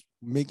mild, I was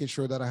making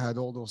sure that I had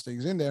all those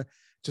things in there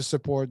to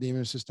support the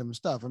immune system and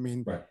stuff. I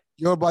mean, right.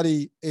 Your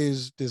body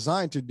is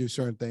designed to do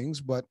certain things,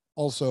 but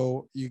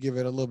also you give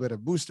it a little bit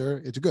of booster,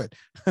 it's good.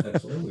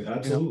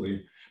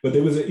 Absolutely. But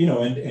there was,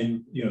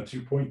 and to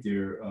your point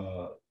there,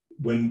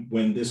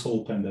 when this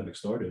whole pandemic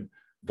started,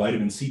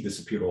 vitamin C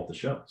disappeared off the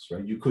shelves,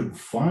 right? You couldn't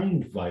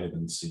find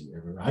vitamin C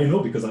everywhere. I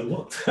know because I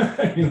looked.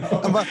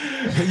 But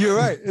you're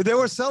right. They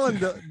were selling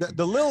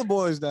the little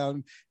boys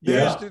down.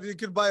 You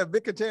could buy a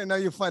big container. Now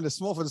you find a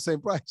small for the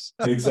same price.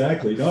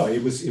 Exactly. No,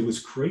 it was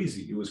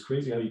crazy. It was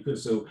crazy how you could.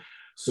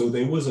 So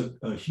there was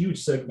a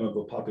huge segment of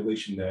the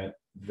population that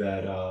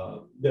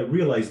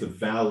realized the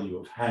value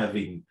of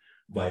having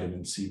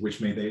vitamin C, which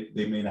they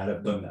may not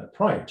have done that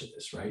prior to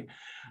this, right?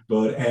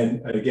 But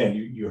and again,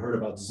 you heard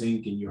about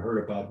zinc and you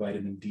heard about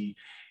vitamin D,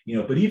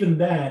 but even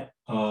that,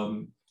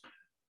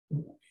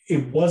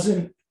 it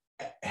wasn't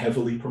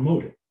heavily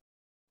promoted,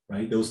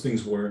 right? Those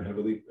things weren't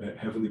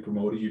heavily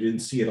promoted. You didn't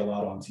see it a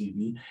lot on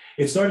TV.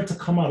 It started to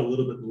come out a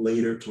little bit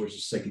later towards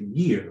the second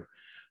year,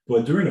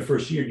 but during the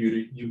first year,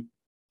 you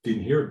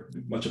didn't hear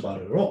much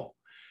about it at all.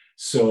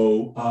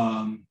 So,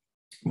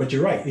 but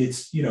you're right.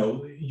 It's,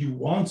 you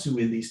want to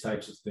in these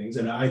types of things,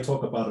 and I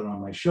talk about it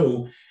on my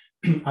show.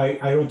 I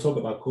don't talk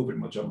about COVID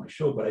much on my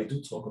show, but I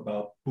do talk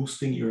about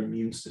boosting your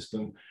immune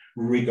system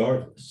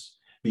regardless,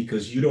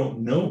 because you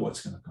don't know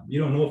what's going to come. You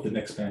don't know if the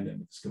next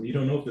pandemic is coming. You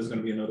don't know if there's going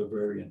to be another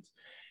variant,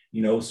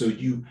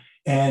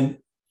 and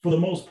for the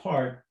most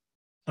part,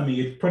 I mean,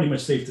 it's pretty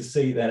much safe to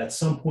say that at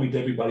some point,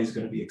 everybody's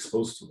going to be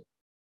exposed to it,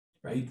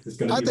 right? It's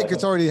going to be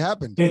it's already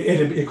happened.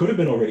 It could have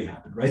been already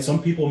happened, right?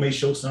 Some people may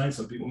show signs,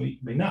 some people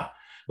may not.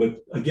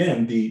 But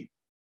again,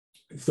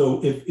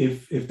 so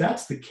if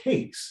that's the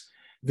case,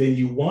 then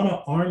you want to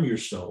arm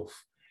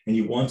yourself and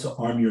you want to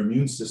arm your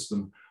immune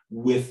system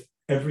with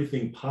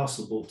everything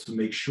possible to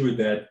make sure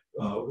that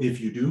if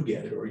you do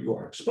get it or you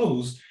are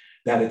exposed,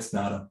 that it's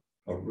not a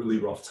really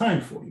rough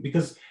time for you.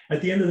 Because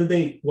at the end of the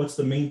day, what's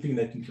the main thing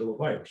that can kill a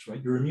virus,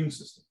 right? Your immune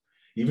system.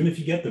 Even if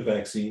you get the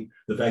vaccine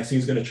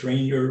is going to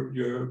train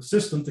your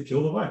system to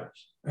kill the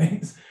virus,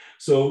 right?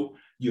 So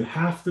you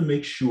have to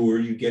make sure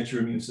you get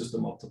your immune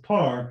system up to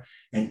par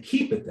and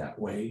keep it that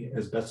way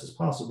as best as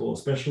possible,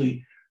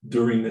 especially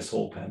during this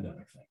whole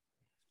pandemic thing.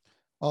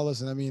 Oh,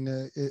 listen, I mean,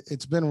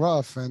 it's been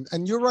rough.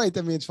 And you're right.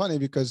 I mean, it's funny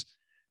because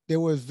there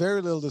was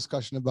very little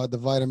discussion about the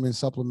vitamin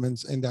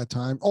supplements in that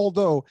time.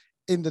 Although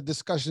in the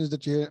discussions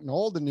that you hear in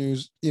all the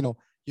news, your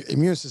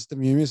immune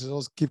system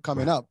keep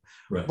coming up.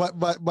 Right.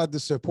 But the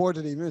support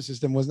of the immune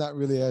system was not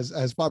really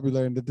as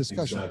popular in the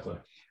discussion. Exactly.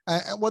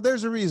 Well,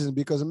 there's a reason,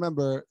 because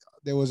remember,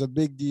 there was a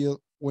big deal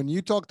when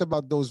you talked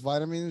about those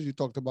vitamins. You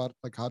talked about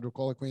like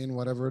hydroxychloroquine,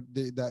 whatever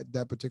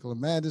that particular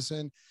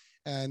medicine,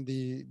 and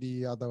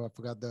the other, I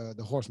forgot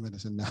the horse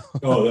medicine now.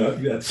 Oh,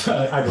 that's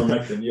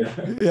ivermectin. Yeah.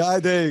 Yeah,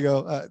 there you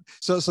go.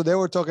 So they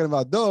were talking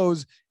about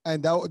those,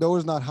 and that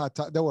was not hot.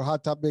 They were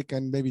hot topic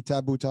and maybe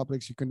taboo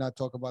topics. You could not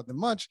talk about them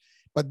much,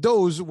 but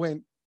those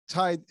went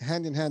tied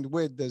hand in hand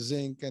with the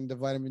zinc and the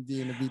vitamin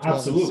D and the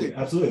B12.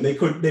 Absolutely. They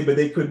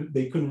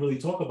couldn't really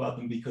talk about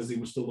them because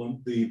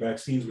the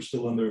vaccines were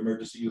still under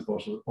emergency use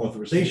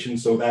authorization.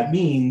 So that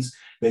means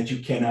that you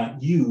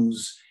cannot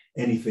use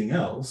anything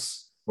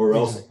else, or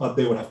else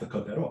they would have to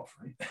cut that off,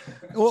 right?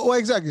 well,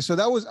 exactly. So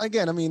that was,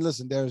 again, I mean,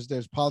 listen,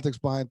 there's politics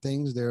behind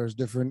things. There's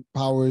different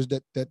powers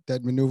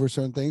that maneuver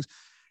certain things.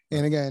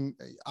 And again,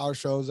 our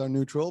shows are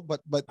neutral, but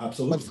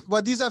absolutely.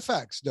 But these are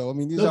facts, though. I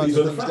mean, these are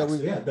the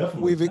things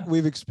that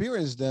we've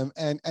experienced them,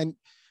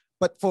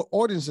 but for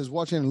audiences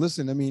watching and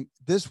listening, I mean,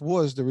 this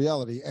was the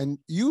reality. And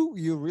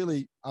you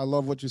really, I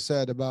love what you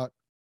said about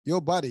your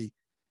body.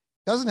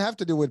 Doesn't have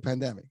to do with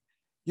pandemic.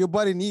 Your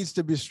body needs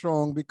to be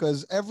strong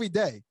because every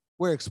day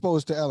we're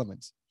exposed to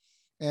elements,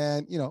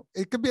 and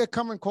it could be a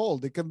common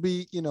cold. It could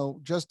be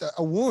just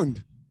a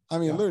wound. I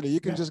mean, literally, you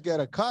can just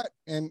get a cut,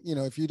 and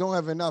if you don't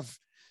have enough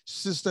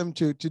system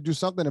to do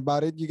something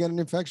about it, you get an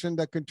infection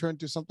that can turn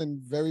to something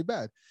very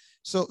bad.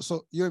 So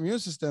your immune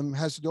system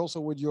has to do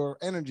also with your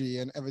energy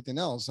and everything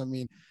else. I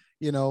mean,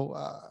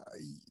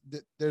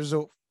 there's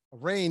a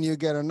rain, you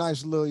get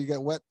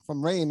wet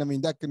from rain. I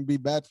mean, that can be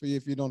bad for you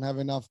if you don't have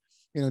enough,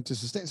 to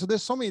sustain. So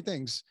there's so many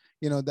things,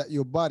 that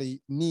your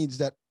body needs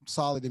that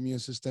solid immune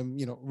system,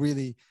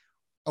 really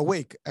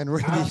awake and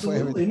ready for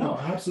everything. No,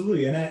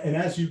 absolutely. And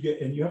as you get,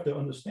 and you have to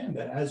understand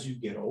that as you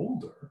get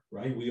older,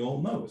 right? We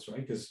all know this,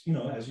 right? Because,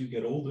 as you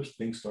get older,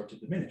 things start to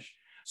diminish.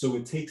 So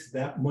it takes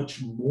that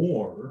much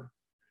more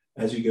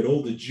as you get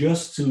older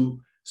just to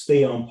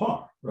stay on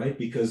par, right?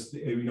 Because,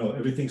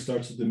 everything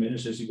starts to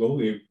diminish as you go,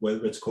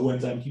 whether it's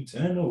coenzyme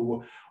Q10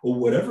 or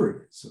whatever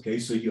it is, okay?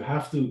 So you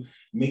have to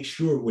make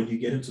sure when you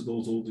get into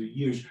those older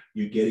years,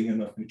 you're getting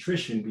enough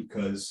nutrition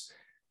because,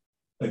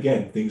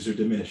 again, things are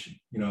diminishing,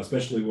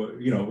 especially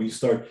when you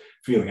start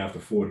feeling after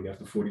 40,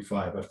 after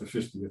 45, after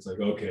 50, it's like,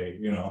 okay,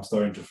 I'm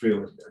starting to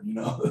feel it there,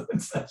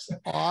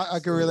 I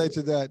can relate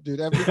to that,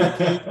 dude.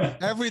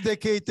 Every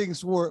decade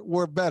things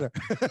were better.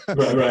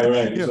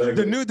 Right. Exactly.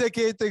 The new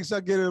decade things are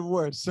getting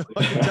worse. So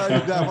I can tell you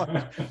that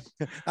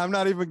much. I'm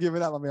not even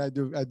giving up. I mean,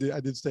 I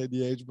did stay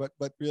the age, but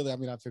really, I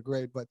mean, I feel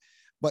great, but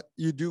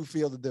you do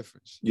feel the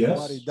difference. Yes. Your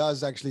body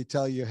does actually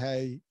tell you,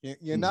 hey,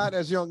 you're not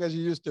as young as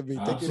you used to be.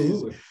 Take it easy.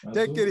 Absolutely.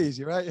 Take it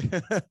easy, right?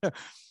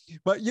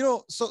 But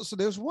so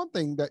there's one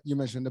thing that you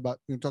mentioned about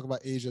when you talk about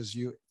age as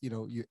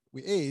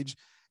we age,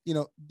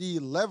 the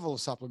level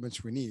of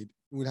supplements we need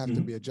would have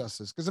to be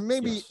adjusted, because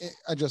maybe Yes.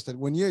 adjusted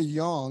when you're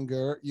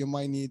younger, you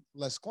might need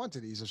less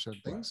quantities of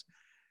certain Right. things.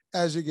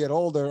 As you get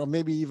older, or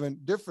maybe even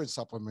different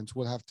supplements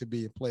will have to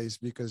be in place,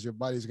 because your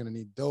body's going to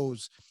need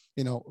those,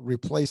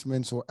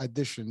 replacements or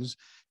additions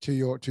to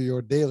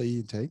your daily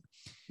intake.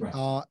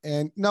 Right.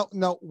 And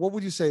now, what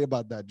would you say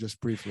about that, just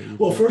briefly?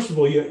 Well, first of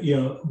all,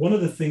 one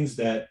of the things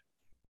that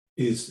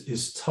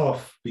is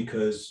tough,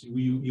 because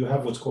you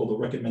have what's called a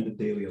recommended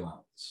daily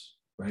allowance,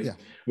 right? Yeah.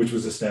 Which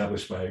was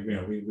established by,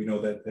 we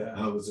know that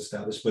how it was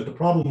established. But the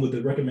problem with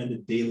the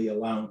recommended daily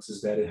allowance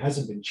is that it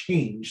hasn't been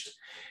changed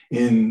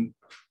in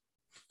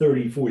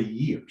 30, 40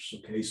 years.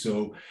 Okay.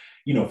 So,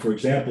 for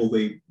example,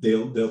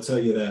 they'll tell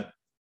you that,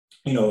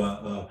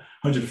 a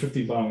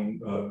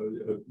 150-pound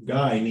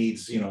guy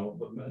needs,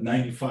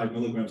 95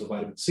 milligrams of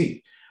vitamin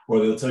C, or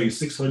they'll tell you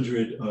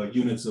 600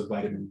 units of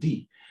vitamin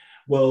D.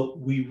 Well,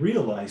 we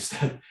realize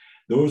that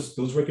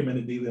those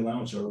recommended daily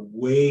allowance are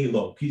way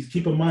low.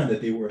 Keep in mind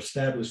that they were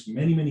established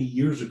many, many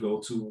years ago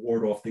to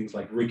ward off things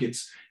like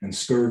rickets and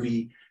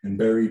scurvy and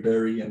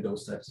beriberi and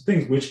those types of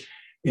things, which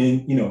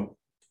in,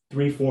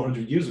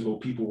 300-400 years ago,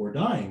 people were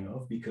dying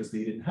of because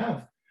they didn't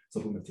have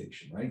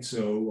supplementation, right?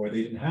 So, or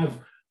they didn't have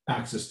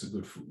access to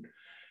good food.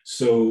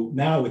 So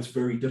now it's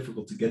very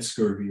difficult to get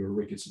scurvy or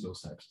rickets and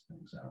those types of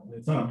things.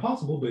 It's not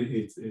impossible, but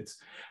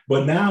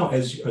but now,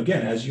 as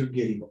you're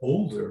getting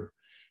older,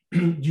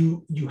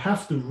 you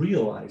have to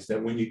realize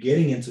that when you're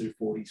getting into your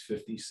 40s,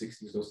 50s,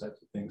 60s, those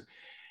types of things,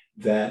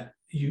 that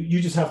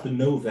you just have to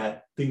know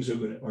that things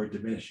are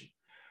diminishing.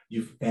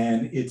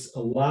 It's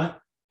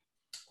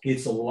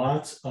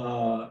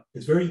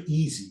very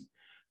easy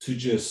to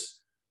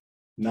just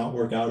not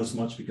work out as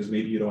much because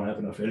maybe you don't have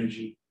enough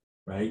energy,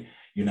 right?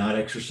 You're not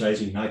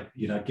exercising,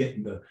 you're not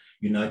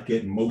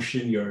getting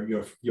motion.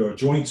 Your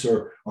joints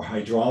are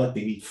hydraulic.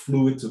 They need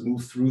fluid to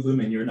move through them,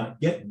 and you're not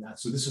getting that.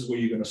 So this is where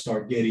you're going to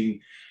start getting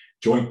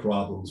joint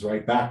problems,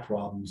 right? Back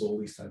problems, all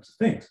these types of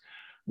things.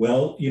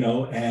 Well,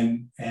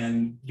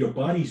 and your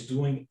body's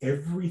doing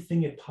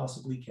everything it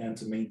possibly can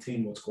to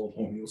maintain what's called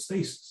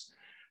homeostasis,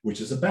 which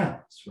is a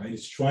balance, right?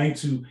 It's trying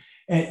to,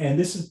 and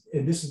this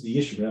is the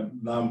issue.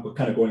 Now I'm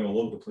kind of going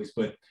all over the place,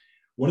 but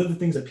one of the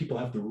things that people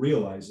have to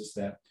realize is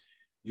that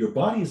your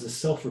body is a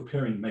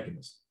self-repairing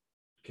mechanism.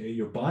 Okay,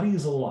 your body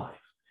is alive.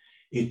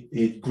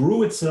 It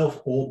grew itself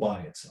all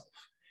by itself.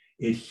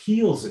 It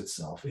heals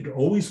itself. It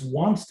always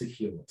wants to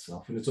heal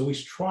itself, and it's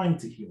always trying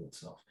to heal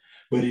itself.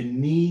 But it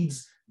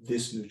needs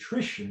this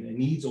nutrition. It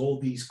needs all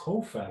these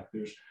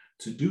cofactors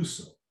to do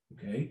so.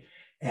 Okay,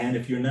 and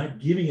if you're not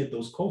giving it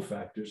those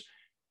cofactors,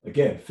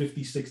 again,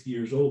 50, 60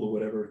 years old or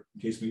whatever,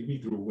 in case maybe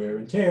through wear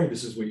and tear,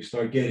 this is where you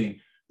start getting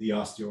the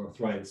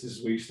osteoarthritis. This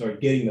is where you start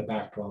getting the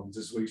back problems.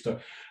 This is where you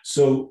start.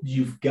 So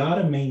you've got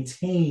to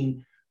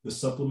maintain the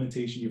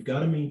supplementation. You've got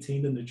to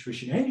maintain the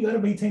nutrition, and you got to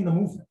maintain the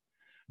movement.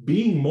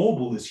 Being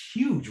mobile is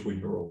huge when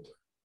you're older.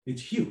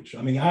 It's huge.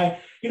 I mean,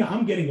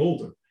 I'm getting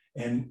older,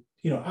 and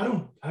I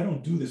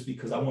don't do this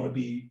because I want to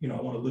be,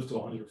 I want to live to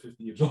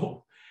 150 years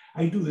old.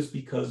 I do this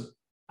because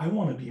I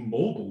want to be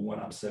mobile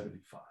when I'm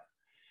 75.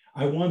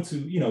 I want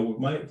to,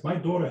 if my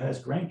daughter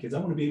has grandkids, I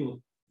want to be able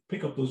to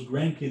pick up those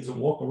grandkids and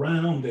walk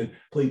around and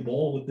play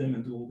ball with them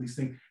and do all these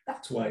things.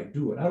 That's why I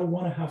do it. I don't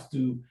want to have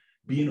to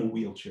be in a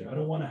wheelchair. I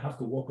don't want to have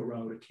to walk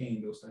around with a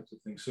cane, those types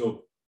of things.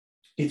 So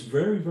it's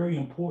very, very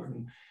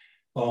important.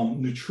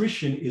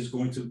 Nutrition is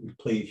going to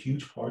play a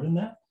huge part in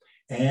that.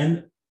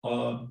 And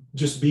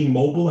just being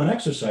mobile and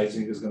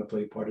exercising is going to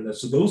play a part of that.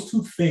 So those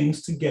two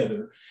things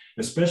together,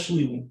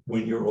 especially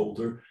when you're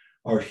older,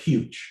 are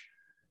huge.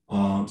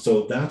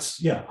 So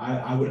that's,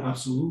 I would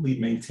absolutely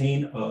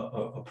maintain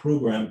a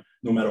program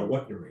no matter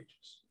what your age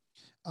is.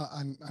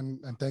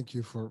 And thank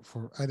you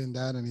for adding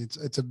that. And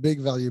it's a big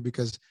value,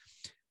 because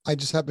I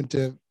just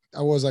happened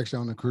I was actually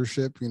on a cruise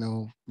ship,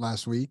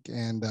 last week,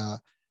 and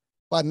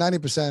about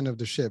 90% of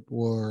the ship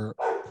were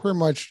pretty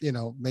much,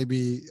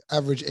 maybe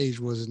average age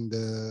was in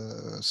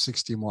the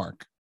 60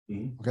 mark.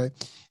 Mm-hmm. Okay.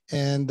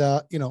 And,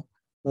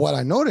 what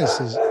I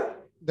noticed is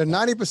the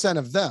 90%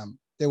 of them,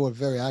 they were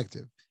very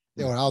active.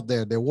 They were out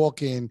there, they're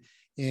walking,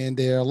 and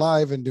they're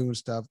alive and doing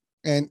stuff.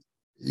 And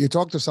you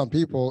talk to some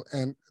people,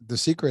 and the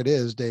secret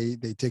is they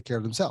take care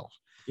of themselves.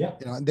 Yeah.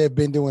 And they've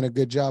been doing a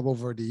good job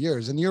over the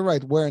years. And you're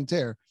right, wear and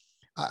tear.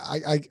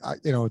 I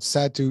it's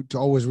sad to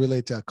always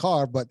relate to a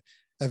car, but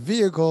a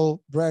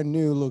vehicle, brand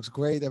new, looks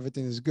great.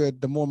 Everything is good.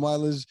 The more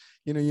mileage,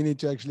 you need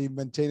to actually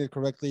maintain it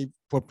correctly,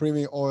 put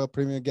premium oil,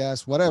 premium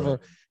gas, whatever, right,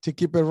 to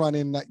keep it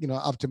running,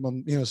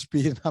 optimum,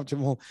 speed and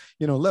optimal,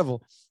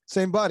 level.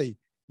 Same body.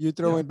 You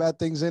throw in bad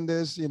things in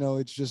this,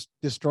 it's just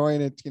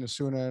destroying it,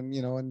 sooner.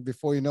 And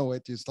before you know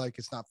it, it's like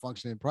it's not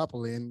functioning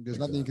properly, and there's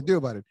nothing you can do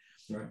about it.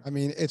 Right. I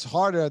mean, it's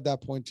harder at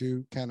that point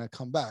to kind of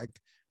come back.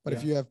 But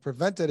if you have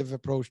preventative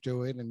approach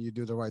to it, and you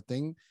do the right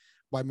thing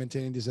by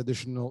maintaining these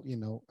additional,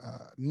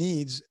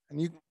 needs,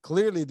 and you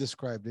clearly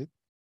described it.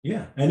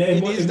 Yeah. And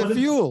it needs the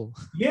fuel.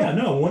 Yeah,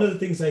 no, one of the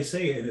things I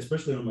say, and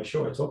especially on my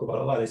show, I talk about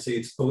a lot. I say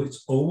it's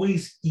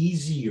always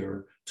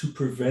easier to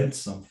prevent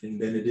something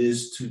than it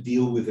is to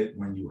deal with it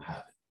when you have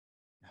it.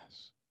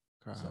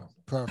 So.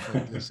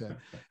 Perfectly said.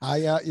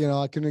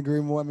 I can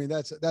agree more. I mean,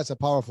 that's a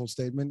powerful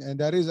statement, and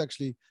that is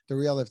actually the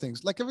reality of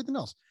things. Like everything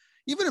else,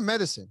 even in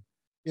medicine,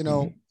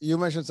 you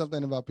mentioned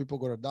something about people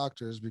go to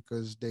doctors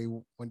because they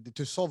want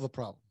to solve a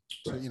problem.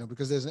 So Right.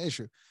 because there's an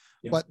issue.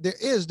 Yeah. But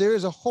there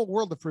is a whole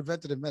world of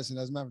preventative medicine.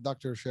 As a matter of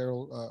fact, Dr.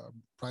 Cheryl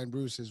Brian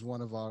Bruce is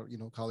one of our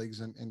colleagues,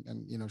 and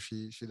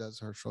she does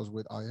her shows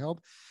with iHealth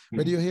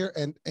Radio here,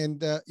 and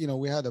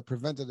we had a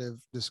preventative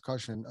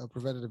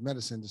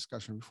medicine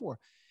discussion before.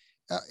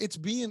 It's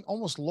being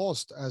almost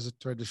lost as a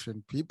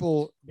tradition.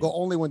 People go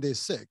only when they're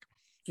sick.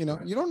 You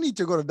don't need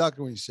to go to the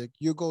doctor when you're sick.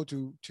 You go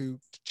to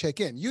check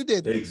in. You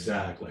did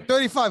exactly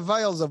 35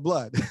 vials of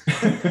blood.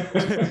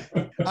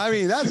 I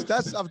mean,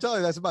 that's I'm telling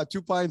you, that's about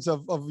 2 pints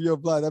of your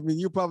blood. I mean,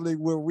 you probably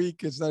were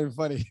weak. It's not even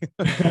funny.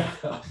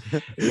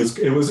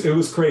 it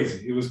was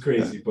crazy. It was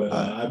crazy, but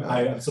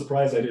I'm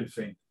surprised I didn't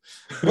faint.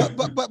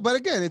 but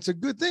again, it's a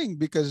good thing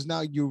because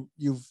now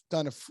you've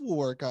done a full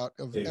workout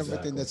of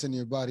everything that's in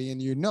your body,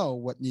 and you know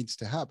what needs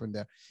to happen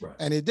there. Right.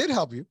 And it did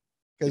help you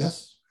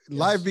because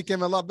life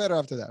became a lot better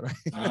after that, right?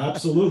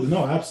 Absolutely.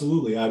 No,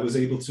 absolutely. I was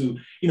able to,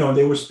 and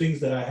there was things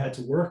that I had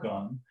to work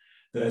on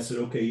that I said,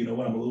 okay, you know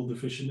what, I'm a little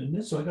deficient in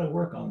this, so I got to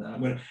work on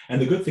that. And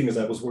the good thing is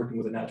I was working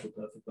with a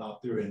naturopathic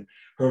doctor, and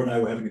her and I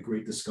were having a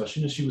great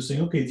discussion, and she was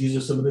saying, okay, these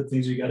are some of the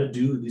things you got to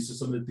do. These are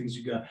some of the things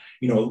you got,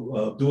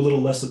 do a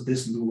little less of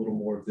this and do a little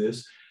more of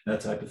this,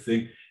 that type of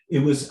thing. It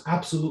was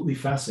absolutely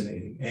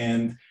fascinating.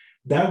 And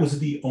that was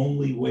the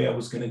only way I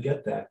was going to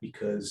get that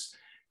because,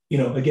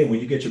 again, when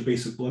you get your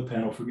basic blood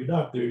panel from your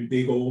doctor,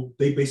 they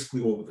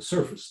basically go over the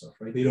surface stuff,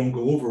 right? They don't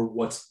go over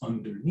what's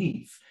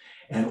underneath.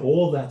 And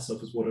all that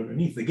stuff is what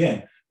underneath.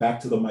 Again, back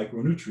to the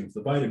micronutrients,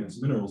 the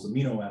vitamins, minerals,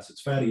 amino acids,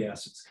 fatty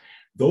acids.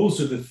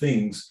 Those are the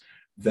things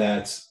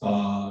that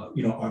are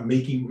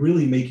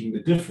really making the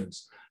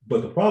difference.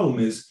 But the problem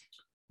is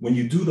when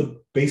you do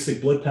the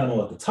basic blood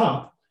panel at the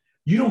top,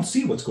 you don't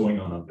see what's going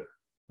on under.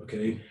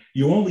 Okay,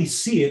 you only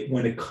see it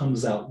when it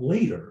comes out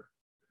later,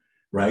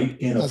 right?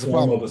 In a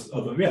form of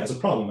as a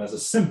problem, as a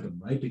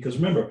symptom, right? Because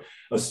remember,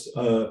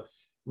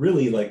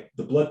 really, like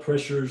the blood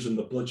pressures and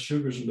the blood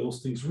sugars and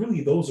those things,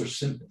 really, those are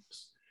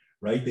symptoms,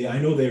 right? I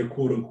know they're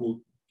quote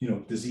unquote,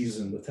 diseases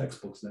in the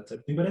textbooks and that type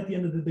of thing, but at the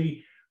end of the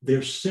day,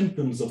 they're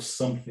symptoms of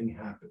something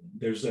happening.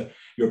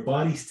 Your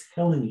body's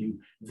telling you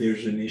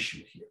there's an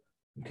issue here,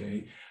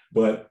 okay?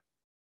 But,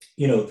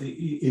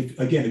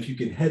 if you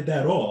can head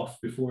that off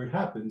before it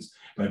happens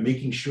by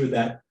making sure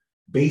that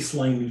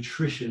baseline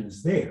nutrition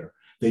is there,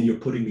 then you're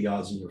putting the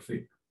odds in your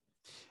favor.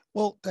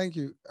 Well, thank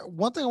you.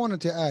 One thing I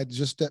wanted to add,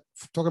 just that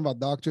talking about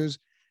doctors,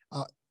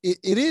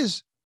 it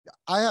is,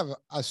 I have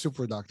a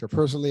super doctor.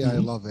 Personally, I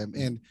love him.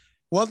 And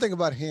one thing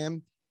about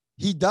him,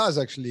 he does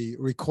actually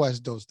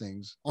request those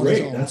things on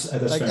his own. That's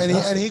like,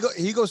 and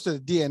he goes to the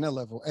DNA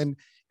level. And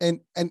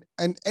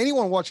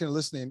anyone watching and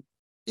listening,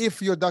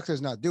 if your doctor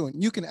is not doing,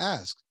 you can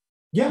ask.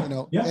 Yeah.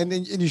 And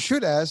then you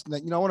should ask,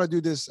 like, I want to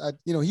do this.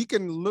 He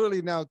can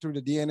literally now through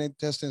the DNA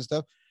test and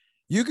stuff,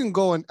 you can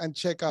go and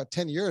check out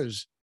 10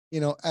 years.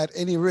 At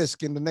any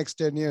risk in the next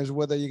 10 years,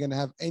 whether you're going to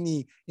have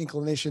any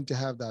inclination to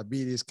have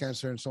diabetes,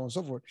 cancer, and so on and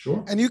so forth.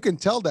 Sure. And you can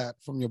tell that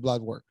from your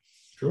blood work.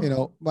 Sure.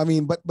 But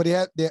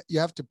you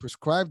have to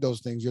prescribe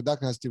those things. Your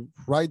doctor has to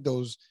write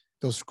those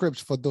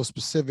scripts for those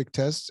specific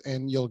tests,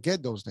 and you'll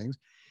get those things.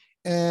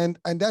 And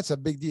that's a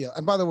big deal.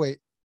 And by the way,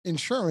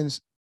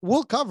 insurance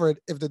will cover it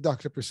if the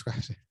doctor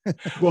prescribes it.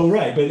 Well,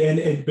 right,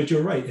 but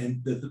you're right,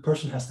 and the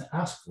person has to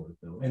ask for it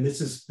though, and this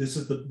is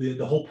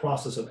the whole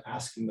process of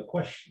asking the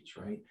questions,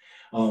 right?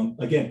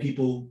 Again,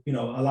 people, a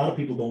lot of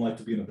people don't like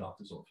to be in a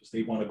doctor's office.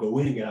 They want to go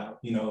in and get out.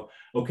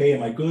 Okay,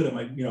 am I good? Am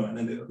I, and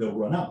then they'll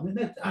run out.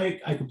 And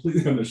I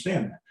completely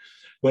understand that,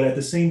 but at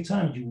the same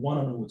time, you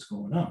want to know what's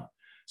going on.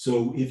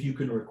 So if you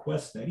can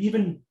request that,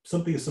 even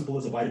something as simple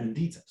as a vitamin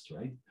D test,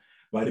 right?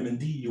 Vitamin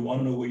D, you want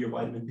to know where your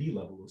vitamin D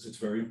level is. It's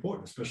very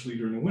important, especially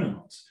during the winter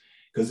months.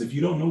 Because if you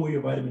don't know where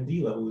your vitamin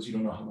D level is, you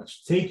don't know how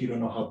much to take, you don't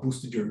know how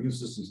boosted your immune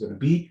system is going to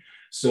be.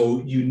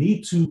 So you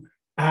need to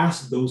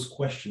ask those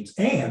questions.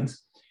 And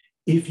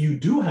if you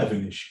do have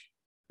an issue,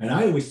 and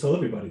I always tell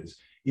everybody this,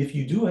 if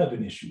you do have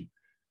an issue,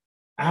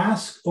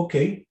 ask,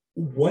 okay,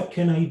 what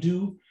can I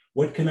do?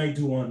 What can I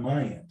do on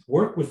my end?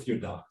 Work with your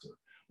doctor.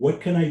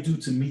 What can I do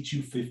to meet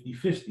you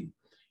 50-50?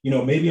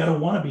 Maybe I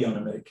don't want to be on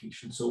a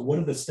medication. So what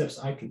are the steps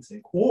I can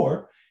take?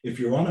 Or if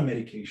you're on a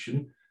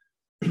medication,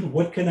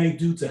 what can I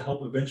do to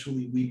help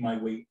eventually wean my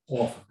way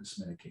off of this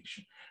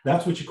medication?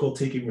 That's what you call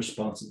taking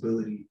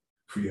responsibility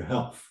for your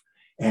health.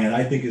 And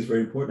I think it's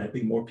very important. I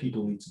think more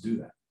people need to do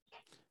that.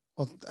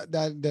 Well,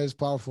 that is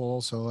powerful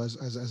also as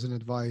an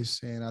advice.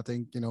 And I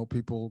think,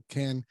 people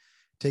can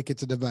take it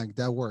to the bank.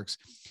 That works.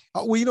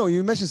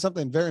 You mentioned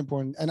something very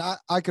important, and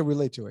I can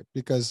relate to it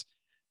because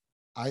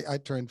I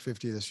turned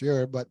 50 this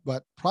year, but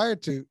prior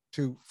to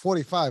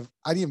 45,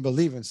 I didn't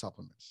believe in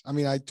supplements. I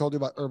mean, I told you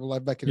about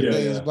Herbalife back in the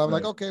days, but I'm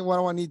like, okay, what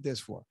do I need this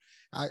for?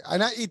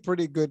 I eat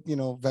pretty good,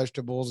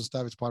 vegetables and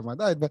stuff. It's part of my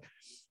diet,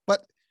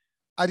 but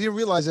I didn't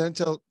realize it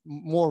until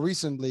more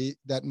recently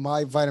that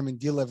my vitamin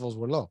D levels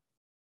were low.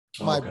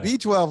 My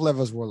B12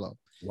 levels were low.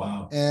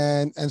 Wow.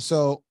 And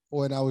so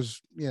when I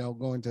was,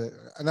 going to,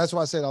 and that's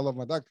why I said I love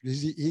my doctor,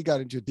 because he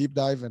got into a deep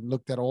dive and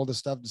looked at all the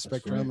stuff, the That's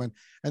spectrum great.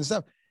 and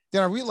stuff.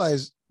 Then I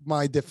realized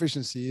my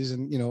deficiencies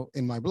and,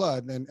 in my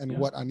blood and Yeah.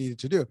 what I needed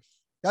to do.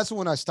 That's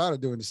when I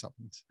started doing the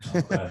supplements.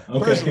 Okay.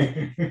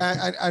 Personally.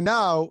 Okay. And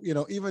now,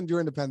 even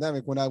during the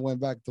pandemic, when I went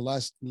back, the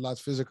last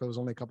physical was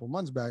only a couple of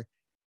months back,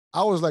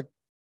 I was like,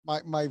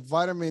 my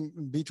vitamin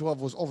B12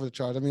 was over the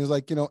chart. I mean, it was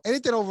like,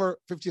 anything over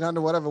 1500,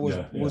 whatever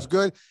was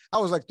good. I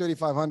was like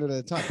 3500 at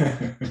a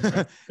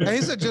time. And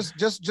he said,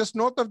 just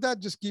north of that,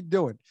 just keep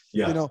doing,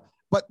 Yeah.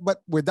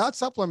 But without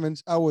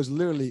supplements, I was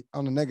literally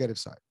on the negative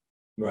side.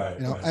 Right.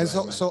 And right,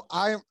 so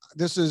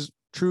this is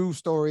true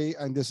story.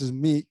 And this is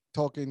me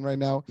talking right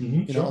now,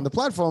 sure. on the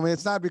platform. And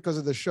it's not because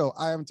of the show.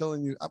 I am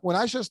telling you, when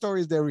I share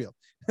stories, they're real.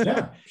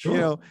 Yeah,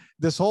 sure.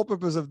 This whole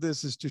purpose of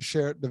this is to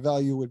share the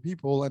value with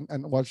people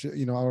and watch,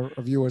 our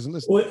viewers and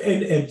listeners. Well,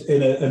 and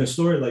in a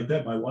story like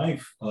that, my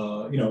wife,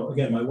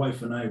 again, my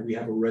wife and I, we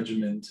have a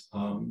regimen.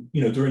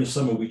 During the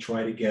summer, we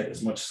try to get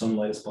as much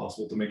sunlight as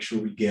possible to make sure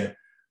we get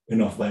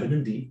enough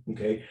vitamin D.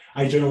 Okay.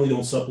 I generally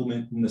don't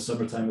supplement in the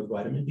summertime with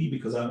vitamin D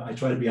because I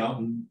try to be out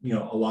and,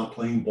 a lot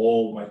playing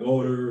ball with my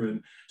daughter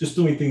and just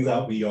doing things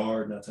out in the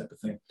yard and that type of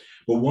thing.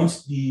 But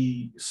once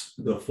the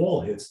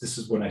fall hits, this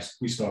is when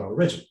we start our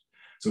regimen.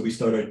 So we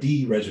start our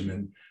D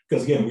regimen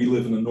because again, we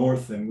live in the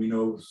north and we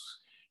know,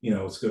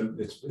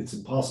 it's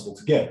impossible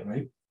to get,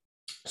 right?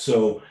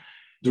 So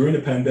during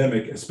the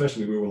pandemic,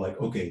 especially, we were like,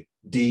 okay,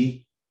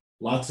 D,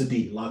 lots of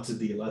D, lots of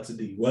D, lots of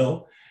D.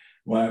 Well,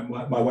 my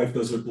wife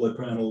does her blood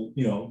panel,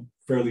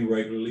 fairly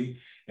regularly,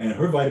 and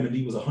her vitamin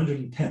D was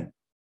 110.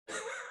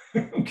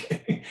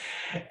 Okay.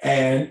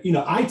 And,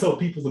 I tell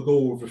people to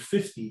go over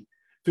 50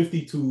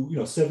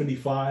 to,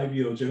 75,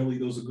 generally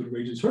those are good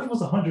ranges. Hers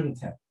was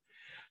 110.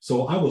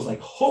 So I was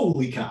like,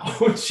 holy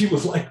cow. She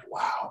was like,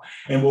 wow.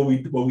 And what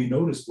we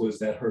noticed was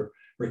that her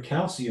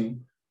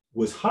calcium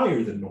was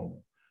higher than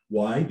normal.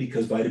 Why?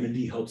 Because vitamin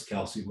D helps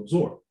calcium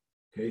absorb.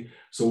 Okay.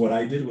 So what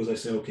I did was I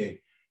said,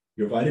 okay,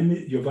 your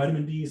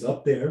vitamin D is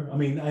up there. I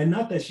mean,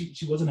 not that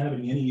she wasn't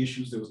having any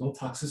issues. There was no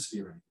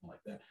toxicity or anything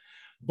like that.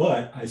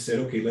 But I said,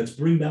 okay, let's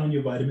bring down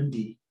your vitamin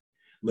D.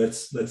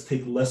 Let's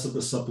take less of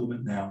the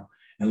supplement now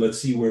and let's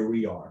see where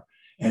we are.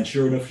 And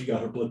sure enough, she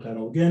got her blood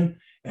panel again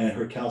and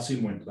her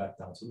calcium went back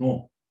down to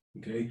normal.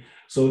 Okay.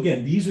 So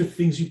again, these are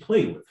things you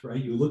play with,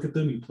 right? You look at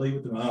them, you play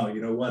with them. Oh,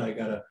 you know what? I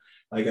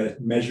gotta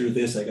measure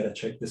this. I gotta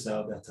check this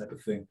out, that type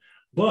of thing.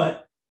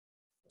 But,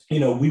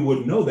 we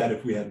wouldn't know that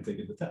if we hadn't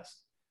taken the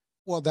test.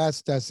 Well,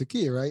 that's the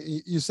key, right?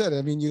 You said it.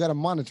 I mean, you got to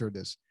monitor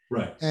this.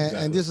 Right.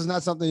 And this is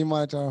not something you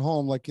monitor at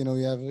home. Like, you're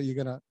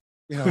gonna,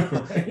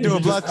 right. do a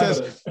blood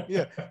test.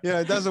 Yeah.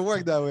 It doesn't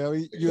work that way. I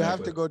mean, you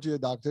have to go to your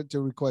doctor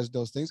to request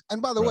those things.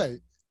 And by the way,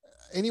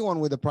 anyone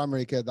with a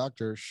primary care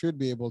doctor should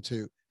be able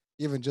to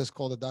even just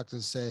call the doctor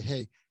and say,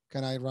 hey,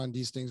 can I run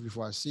these things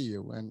before I see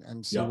you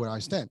and see where I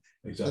stand?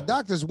 Exactly. The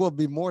doctors will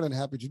be more than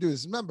happy to do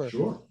this. Remember,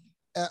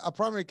 a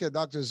primary care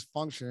doctor's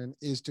function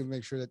is to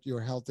make sure that you're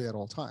healthy at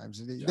all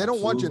times. They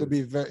don't want you to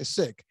be very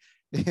sick.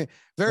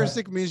 Very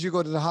sick means you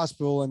go to the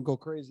hospital and go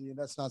crazy, and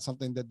that's not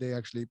something that they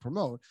actually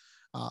promote.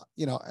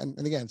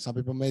 And again, some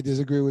people may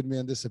disagree with me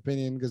on this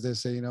opinion because they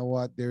say,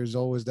 what, there's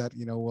always that,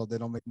 well, they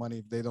don't make money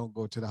if they don't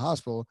go to the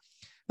hospital.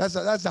 That's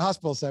the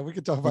hospital side. We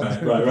could talk about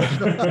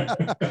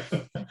that.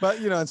 Right. But,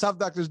 and some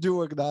doctors do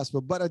work at the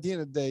hospital, but at the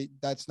end of the day,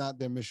 that's not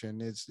their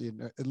mission. It's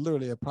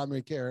literally a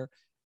primary care.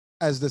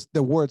 As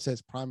the word says,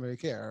 primary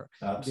care.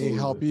 Absolutely. They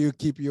help you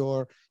keep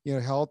your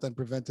health and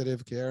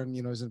preventative care and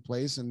is in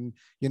place, and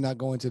you're not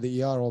going to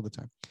the ER all the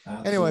time.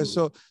 Absolutely. Anyway,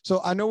 so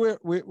I know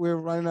we're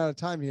running out of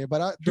time here,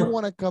 but I do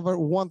want to cover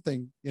one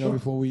thing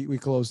before we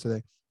close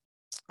today.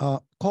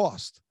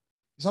 Cost.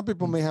 Some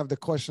people may have the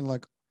question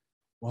like,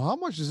 well, how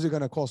much is it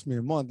going to cost me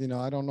a month?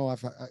 I don't know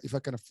if I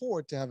can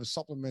afford to have a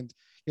supplement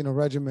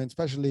regimen,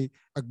 especially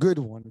a good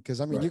one,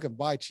 because I mean you can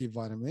buy cheap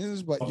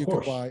vitamins, but you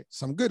can buy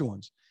some good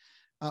ones.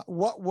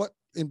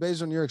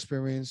 Based on your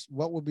experience,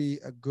 what would be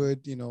a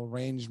good,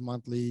 range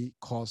monthly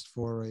cost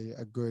for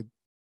a good?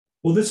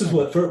 Well, this is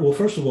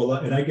first of all,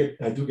 and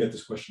I do get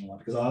this question a lot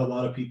because a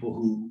lot of people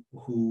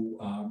who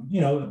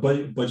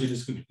budget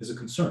is a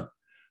concern.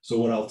 So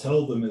what I'll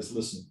tell them is,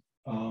 listen,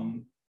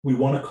 we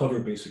want to cover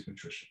basic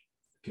nutrition.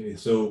 Okay.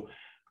 So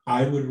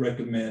I would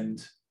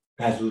recommend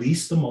at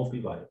least a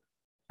multivitamin,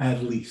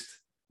 at least.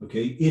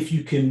 Okay. If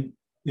you can,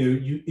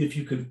 if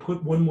you could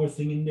put one more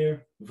thing in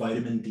there,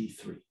 vitamin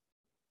D3.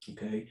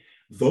 Okay,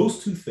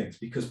 those two things,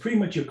 because pretty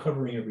much you're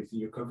covering everything.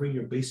 You're covering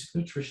your basic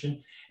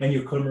nutrition and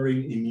you're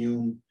covering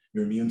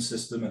your immune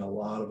system and a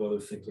lot of other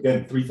things.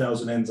 Again,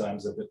 3,000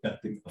 enzymes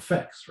that thing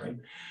affects, right?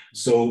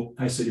 So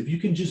I said, if you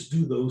can just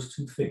do those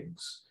two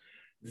things,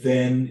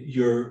 then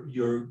you're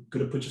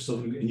going to put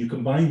yourself in, and you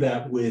combine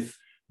that with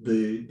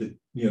the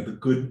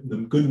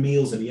good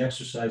meals and the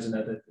exercise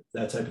and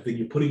that type of thing.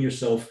 You're putting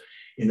yourself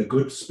in a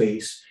good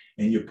space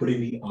and you're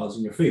putting the odds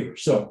in your favor.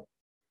 So,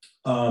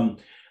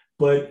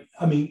 but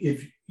I mean,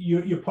 if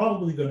you're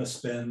probably going to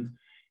spend,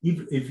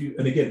 even if you,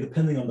 and again,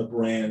 depending on the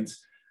brand,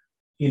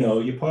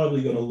 you're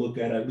probably going to look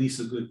at least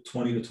a good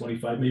 20 to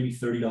 25, maybe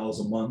 $30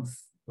 a month.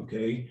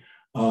 Okay.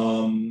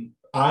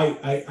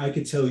 I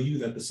could tell you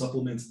that the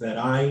supplements that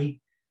I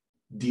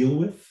deal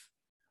with,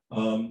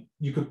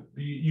 you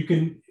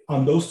can,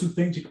 on those two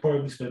things, you could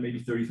probably spend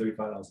maybe $35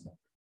 a month on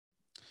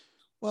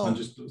Well,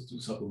 just those two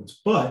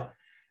supplements. But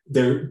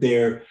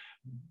they're,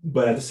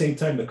 but at the same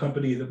time, the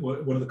company that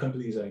one of the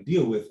companies I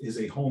deal with is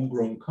a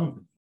homegrown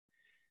company.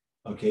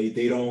 Okay.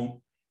 They don't,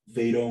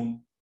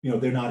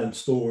 they're not in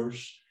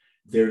stores.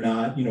 They're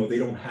not, they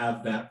don't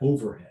have that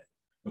overhead.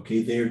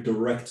 Okay. They're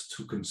direct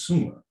to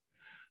consumer.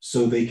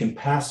 So they can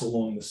pass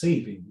along the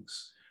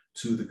savings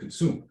to the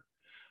consumer.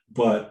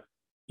 But,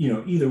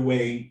 either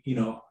way,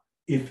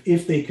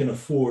 if they can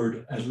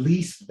afford at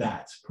least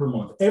that per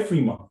month,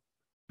 every month,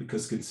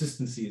 because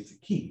consistency is the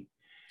key.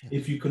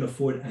 If you can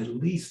afford at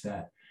least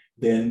that,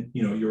 then,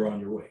 you're on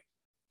your way.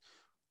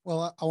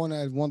 well, I want to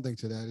add one thing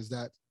to that is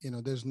that,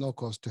 there's no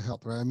cost to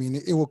health, right? I mean,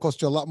 it will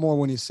cost you a lot more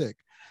when you're sick.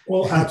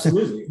 Well,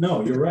 absolutely.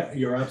 No, you're right.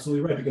 You're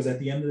absolutely right. Because at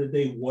the end of the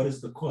day, what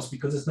is the cost?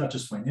 Because it's not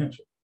just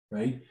financial,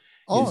 right?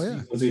 Oh,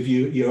 yeah. Because if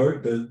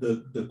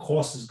the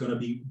cost is going to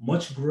be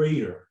much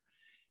greater,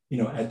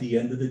 at the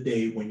end of the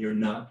day when you're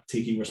not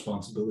taking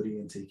responsibility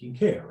and taking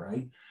care,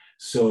 right?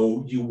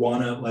 So you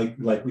want to,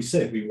 like we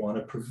said, we want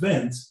to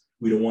prevent.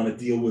 We don't want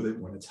to deal with it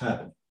when it's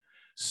happening.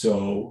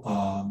 So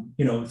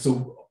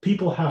so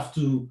people have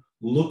to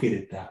look at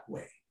it that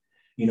way.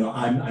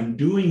 I'm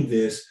doing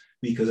this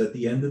because at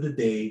the end of the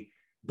day,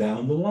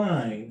 down the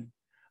line,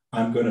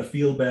 I'm going to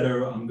feel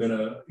better. I'm going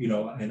to,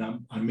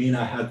 and I may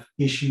not have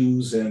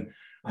issues and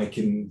I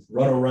can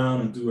run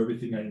around and do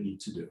everything I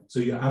need to do. So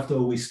you have to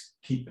always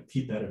keep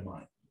that in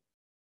mind.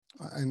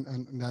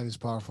 And that is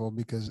powerful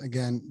because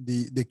again,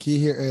 the key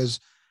here is,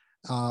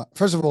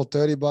 first of all,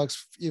 $30,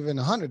 even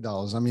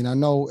 $100. I mean, I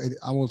know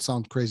I won't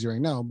sound crazy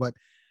right now, but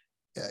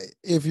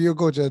if you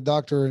go to a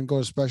doctor and go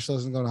to a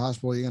specialist and go to the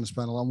hospital, you're going to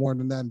spend a lot more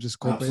than that and just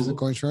co-pays and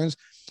co-insurance.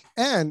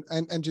 And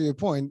to your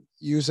point,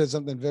 you said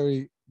something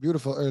very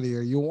beautiful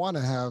earlier. You want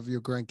to have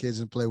your grandkids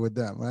and play with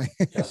them, right?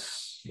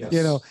 Yes.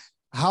 Yes.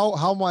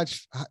 How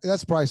much,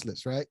 that's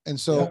priceless, right? And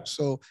so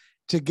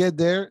to get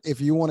there,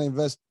 if you want to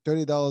invest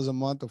 $30 a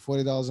month or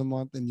 $40 a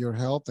month in your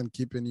health and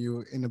keeping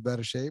you in a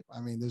better shape, I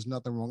mean, there's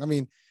nothing wrong. I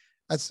mean,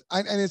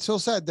 and it's so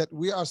sad that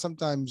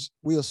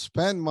we'll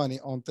spend money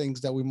on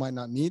things that we might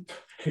not need.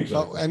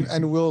 Exactly. So,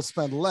 and we'll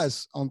spend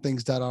less on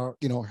things that are,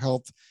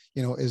 health,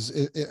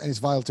 is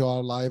vital to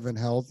our life and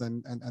health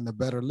and the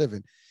better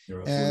living.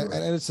 And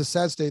it's a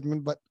sad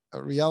statement, but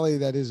a reality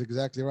that is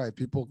exactly right.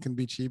 People can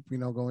be cheap,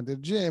 going to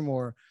the gym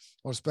or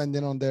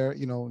spending on their,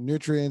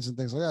 nutrients and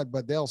things like that,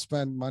 but they'll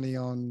spend money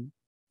on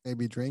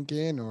maybe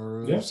drinking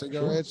or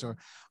cigarettes or,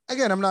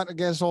 again, I'm not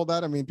against all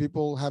that. I mean,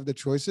 people have the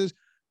choices.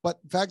 But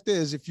fact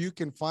is, if you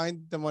can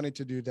find the money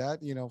to do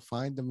that,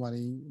 find the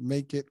money,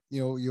 make it,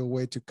 your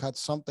way to cut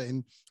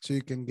something so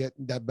you can get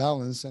that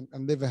balance and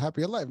live a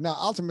happier life. Now,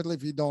 ultimately,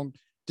 if you don't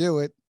do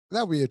it,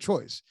 that'll be a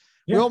choice.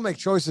 Yeah. We all make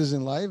choices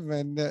in life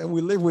and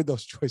we live with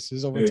those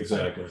choices over time.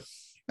 Exactly.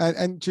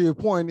 And to your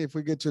point, if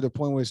we get to the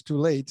point where it's too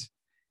late,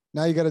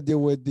 now you got to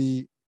deal with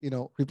the,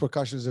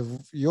 repercussions of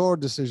your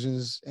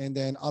decisions. And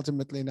then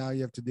ultimately now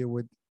you have to deal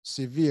with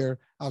severe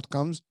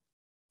outcomes.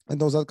 And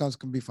those outcomes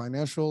can be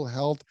financial,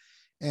 health,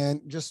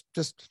 and just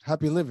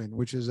happy living,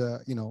 which is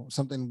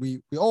something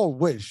we all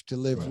wish to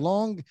live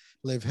long,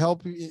 live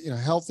healthy,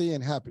 healthy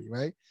and happy,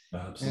 right?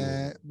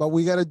 Absolutely. But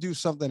we got to do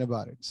something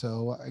about it.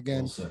 So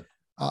again,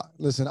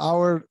 listen,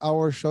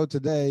 our show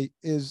today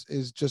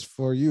is just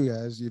for you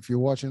guys. If you're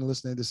watching and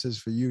listening, this is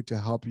for you to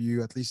help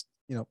you at least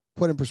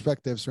put in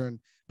perspective certain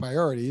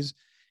priorities.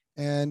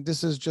 And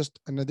this is just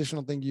an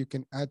additional thing you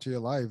can add to your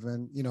life.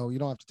 And, you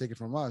don't have to take it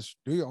from us.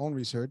 Do your own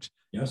research.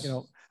 Yes.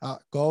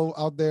 Go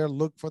out there,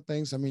 look for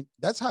things. I mean,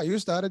 that's how you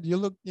started. You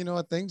look,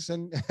 at things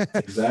and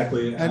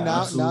exactly. And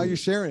now you're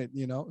sharing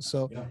it,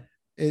 so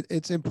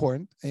it's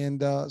important.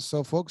 And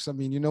so folks, I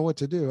mean, you know what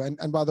to do.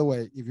 And by the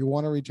way, if you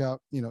want to reach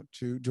out,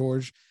 to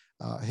George,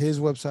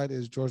 his website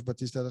is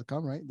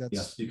georgebatista.com, right?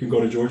 Yes, you can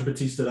go to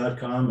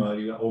georgebatista.com.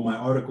 You got all my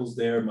articles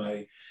there.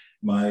 My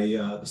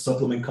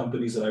supplement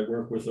companies that I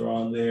work with are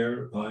on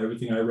there.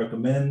 Everything I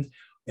recommend.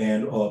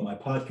 And my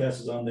podcast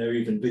is on there.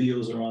 Even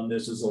videos are on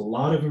this. There's a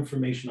lot of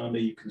information on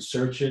there. You can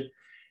search it,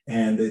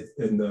 and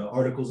the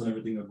articles and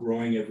everything are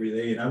growing every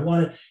day. And I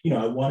want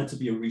it to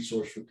be a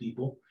resource for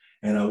people,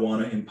 and I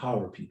want to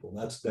empower people.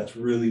 That's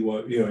really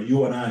what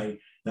you and I.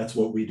 That's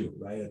what we do,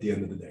 right? At the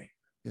end of the day.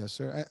 Yes,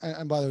 sir.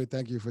 And by the way,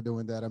 thank you for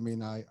doing that. I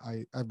mean,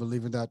 I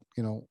believe in that.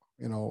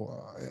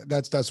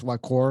 That's my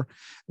core.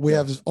 We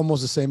have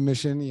almost the same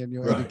mission.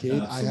 Educate.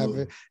 Absolutely. I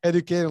have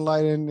educate,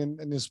 enlighten, and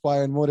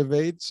inspire and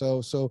motivate.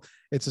 So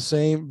it's the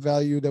same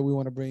value that we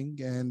want to bring,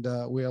 and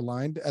we're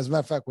aligned. As a matter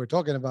of fact, we're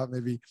talking about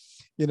maybe,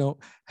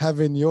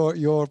 having your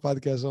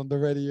podcast on the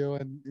radio,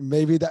 and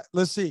maybe that.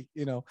 Let's see,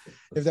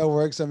 if that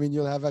works. I mean,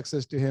 you'll have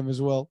access to him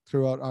as well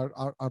throughout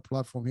our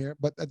platform here.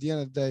 But at the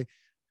end of the day,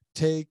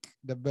 take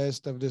the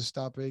best of this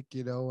topic,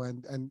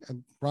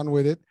 and run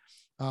with it.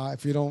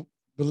 If you don't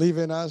believe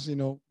in us,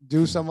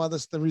 do some other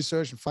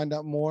research and find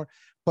out more,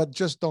 but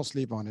just don't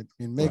sleep on it.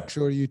 Make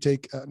sure you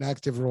take an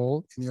active role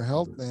in your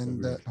health,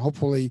 and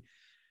hopefully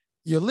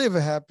you live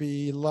a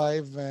happy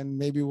life. And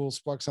maybe we'll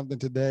spark something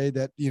today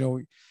that, you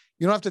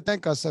don't have to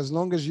thank us. As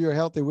long as you're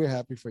healthy, we're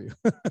happy for you.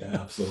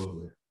 Yeah,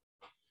 absolutely.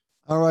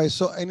 All right.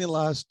 So any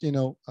last,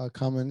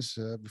 comments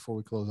before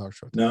we close our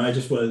show? No, I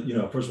just want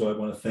to, first of all, I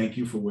want to thank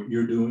you for what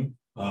you're doing.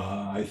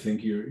 I think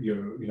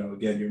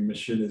again, your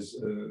mission is,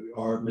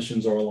 our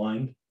missions are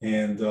aligned,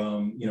 and,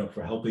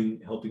 for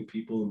helping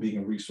people and being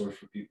a resource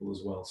for people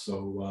as well. So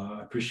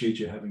I appreciate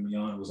you having me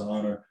on. It was an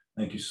honor.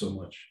 Thank you so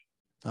much.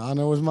 The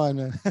honor was mine,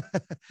 man.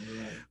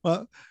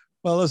 Right.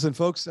 Well, listen,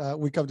 folks,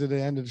 we come to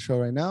the end of the show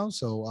right now.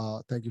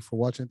 So thank you for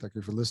watching. Thank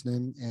you for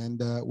listening. And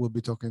we'll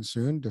be talking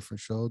soon. Different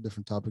show,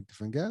 different topic,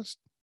 different guest.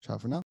 Ciao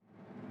for now.